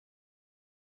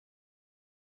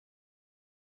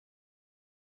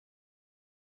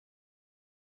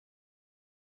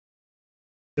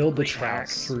 Build the track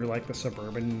through like the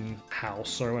suburban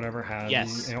house or whatever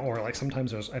has, or like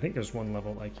sometimes I think there's one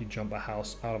level like you jump a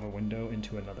house out of a window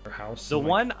into another house.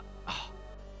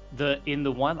 In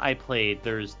the one I played,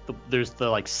 there's the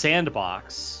like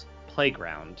sandbox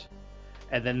playground,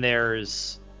 and then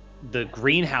there's the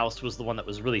greenhouse was the one that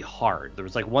was really hard. There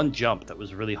was like one jump that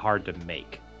was really hard to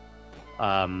make,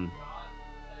 and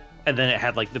then it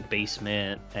had like the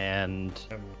basement and.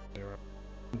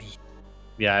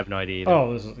 Yeah, I have no idea either.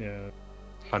 Oh, this is, if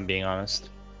I'm being honest.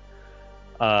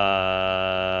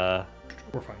 We're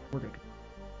fine. We're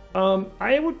good.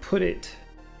 I would put it...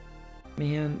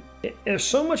 Man, there's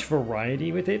so much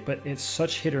variety with it, but it's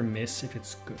such hit or miss if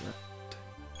it's good.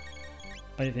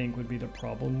 I think would be the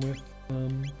problem with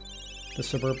the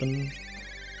Suburban.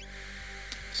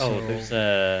 So, there's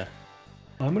a...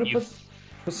 I'm going to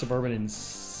put Suburban in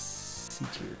C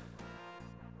tier.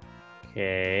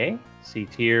 Okay, C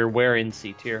tier. Where in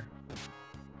C tier?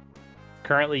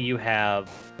 Currently, you have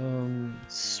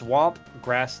Swamp,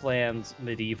 Grasslands,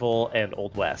 Medieval, and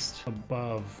Old West.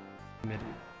 Above Medieval.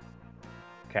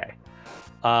 Okay.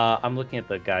 I'm looking at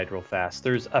the guide real fast.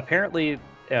 There's apparently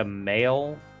a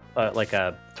mail, like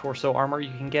a torso armor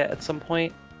you can get at some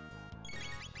point.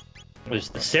 There's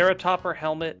the Ceratopper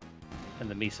helmet and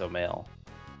the Miso mail.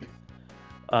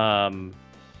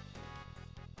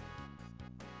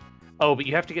 Oh, but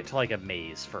you have to get to like a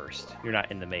maze first. You're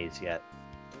not in the maze yet.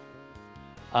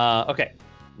 Okay.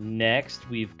 Next,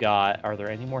 we've got... Are there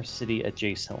any more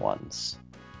city-adjacent ones?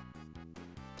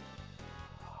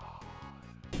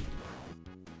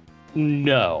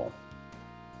 No.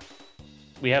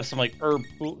 We have some like herb...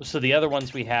 So the other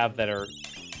ones we have that are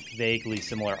vaguely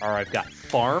similar are I've got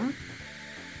Farm.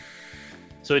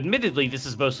 So admittedly, this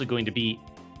is mostly going to be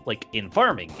like in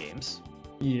farming games.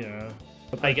 Yeah.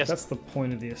 But I guess that's the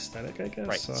point of the aesthetic, I guess.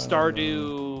 right. So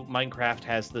Stardew, Minecraft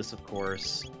has this, of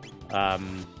course.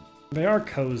 They are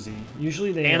cozy.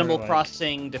 Usually they Animal are, like,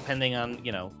 Crossing, depending on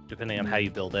how you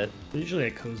build it. usually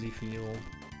a cozy feel.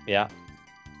 Yeah.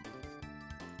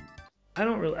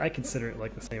 I consider it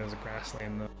like the same as a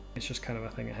grassland though. It's just kind of a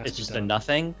thing that has It's to be just done. a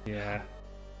nothing. Yeah.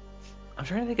 I'm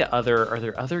trying to think of are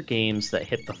there other games that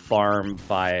hit the farm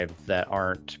vibe that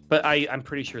aren't? But I'm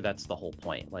pretty sure that's the whole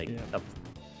point. Like,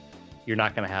 you're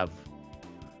not gonna have.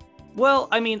 Well,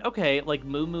 I mean, okay, like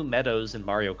Moo Moo Meadows in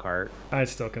Mario Kart. I'd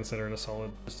still consider it a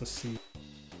solid just a C.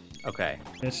 Okay.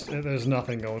 There's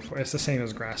nothing going for it. It's the same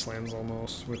as Grasslands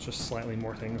almost, with just slightly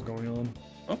more things going on.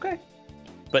 Okay.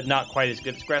 But not quite as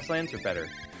good as Grasslands, or better?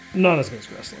 Not as good as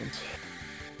Grasslands.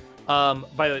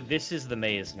 By the way, this is the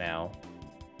maze now.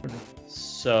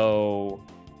 So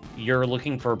you're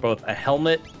looking for both a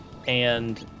helmet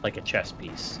and like a chess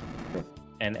piece.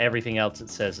 And everything else it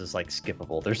says is like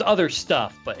skippable. There's other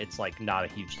stuff, but it's like not a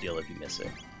huge deal if you miss it.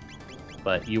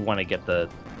 But you want to get the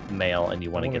mail and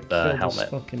you want to get the helmet. This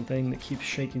fucking thing that keeps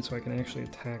shaking so I can actually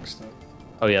attack stuff.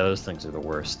 Oh yeah, those things are the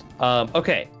worst.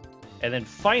 Okay, and then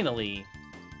finally,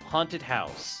 Haunted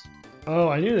House. Oh,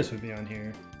 I knew this would be on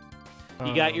here.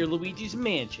 You got your Luigi's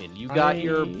Mansion. You got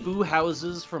your Boo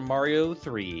Houses from Mario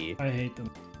 3. I hate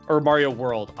them. Or Mario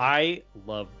World. I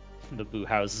love the Boo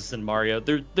Houses in Mario.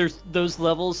 There's those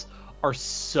levels are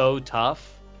so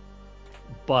tough,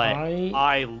 but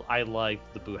I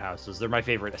like the Boo Houses. They're my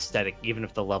favorite aesthetic, even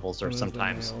if the levels are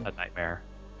sometimes a nightmare.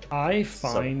 I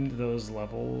find those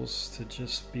levels to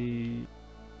just be,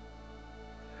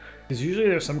 because usually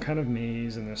there's some kind of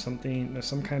maze and there's some kind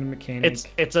of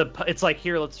mechanic. It's like,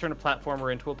 here, let's turn a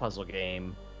platformer into a puzzle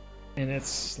game. And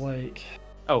it's like,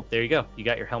 oh, there you go. You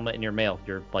got your helmet and your mail.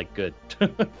 You're like good.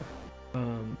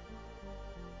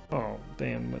 Oh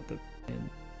damn! What the?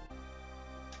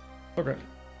 Okay.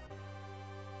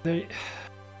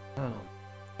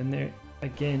 And there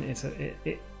again,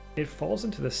 it falls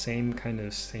into the same kind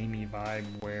of samey vibe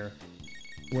where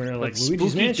like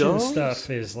Luigi's Mansion stuff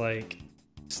is like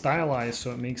stylized,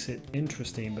 so it makes it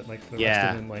interesting. But like for the rest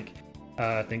of them, like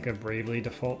think of Bravely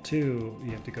Default 2.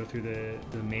 You have to go through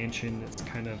the mansion that's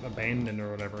kind of abandoned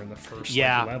or whatever in the first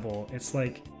level. It's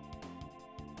like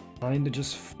kind of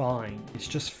just fine. It's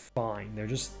just fine. They're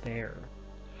just there.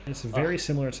 It's very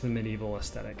similar to the medieval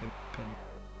aesthetic.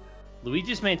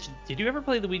 Luigi's Mansion. Did you ever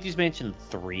play Luigi's Mansion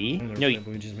 3? I never played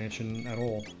Luigi's Mansion at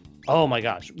all. Oh my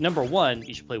gosh. Number 1,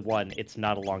 you should play 1. It's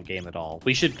not a long game at all.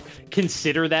 We should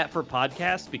consider that for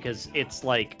podcast because it's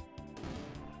like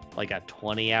a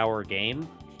 20-hour game.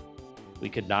 We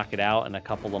could knock it out in a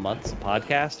couple of months of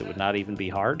podcast. It would not even be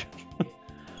hard.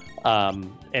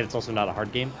 And it's also not a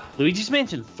hard game. Luigi's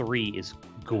Mansion 3 is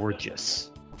gorgeous,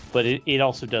 but it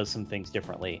also does some things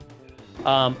differently.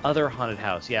 Other haunted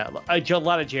house, a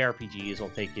lot of JRPGs will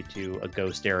take you to a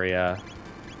ghost area.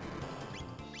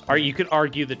 Or you could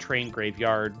argue the train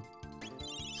graveyard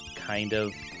is kind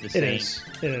of the same.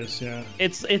 It is, yeah.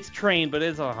 It's train, but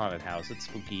it's a haunted house. It's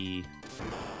spooky.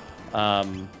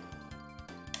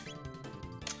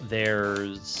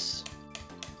 There's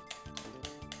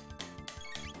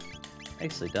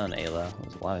nicely done, Ayla. That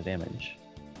was a lot of damage.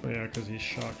 Oh, yeah, because he's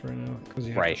shocked right now. Because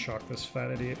you have to shock this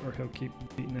fat idiot, or he'll keep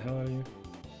beating the hell out of you.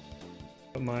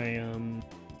 But my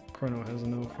Chrono has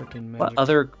no freaking magic.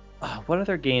 What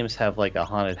other games have like a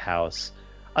haunted house?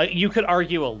 You could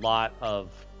argue a lot of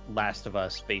Last of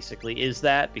Us basically is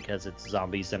that because it's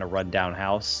zombies in a rundown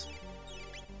house.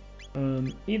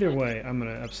 Either way, I'm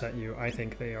gonna upset you. I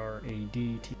think they are a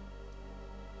DT.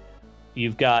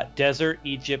 You've got desert,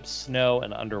 Egypt, snow,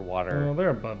 and underwater. Oh, they're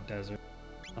above desert.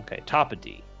 Okay, top of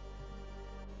D.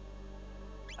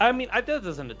 I mean, that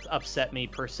doesn't upset me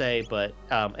per se, but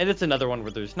and it's another one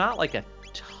where there's not like a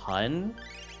ton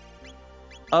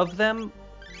of them.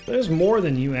 There's more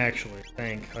than you actually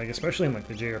think. Like especially in like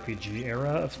the JRPG era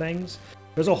of things.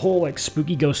 There's a whole like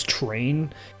spooky ghost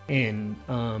train in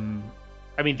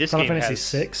I mean, this Final game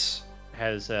Fantasy VI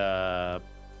has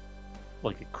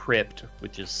like a crypt,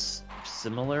 which is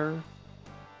similar.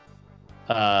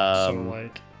 So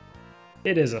like,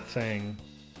 it is a thing.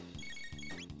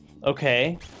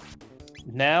 Okay,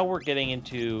 now we're getting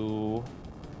into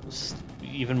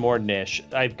even more niche.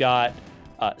 I've got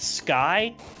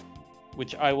Sky,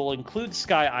 which I will include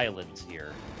Sky Islands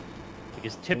here,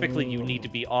 because typically you need to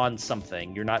be on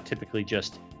something. You're not typically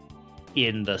just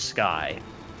in the sky.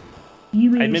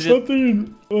 You mean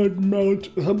something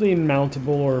something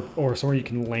mountable or somewhere you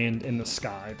can land in the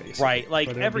sky, basically. Right,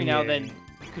 like every now and then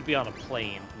you could be on a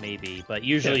plane, maybe, but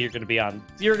usually you're gonna be on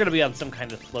some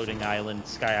kind of floating island,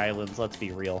 Sky Islands. Let's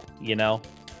be real, you know.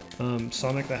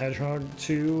 Sonic the Hedgehog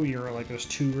 2, you're like there's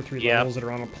 2 or 3 Yep. levels that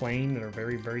are on a plane that are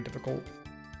very, very difficult.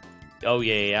 Oh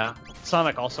yeah.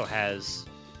 Sonic also has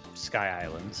Sky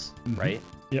Islands, right?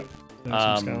 Yep. There's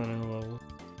some Skyline level.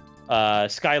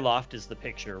 Skyloft is the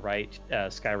picture, right?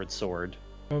 Skyward Sword.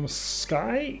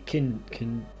 Sky can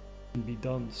be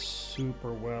done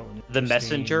super well. The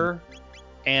Messenger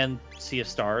and Sea of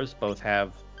Stars both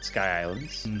have Sky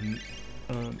Islands.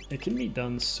 It can be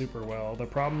done super well. The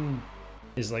problem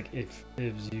is like if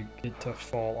you get to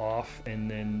fall off and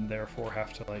then therefore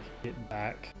have to like get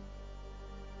back.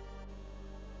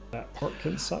 That part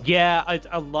can suck. Yeah,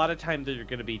 a lot of times they're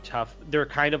going to be tough. They're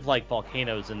kind of like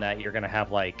volcanoes in that you're going to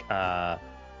have like,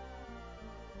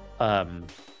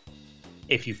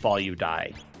 if you fall, you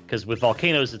die. Because with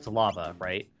volcanoes, it's lava,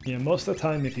 right? Yeah, most of the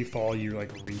time, if you fall, you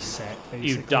like reset. Basically.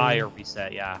 You die or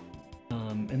reset, yeah.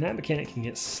 And that mechanic can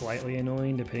get slightly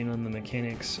annoying depending on the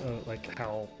mechanics, like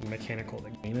how mechanical the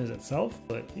game is itself.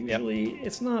 But usually,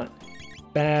 it's not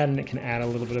bad, and it can add a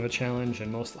little bit of a challenge.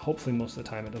 And hopefully, most of the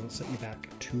time, it doesn't set you back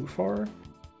too far.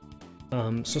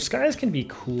 So skies can be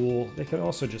cool. They can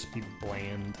also just be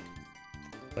bland,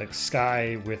 like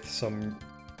sky with some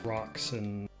rocks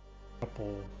and a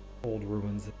couple old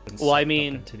ruins that have been sucked up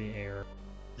into the air.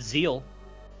 Zeal.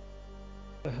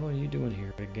 What the hell are you doing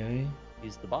here, big guy?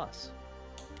 He's the boss.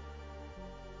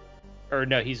 Or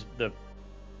no, he's the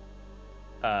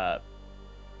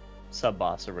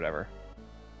sub-boss or whatever.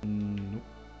 Nope.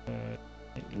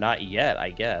 Not yet, I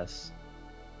guess.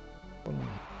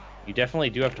 You definitely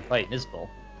do have to fight Nizbal.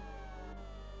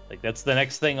 Like, that's the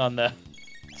next thing on the...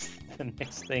 the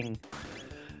next thing.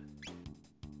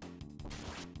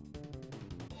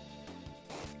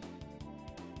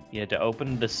 You had to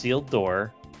open the sealed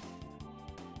door.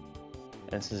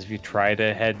 And it says if you try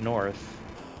to head north,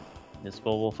 Nizbal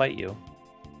will fight you.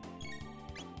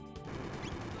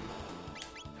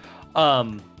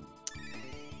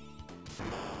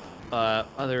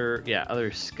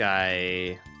 Other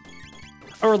sky,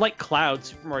 or like Cloud.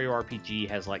 Super Mario RPG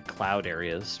has like cloud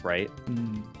areas, right?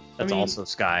 That's also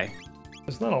sky.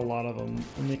 There's not a lot of them,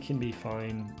 and they can be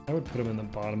fine. I would put them in the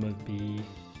bottom of B.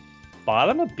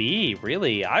 Bottom of B,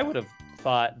 really? I would have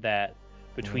thought that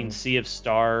between Sea of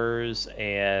Stars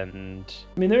and...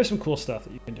 I mean, there's some cool stuff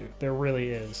that you can do. There really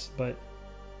is, but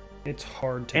it's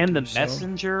hard to And do the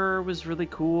Messenger was really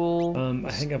cool.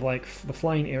 I think of like the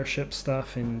flying airship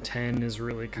stuff in 10 is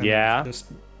really kind of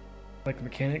just like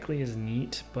mechanically is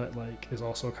neat, but like is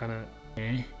also kind of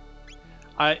eh.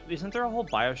 Isn't there a whole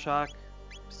BioShock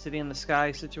City in the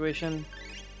Sky situation?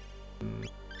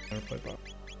 Never played that.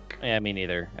 Yeah, me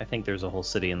neither. I think there's a whole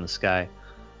city in the sky.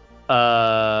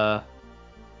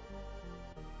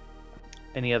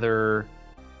 Any other...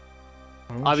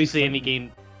 Obviously, any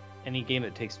game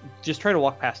that takes... Just try to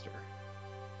walk past her.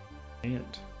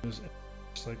 Can't. It's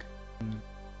like...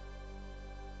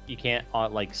 You can't,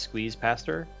 like, squeeze past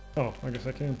her? Oh, I guess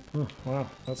I can. Oh, wow,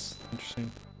 that's interesting.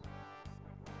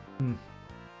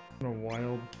 What a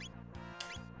wild...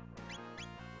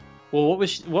 Well,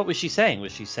 what was she saying?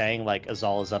 Was she saying, like,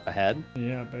 Azal is up ahead?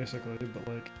 Yeah, basically, but,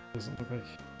 like, it doesn't look like...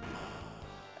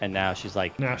 And now she's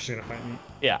like... Now she's gonna fight me.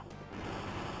 Yeah.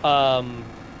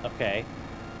 Okay.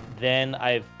 Then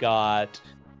I've got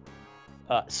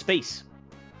space,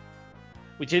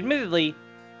 which admittedly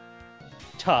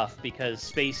tough because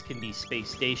space can be space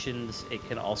stations. It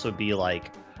can also be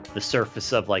like the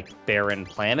surface of like barren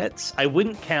planets. I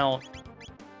wouldn't count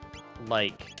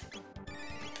like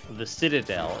the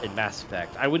Citadel in Mass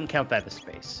Effect. I wouldn't count that as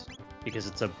space because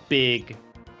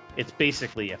it's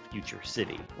basically a future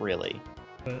city, really.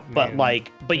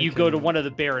 But you go to one of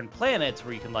the barren planets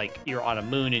where you can you're on a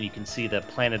moon and you can see the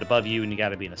planet above you and you got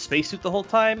to be in a spacesuit the whole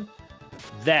time.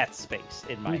 That's space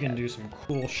in my head. You can do some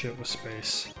cool shit with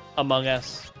space. Among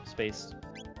Us, space.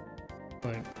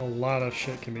 Like a lot of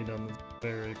shit can be done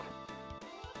very cool.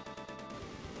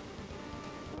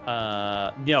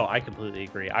 No, I completely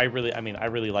agree. I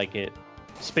really like it.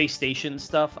 Space station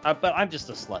stuff, but I'm just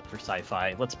a slut for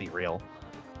sci-fi. Let's be real.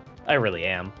 I really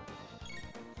am.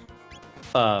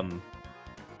 You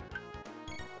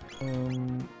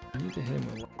need to hit him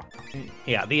a lot.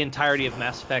 Yeah, the entirety of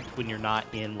Mass Effect when you're not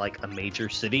in like a major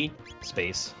city,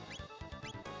 space.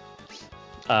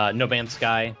 No Man's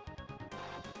Sky.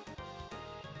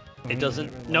 It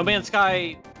doesn't. No Man's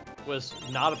Sky was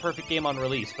not a perfect game on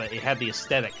release, but it had the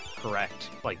aesthetic correct,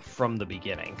 like from the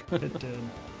beginning. It did,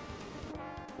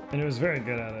 and it was very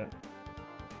good at it.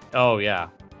 Oh yeah,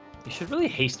 you should really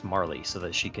haste Marley so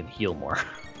that she can heal more.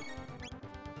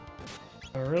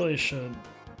 I really should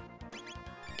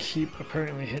keep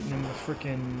apparently hitting him with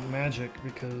freaking magic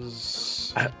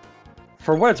because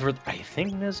For what it's worth, I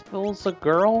think Nizbul's a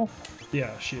girl.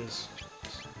 Yeah, she is.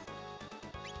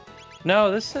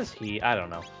 No, this says he. I don't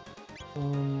know.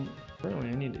 Apparently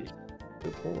I need to go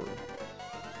forward.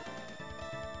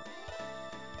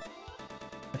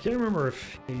 I can't remember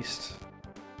if haste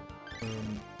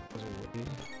was a way.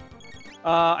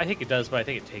 I think it does, but I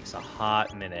think it takes a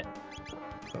hot minute.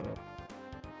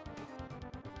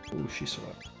 Ooh, she saw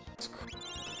it. That's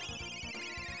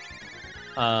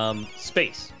cool.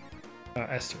 Space.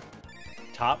 S2.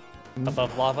 Top,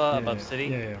 above lava, above city.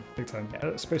 Yeah, big time.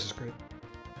 Yeah. Space is great.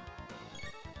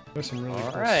 There's some really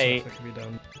cool right. stuff that can be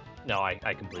done. No,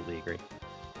 I completely agree.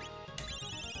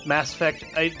 Mass Effect,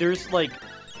 there's like,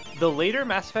 the later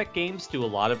Mass Effect games do a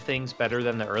lot of things better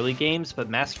than the early games, but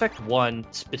Mass Effect 1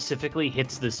 specifically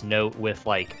hits this note with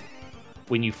like,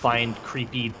 when you find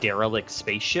creepy derelict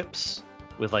spaceships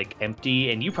with like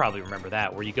empty, and you probably remember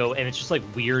that, where you go and it's just like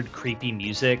weird creepy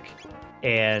music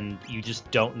and you just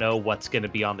don't know what's going to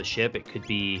be on the ship. It could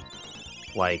be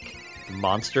like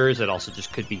monsters, it also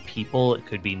just could be people, it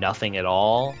could be nothing at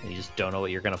all, and you just don't know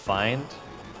what you're going to find.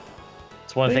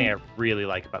 It's one thing I really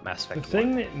like about Mass Effect 1. The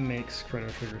thing that makes Chrono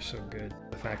Trigger so good,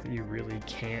 the fact that you really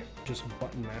can't just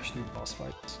button mash through boss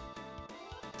fights.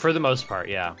 For the most part,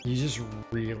 yeah. You just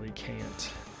really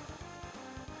can't.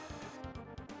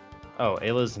 Oh,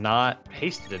 Ayla's not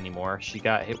hasted anymore. She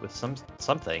got hit with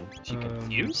something. She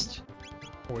confused?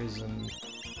 Poison.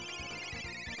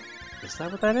 Is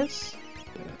that what that is?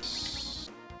 Yes.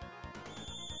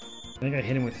 I think I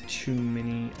hit him with too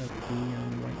many of the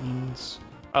lightnings.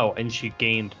 Oh, and she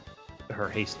gained her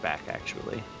haste back,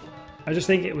 actually. I just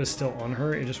think it was still on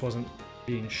her, it just wasn't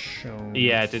being shown.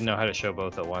 Yeah, it didn't know how to show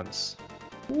both at once.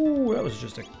 Ooh, that was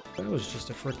just a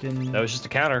freaking... That was just a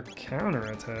counter.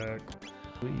 Counter-attack.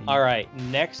 Alright,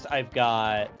 next I've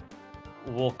got...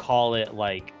 We'll call it,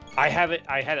 like... I had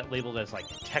it labeled as, like,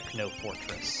 Techno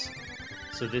Fortress.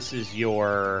 So this is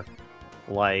your,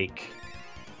 like...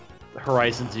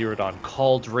 Horizon Zero Dawn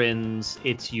Cauldrons.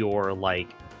 It's your, like...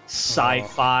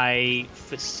 sci-fi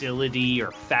facility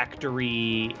or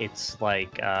factory. It's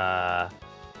like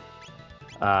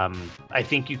I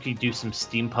think you could do some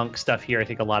steampunk stuff here. I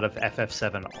think a lot of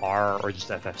FF7R or just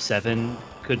FF7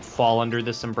 could fall under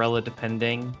this umbrella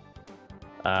depending.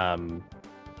 Like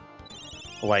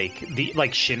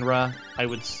Shinra, I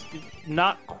would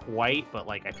not quite, but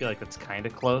like I feel like that's kind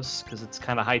of close because it's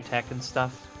kind of high tech and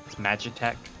stuff. It's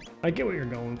Magitech. I get what you're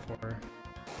going for.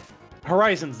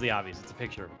 Horizon's the obvious. It's a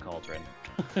picture of a cauldron.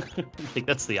 I think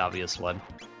that's the obvious one.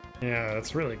 Yeah,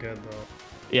 that's really good though.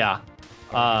 Yeah.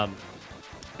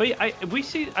 But yeah,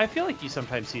 I feel like you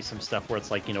sometimes see some stuff where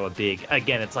it's like, you know, a big,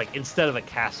 again, it's like instead of a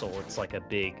castle, it's like a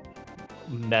big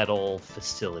metal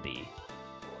facility.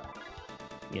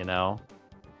 You know?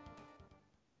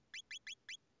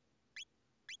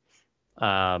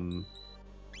 The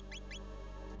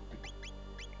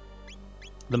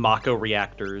Mako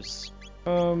reactors.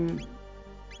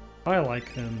 I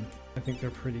like them. I think they're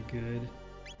pretty good.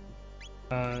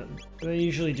 They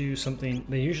usually do something.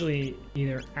 They usually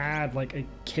either add like a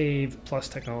cave plus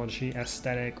technology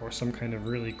aesthetic or some kind of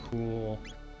really cool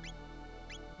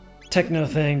techno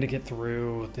thing to get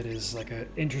through that is like an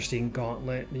interesting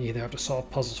gauntlet that you either have to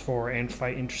solve puzzles for and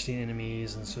fight interesting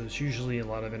enemies, and so it's usually a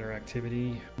lot of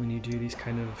interactivity when you do these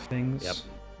kind of things. Yep.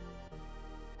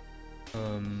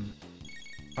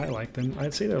 I like them.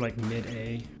 I'd say they're like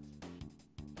mid-A.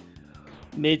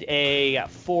 Mid-A,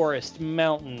 forest,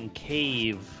 mountain,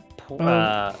 cave.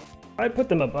 I'd put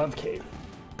them above cave.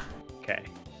 Okay.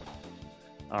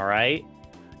 All right.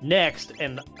 Next,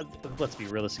 and let's be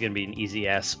real, this is going to be an easy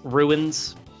S.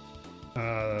 Ruins.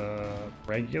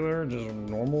 Regular, just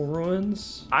normal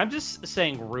ruins? I'm just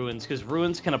saying ruins because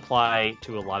ruins can apply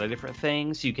to a lot of different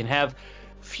things. You can have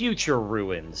future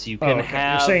ruins. You can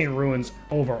have... You're saying ruins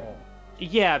overall.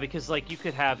 Yeah, because like you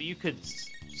could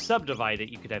subdivide it.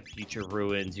 You could have future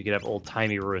ruins. You could have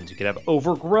old-timey ruins. You could have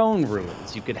overgrown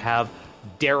ruins. You could have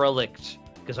derelict.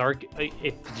 Because if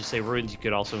you just say ruins, you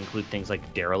could also include things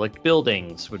like derelict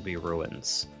buildings would be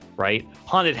ruins, right?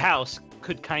 Haunted house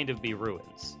could kind of be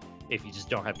ruins if you just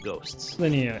don't have ghosts.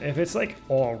 Then yeah, if it's like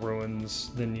all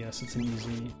ruins, then yes, it's an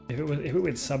easy. If it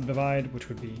would subdivide, which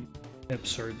would be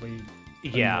absurdly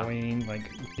annoying,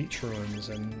 like beach ruins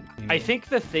and. You know. I think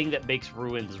the thing that makes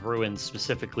ruins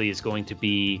specifically is going to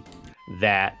be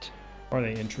that. Are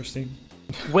they interesting?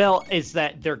 Well, is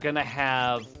that they're gonna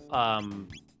have.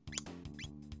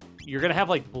 You're gonna have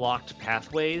like blocked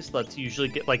pathways. Let's usually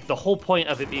get like the whole point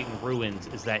of it being ruins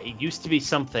is that it used to be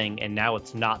something and now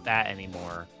it's not that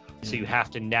anymore. So you have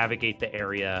to navigate the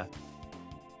area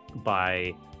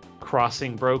by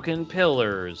crossing broken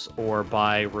pillars or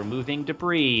by removing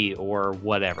debris or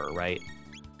whatever, right?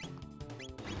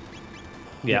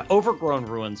 Yeah, overgrown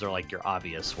ruins are like your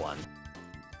obvious one.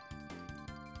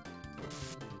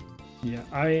 Yeah,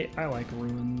 I like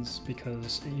ruins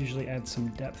because it usually adds some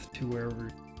depth to wherever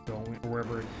you're going, or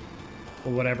wherever,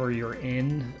 or whatever you're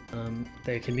in.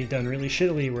 They can be done really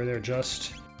shittily, where they're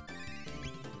just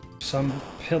some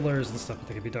pillars and stuff, but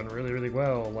they can be done really, really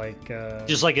well. Like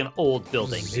just like an old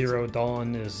building. Zero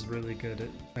Dawn is really good at,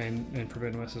 and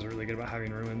Forbidden West is really good about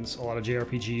having ruins. A lot of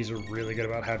JRPGs are really good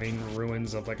about having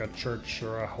ruins of like a church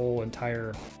or a whole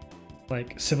entire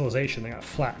like civilization. They got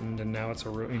flattened and now it's a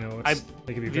you know, it's,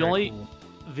 they could be very cool.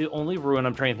 The only ruin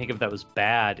I'm trying to think of that was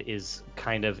bad is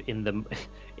kind of in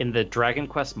the Dragon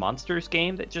Quest Monsters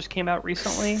game that just came out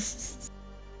recently.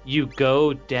 You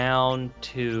go down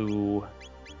to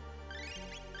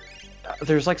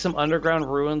there's like some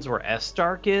underground ruins where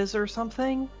Estark is or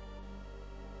something.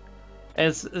 And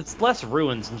it's less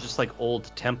ruins and just like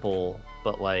old temple,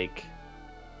 but like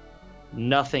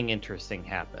nothing interesting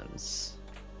happens.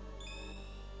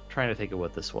 Trying to think of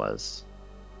what this was.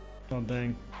 Oh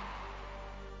dang.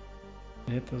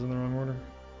 I hit those in the wrong order.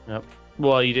 Yep.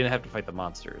 Well, you didn't have to fight the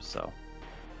monsters, so.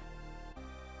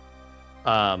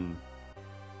 I'm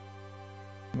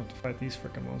about to fight these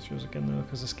frickin' monsters again though,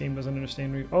 because this game doesn't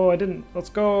understand me. Oh, I didn't. Let's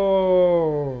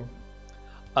go.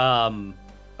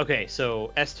 Okay,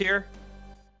 so S tier.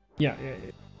 Yeah.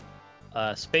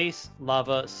 Space,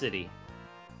 lava, city.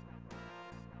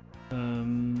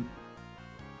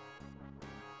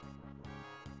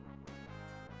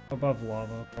 Above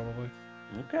lava, probably.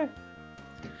 Okay.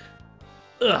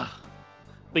 Ugh.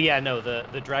 But yeah, no, the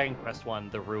Dragon Quest one,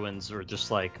 the ruins were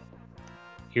just like,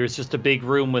 here's just a big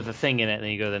room with a thing in it, and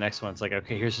then you go to the next one, it's like,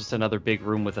 okay, here's just another big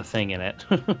room with a thing in it.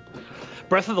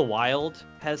 Breath of the Wild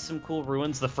has some cool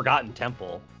ruins. The Forgotten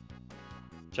Temple,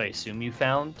 which I assume you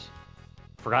found.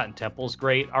 Forgotten Temple's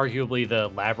great. Arguably the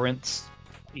labyrinths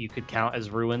you could count as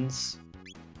ruins.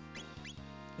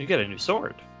 You get a new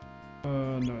sword.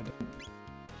 No, I didn't.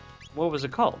 What was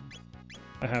it called?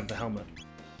 I have the helmet.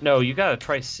 No, you got a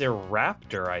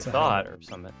Triceraptor, I thought, or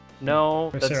something.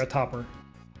 No, Triceratopper.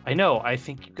 I know. I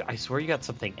swear you got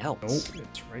something else. Nope,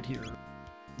 it's right here.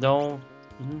 No.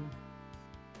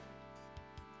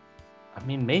 I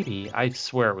mean, maybe. I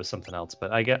swear it was something else,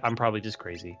 but I'm probably just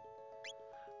crazy.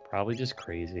 Probably just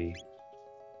crazy.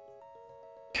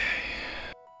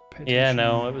 Yeah,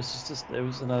 no, it was just it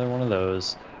was another one of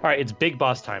those. All right, it's big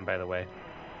boss time, by the way.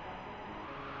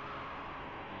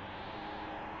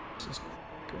 This is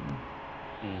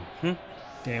good.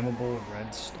 Damnable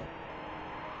redstone.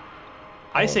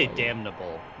 I say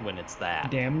damnable when it's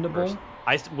that. Damnable?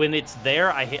 When it's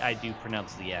there, I do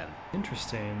pronounce the N.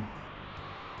 Interesting.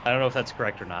 I don't know if that's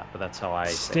correct or not, but that's how I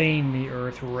say it. Stain the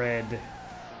earth red.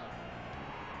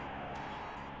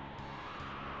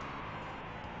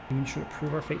 Even should it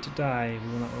prove our fate to die,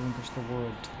 we will not relinquish the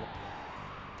world to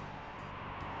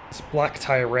this Black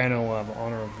Tyranno of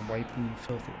honor of the white and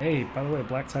filthy. Hey, by the way,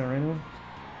 Black Tyranno?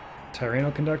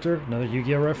 Tyranno Conductor? Another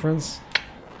Yu-Gi-Oh reference?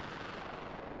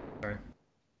 Sorry.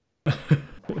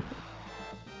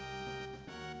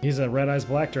 He's a Red Eyes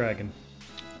Black Dragon.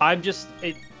 Black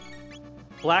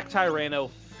Tyranno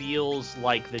feels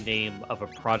like the name of a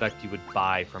product you would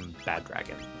buy from Bad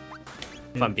Dragon.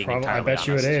 If I'm being entirely honest. I bet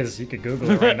you it is. You could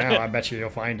Google it right now. I bet you'll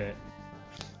find it.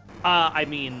 I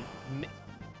mean,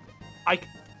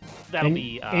 that'll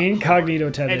be Incognito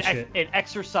Ted that shit. An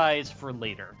exercise for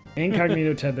later.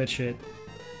 Incognito Ted that shit.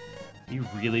 You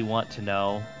really want to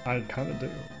know? I kind of do.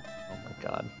 Oh my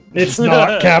god. It's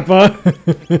not Kappa.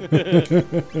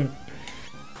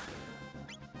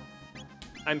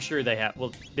 I'm sure they have.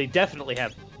 Well, they definitely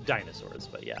have dinosaurs,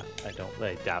 but yeah, I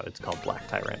doubt it's called Black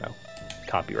Tyranno.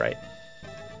 Copyright.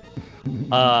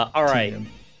 All right.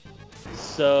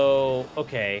 So,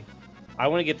 okay. I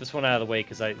want to get this one out of the way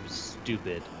because I'm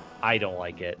stupid. I don't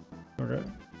like it. Okay.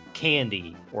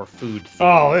 Candy or food theme.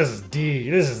 Oh, this is D.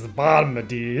 This is the bottom of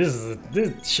D. This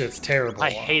shit's terrible.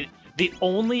 I hate it. The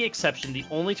only exception, the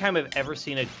only time I've ever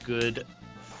seen a good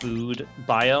food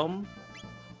biome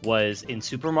was in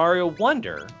Super Mario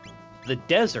Wonder. The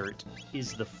desert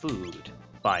is the food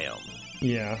biome.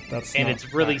 Yeah, that's and not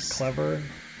it's really clever.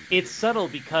 It's subtle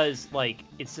because, like,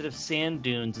 instead of sand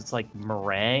dunes, it's like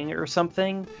meringue or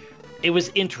something. It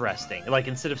was interesting. Like,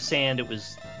 instead of sand,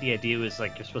 the idea was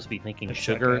like you're supposed to be thinking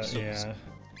sugar. Like yeah.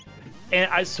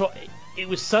 And it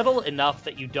was subtle enough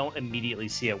that you don't immediately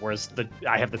see it. Whereas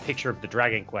I have the picture of the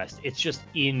Dragon Quest. It's just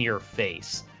in your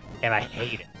face, and I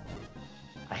hate it.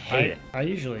 I hate it. I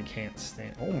usually can't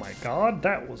stand. Oh my god,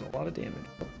 that was a lot of damage.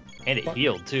 And it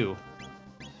healed too.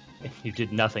 You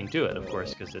did nothing to it, of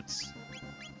course, because it's...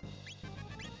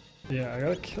 Yeah, I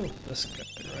gotta kill this guy,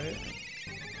 right?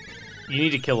 You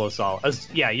need to kill Ozala.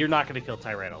 Yeah, you're not going to kill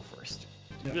Tyranno first.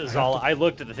 Yeah, Ozala, I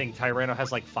looked at the thing. Tyranno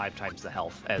has like 5 times the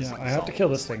health as Yeah, I Ozala have to kill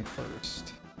does. this thing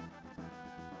first.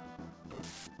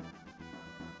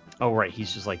 Oh, right.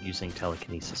 He's just like using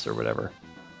telekinesis or whatever.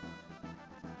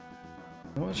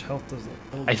 How much health does it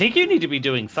hold? I think you need to be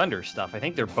doing thunder stuff. I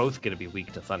think they're both going to be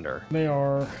weak to thunder. They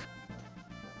are.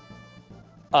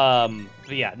 But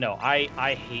yeah, no,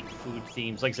 I hate food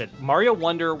themes. Like I said, Mario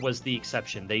Wonder was the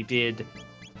exception.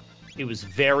 It was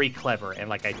very clever, and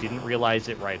like I didn't realize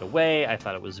it right away. I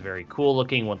thought it was very cool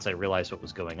looking once I realized what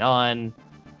was going on.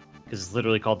 Because it's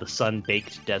literally called the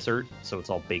Sun-Baked Desert, so it's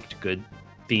all baked good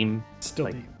theme. Still,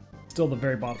 like, still the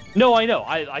very bottom. No, I know.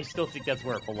 I still think that's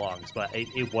where it belongs, but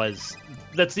it was...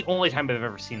 That's the only time I've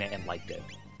ever seen it and liked it.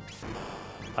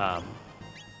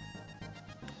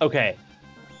 Okay.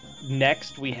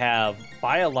 Next, we have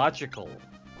Biological.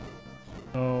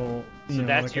 Oh, So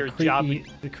that's like your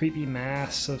the creepy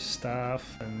mass of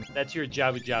stuff, and That's your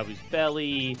Jabu Jabu's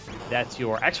belly. That's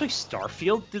your... Actually,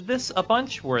 Starfield did this a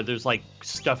bunch, where there's, like,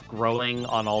 stuff growing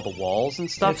on all the walls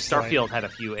and stuff. It's Starfield like- had a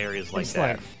few areas like it's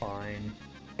that. like fine.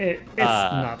 It's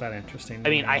not that interesting. I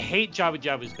mean, I hate Jabu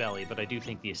Jabu's belly, but I do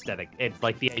think the aesthetic...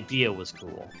 like, the idea was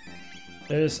cool.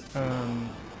 There's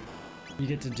you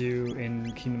get to do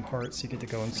in Kingdom Hearts. You get to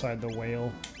go inside the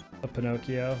whale of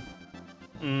Pinocchio.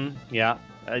 Yeah.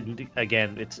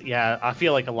 Again, it's... Yeah, I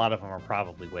feel like a lot of them are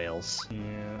probably whales.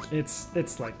 Yeah,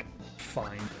 it's like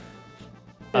fine.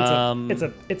 It's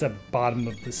It's a bottom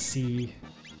of the sea.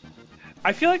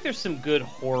 I feel like there's some good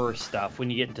horror stuff when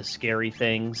you get into scary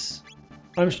things.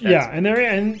 Yeah, and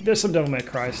there's some Devil May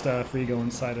Cry stuff where you go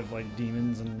inside of like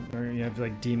demons or you have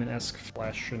like demon-esque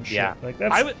flesh and shit. Yeah. Like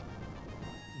that's. I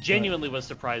genuinely was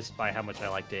surprised by how much I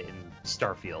liked it in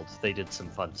Starfield. They did some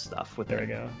fun stuff with There it.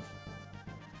 we go.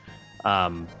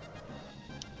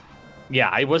 Yeah,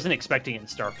 I wasn't expecting it in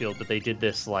Starfield, but they did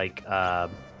this like there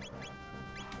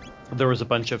was a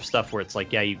bunch of stuff where it's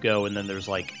like, yeah, you go and then there's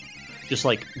like just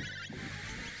like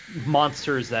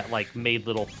monsters that like made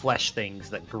little flesh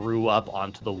things that grew up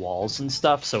onto the walls and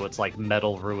stuff, so it's like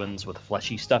metal ruins with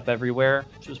fleshy stuff everywhere,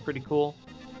 which was pretty cool.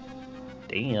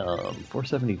 Damn,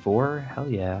 474? Hell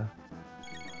yeah.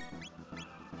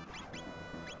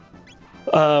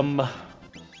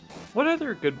 What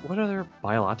other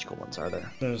biological ones are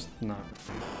there? There's not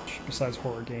much besides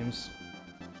horror games.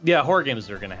 Yeah, horror games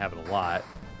are gonna have it a lot.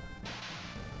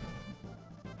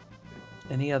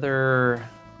 Any other...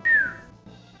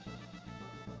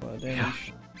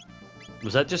 Damage.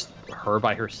 Was that just her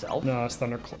by herself? No, it's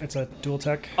Thunder. It's a dual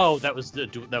tech. Oh, that was okay.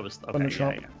 Thunder Yeah,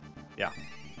 Chomp. yeah,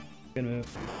 Good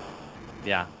move.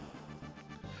 yeah.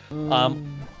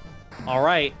 All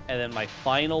right, and then my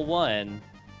final one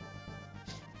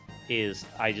is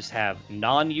I just have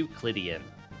non-Euclidean.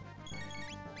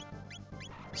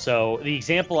 So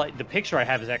the picture I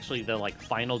have is actually the like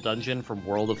final dungeon from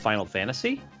World of Final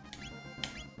Fantasy.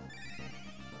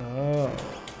 Oh.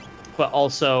 But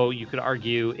also, you could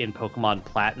argue in Pokemon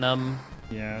Platinum,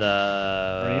 Yeah.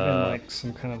 the... Or even like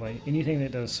some kind of like anything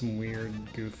that does some weird,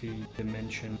 goofy,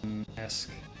 dimension-esque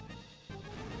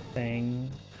thing.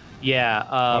 Yeah.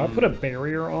 I put a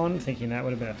barrier on, thinking that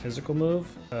would have been a physical move.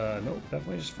 Nope,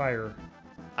 definitely just fire.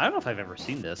 I don't know if I've ever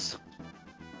seen this.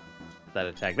 That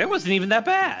attack. That wasn't even that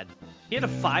bad. He had a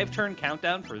 5-turn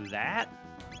countdown for that.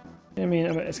 I mean,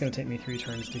 it's going to take me 3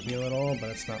 turns to heal it all, but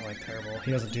it's not like terrible.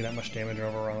 He doesn't do that much damage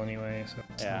overall anyway, so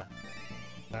it's Yeah.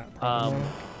 not that problematic.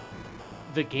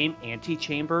 The game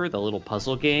Antichamber, the little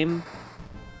puzzle game,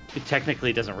 it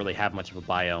technically doesn't really have much of a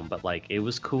biome, but like it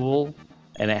was cool,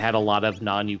 and it had a lot of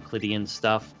non-Euclidean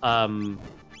stuff. I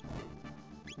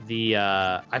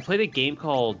played a game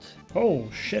called...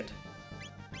 Oh, shit.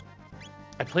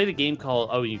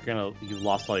 Oh, you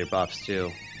lost all your buffs too.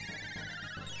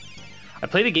 I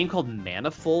played a game called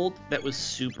Manifold that was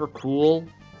super cool.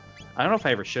 I don't know if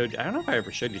I ever showed you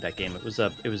that game. It was an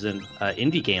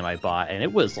indie game I bought, and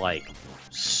it was like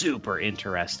super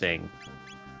interesting.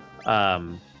 But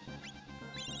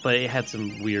it had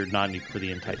some weird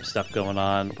non-Euclidean type stuff going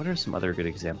on. What are some other good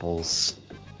examples?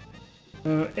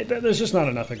 There's just not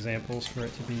enough examples for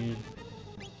it to be.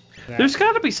 There's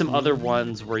got to be some other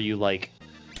ones where you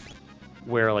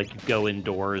where you go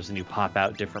indoors and you pop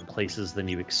out different places than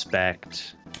you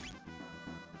expect.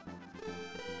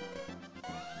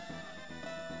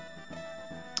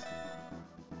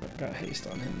 Got haste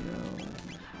on him now.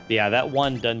 Yeah, that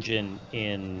one dungeon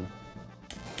in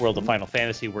World of Final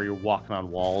Fantasy where you're walking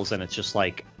on walls and it's just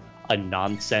like a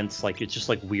nonsense, like it's just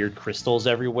like weird crystals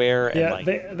everywhere. Yeah, and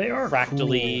like they are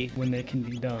fractally cool when they can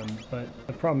be done, but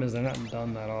the problem is they're not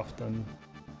done that often.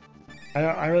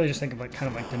 I really just think of like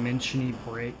kind of like dimension-y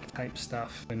break type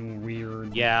stuff and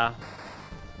weird. Yeah.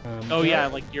 Oh yeah,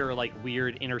 like your like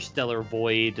weird interstellar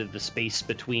void, the space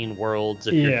between worlds,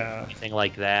 if you're anything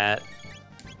like that.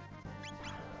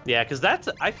 Yeah, because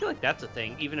I feel like that's a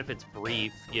thing. Even if it's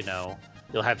brief, you know,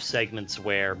 you'll have segments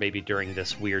where maybe during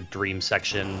this weird dream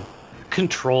section,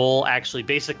 control actually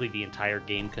basically the entire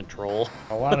game control.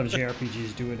 A lot of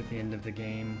JRPGs do it at the end of the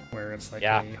game, where it's like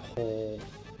a whole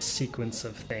sequence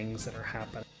of things that are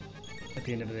happening at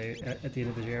the end of the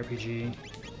JRPG.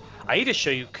 I need to show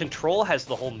you. Control has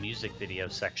the whole music video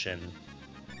section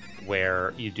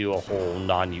where you do a whole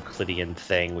non-Euclidean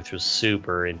thing, which was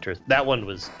super interesting. That one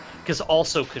was because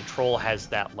also Control has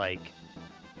that like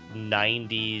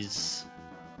 90s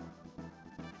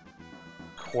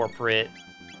corporate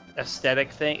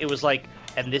aesthetic thing. It was like,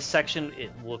 and this section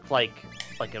it looked like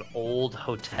an old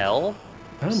hotel.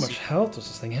 How much health does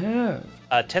this thing have?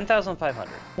 10,500,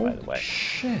 by the way.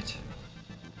 Shit.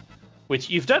 Which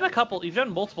you've done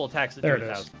multiple attacks that do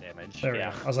 1,000 damage. There we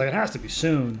go. I was like, it has to be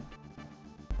soon.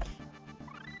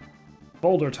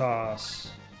 Boulder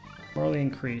Toss. Morally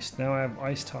increased. Now I have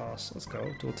Ice Toss. Let's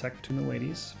go. Dual attack between the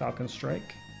ladies. Falcon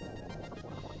Strike.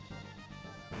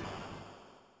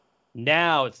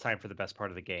 Now it's time for the best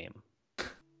part of the game.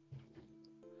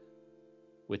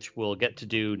 Which we'll get to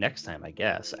do next time, I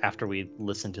guess, after we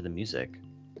listen to the music.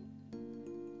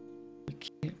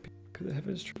 It can't be. Could the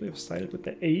heavens truly have sided with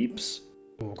the apes?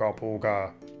 Pooga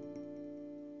pooga.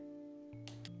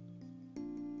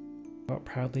 Fought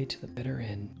proudly to the bitter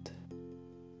end.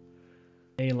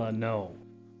 Ayla, no.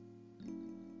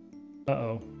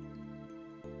 Uh-oh.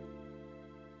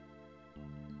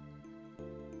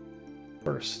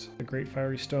 First, the great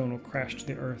fiery stone will crash to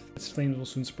the earth. Its flames will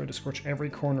soon spread to scorch every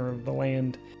corner of the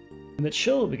land, and the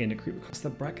chill will begin to creep across the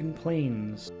Bracken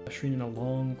plains, ushering in a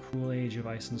long, cruel age of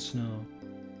ice and snow.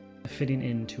 A fitting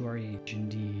end to our age,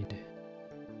 indeed.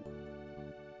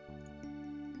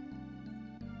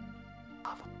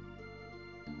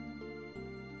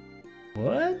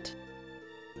 What?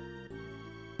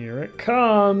 Here it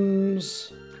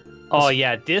comes! Oh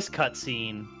yeah, this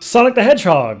cutscene. Sonic the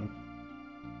Hedgehog!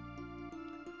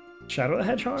 Shadow the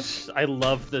Hedgehog? I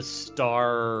love the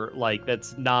star, like,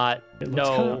 that's not...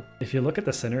 Kinda, if you look at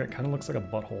the center, it kind of looks like a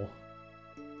butthole.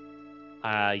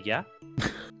 Yeah.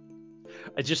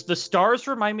 The stars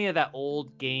remind me of that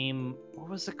old game. What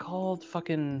was it called?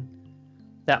 Fucking...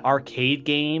 That arcade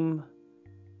game?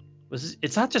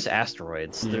 It's not just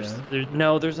Asteroids.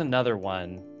 Yeah. There's another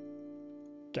one.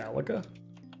 Galaga?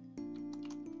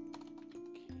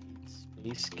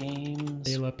 Space games?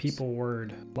 Ayla people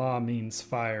word. La means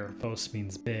fire. Vos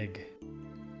means big.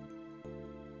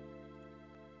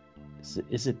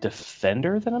 Is it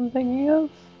Defender that I'm thinking of?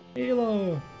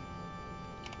 Ayla!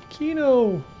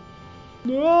 Kino!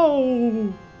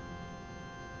 No!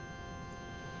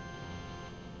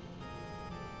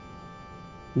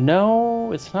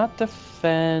 No, it's not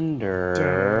Defender.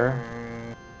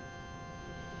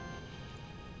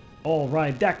 All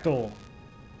right, Dactyl.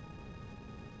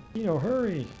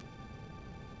 Hurry.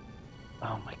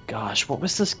 Oh my gosh, what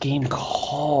was this game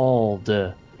called?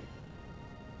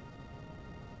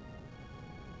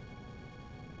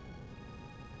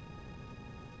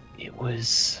 It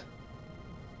was...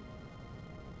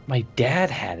 My dad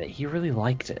had it. He really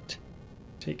liked it.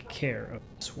 Take care of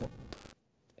this one.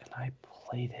 And I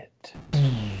played it.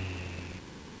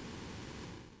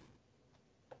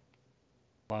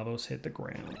 Lavos hit the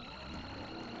ground.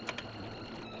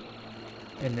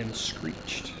 And then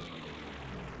screeched.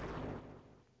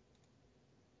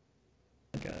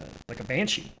 Like a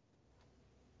banshee.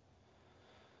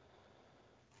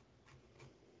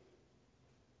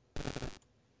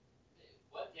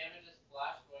 What damage is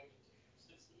Flash going to do?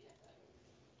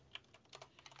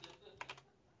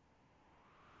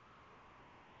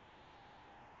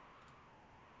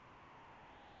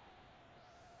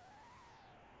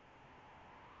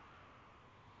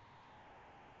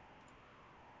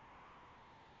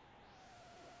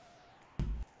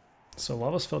 So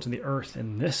Lavos fell to the earth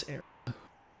in this area,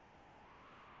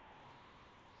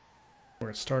 where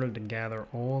it started to gather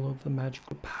all of the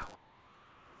magical power.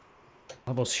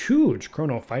 Lavos huge!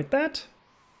 Chrono, fight that?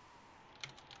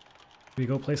 We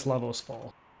go place Lavos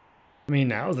fall. I mean,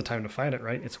 now is the time to fight it,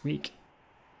 right? It's weak.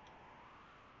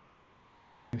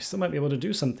 We still might be able to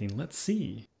do something. Let's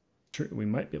see. Sure, we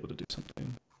might be able to do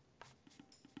something.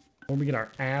 Or we get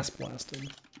our ass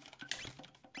blasted.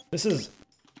 This is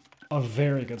a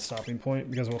very good stopping point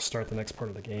because we'll start the next part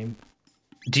of the game.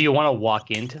 Do you want to walk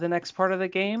into the next part of the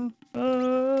game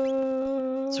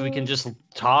so we can just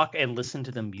talk and listen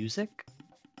to the music?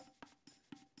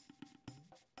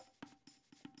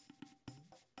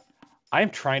 I'm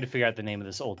trying to figure out the name of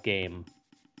this old game.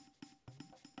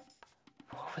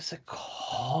 What was it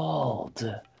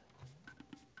called?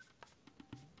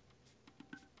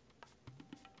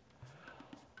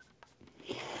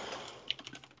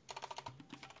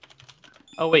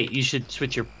 Oh wait, you should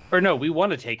switch your... Or no, we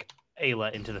want to take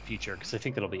Ayla into the future because I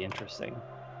think it'll be interesting.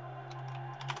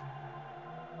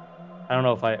 I don't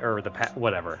know if I... Or the...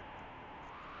 Whatever.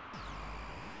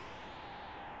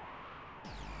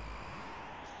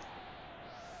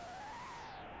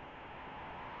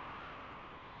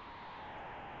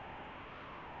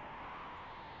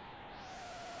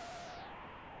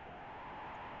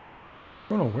 I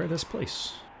don't know where this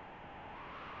place.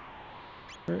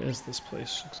 Where is this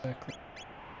place exactly?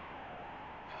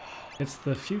 It's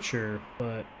the future,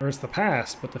 but or it's the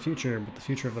past, but the future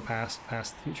of the past,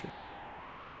 past the future.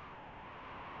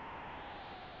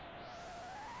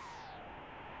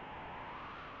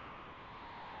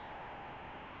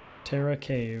 Terra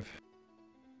Cave.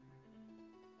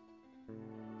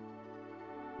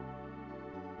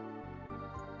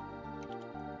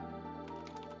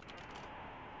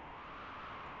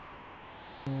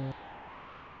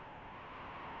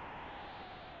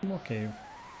 More cave.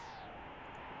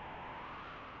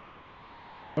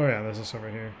 Oh yeah, there's this over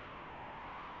here.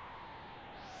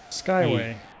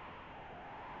 Skyway.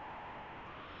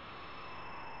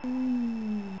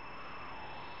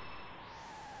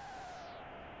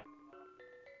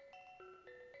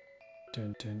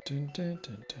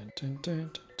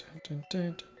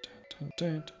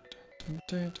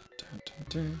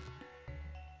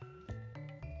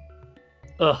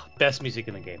 Ugh, best music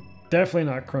in the game. Definitely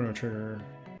not Chrono Trigger.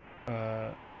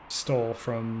 Stole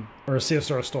from, or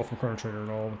CSR stole from Chrono Trigger at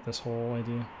all with this whole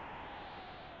idea.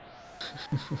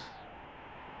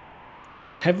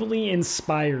 Heavily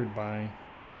inspired by.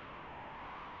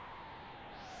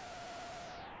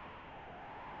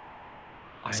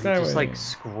 I'm Skyway. just like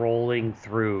scrolling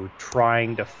through,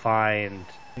 trying to find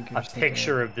a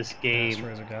picture of this game.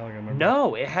 Galaga,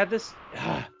 no, it had this.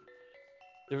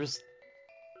 There was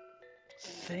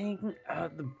thing.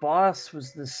 The boss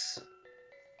was this.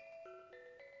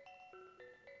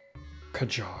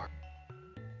 Kajar.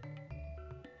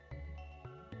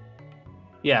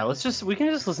 Yeah, we can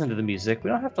just listen to the music. We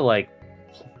don't have to we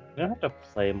don't have to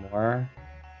play more.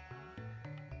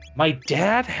 My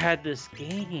dad had this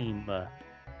game.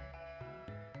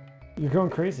 You're going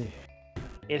crazy.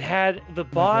 It had the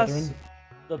boss.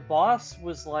 The boss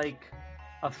was like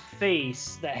a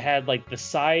face that had like the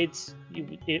sides.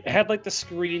 It had like the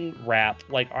screen wrap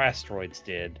like Asteroids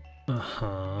did.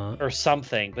 Or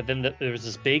something, but then there was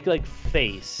this big like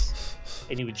face,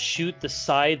 and you would shoot the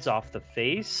sides off the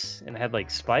face, and it had like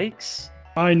spikes.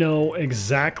 I know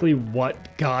exactly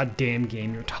what goddamn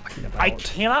game you're talking about. I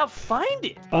cannot find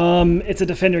it. It's a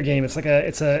Defender game. It's like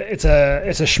it's a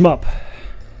shmup.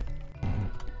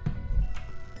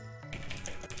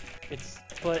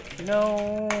 But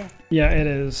no. Yeah, it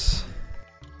is.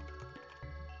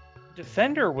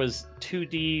 Defender was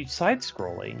 2D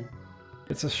side-scrolling.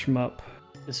 It's a shmup.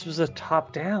 This was a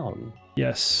top-down.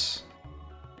 Yes.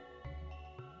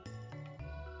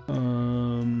 What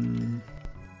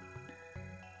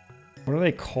are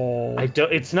they called? I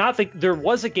don't. It's not the. There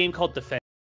was a game called Defender.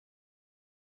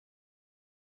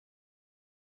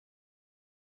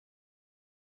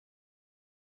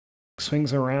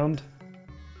 Swings around.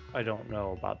 I don't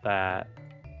know about that.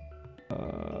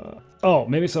 Oh,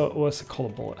 maybe so. What's it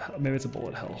called? A bullet hell? Maybe it's a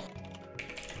bullet hell.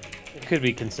 It could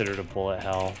be considered a bullet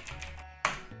hell.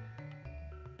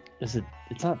 Is it?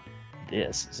 It's not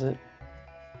this, is it?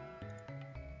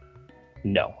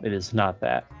 No, it is not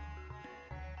that.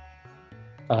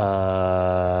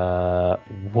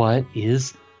 What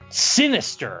is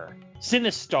Sinister?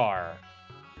 Sinistar.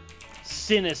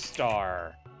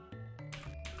 Sinistar.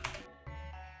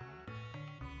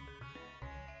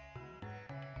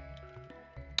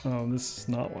 Oh, this is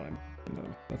not what I'm. No,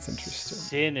 that's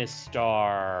interesting.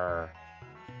 Sinistar.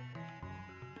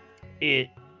 It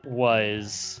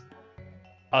was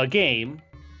a game.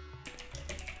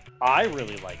 I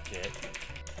really liked it.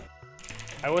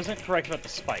 I wasn't correct about the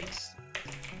spikes,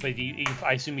 but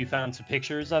I assume you found some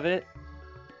pictures of it.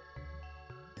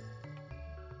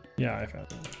 Yeah, I found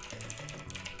it.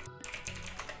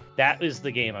 That is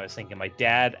the game I was thinking. My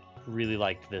dad really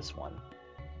liked this one.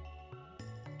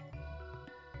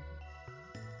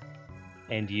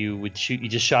 And you would shoot, you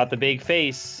just shot the big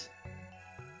face.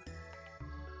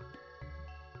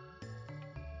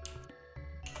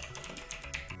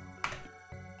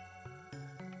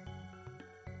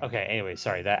 Okay. Anyway,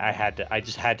 sorry that I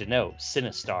just had to know.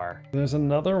 Sinistar. There's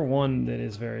another one that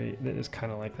is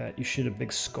kind of like that. You shoot a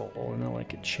big skull, and then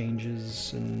like it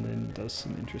changes and then does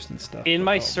some interesting stuff. In but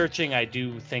my searching, I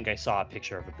do think I saw a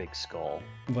picture of a big skull.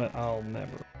 but I'll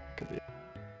never. Could be.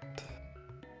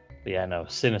 But yeah, no,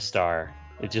 Sinistar.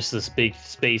 It's just this big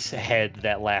space head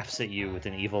that laughs at you with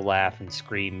an evil laugh and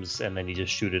screams, and then you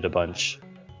just shoot it a bunch.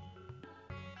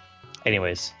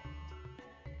 Anyways.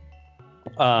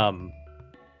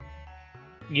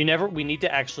 We need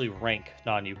to actually rank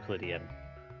non-Euclidean.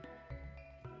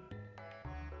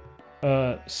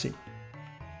 C.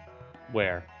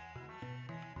 Where?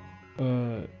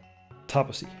 Top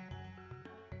of C.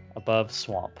 Above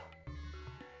swamp.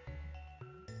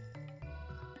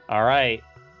 All right.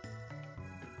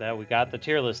 Now we got the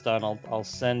tier list done. I'll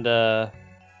send a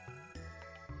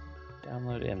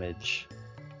download image.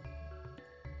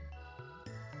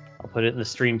 I'll put it in the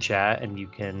stream chat, and you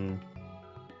can.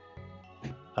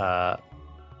 Let's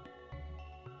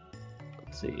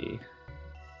see.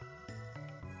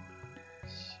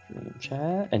 Stream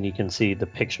chat, and you can see the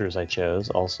pictures I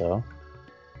chose also.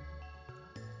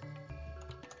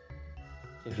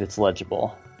 If it's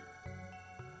legible.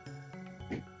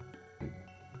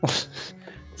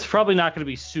 It's probably not going to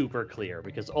be super clear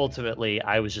because ultimately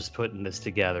I was just putting this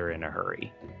together in a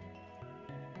hurry.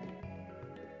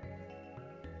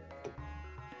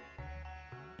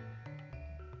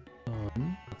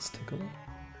 Let's take a look.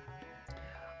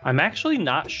 I'm actually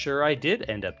not sure I did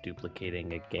end up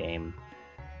duplicating a game.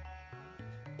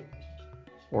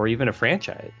 Or even a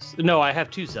franchise. No, I have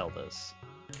 2 Zeldas.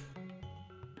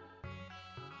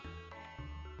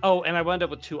 Oh, and I wound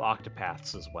up with 2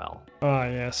 Octopaths as well. Oh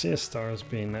yeah, Sea of Stars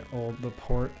being that old, the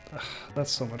port, that's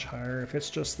so much higher. If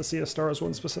it's just the Sea of Stars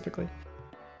one specifically.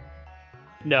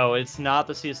 No, it's not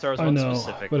the Sea of Stars I one know,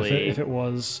 specifically. but if it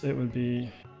was, it would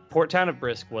be. Port Town of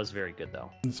Brisk was very good though.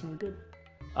 It's really good.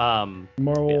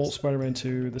 Marvel, yes. Spider-Man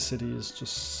 2, the city is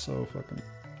just so fucking.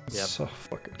 It's Yep. so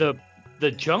fucking.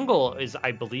 The jungle is,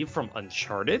 I believe, from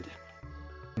Uncharted.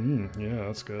 Yeah,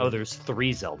 that's good. Oh, there's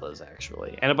 3 Zeldas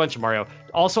actually, and a bunch of Mario.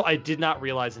 Also, I did not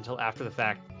realize until after the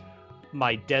fact,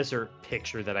 my desert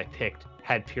picture that I picked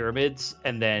had pyramids,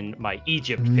 and then my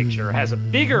Egypt picture has a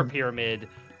bigger pyramid.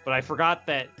 But I forgot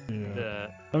that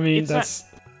I mean, that's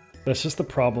just the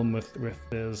problem with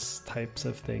those types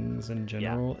of things in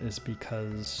general, is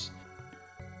because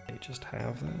they just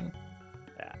have that.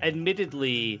 Yeah.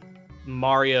 Admittedly,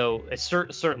 Mario,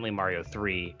 certainly Mario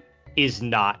 3, is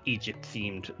not Egypt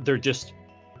themed.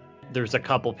 There's a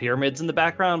couple pyramids in the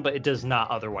background, but it does not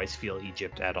otherwise feel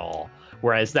Egypt at all.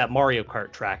 Whereas that Mario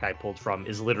Kart track I pulled from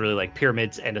is literally like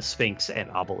pyramids and a sphinx and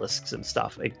obelisks and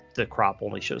stuff. The crop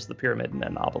only shows the pyramid and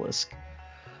an obelisk.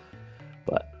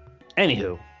 But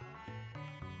anywho,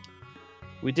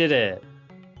 we did it.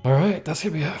 All right, that's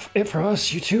gonna be it for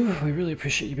us. You too. We really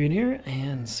appreciate you being here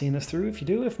and seeing us through. If you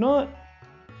do, if not,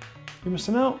 you're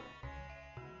missing out.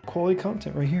 Quality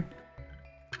content right here.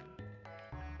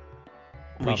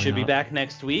 We should be back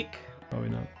next week. Probably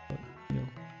not. But,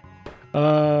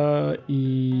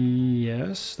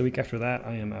 yes. The week after that,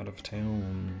 I am out of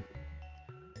town.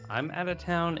 I'm out of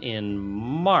town in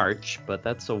March, but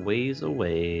that's a ways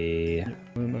away. Yeah,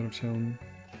 I'm out of town.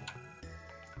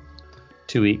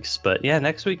 2 weeks, but yeah,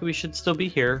 next week we should still be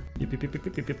here.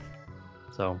 Yep.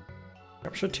 So,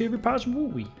 capture to every possible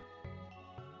week.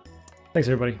 Thanks,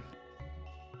 everybody.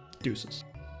 Deuces.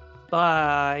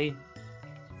 bye.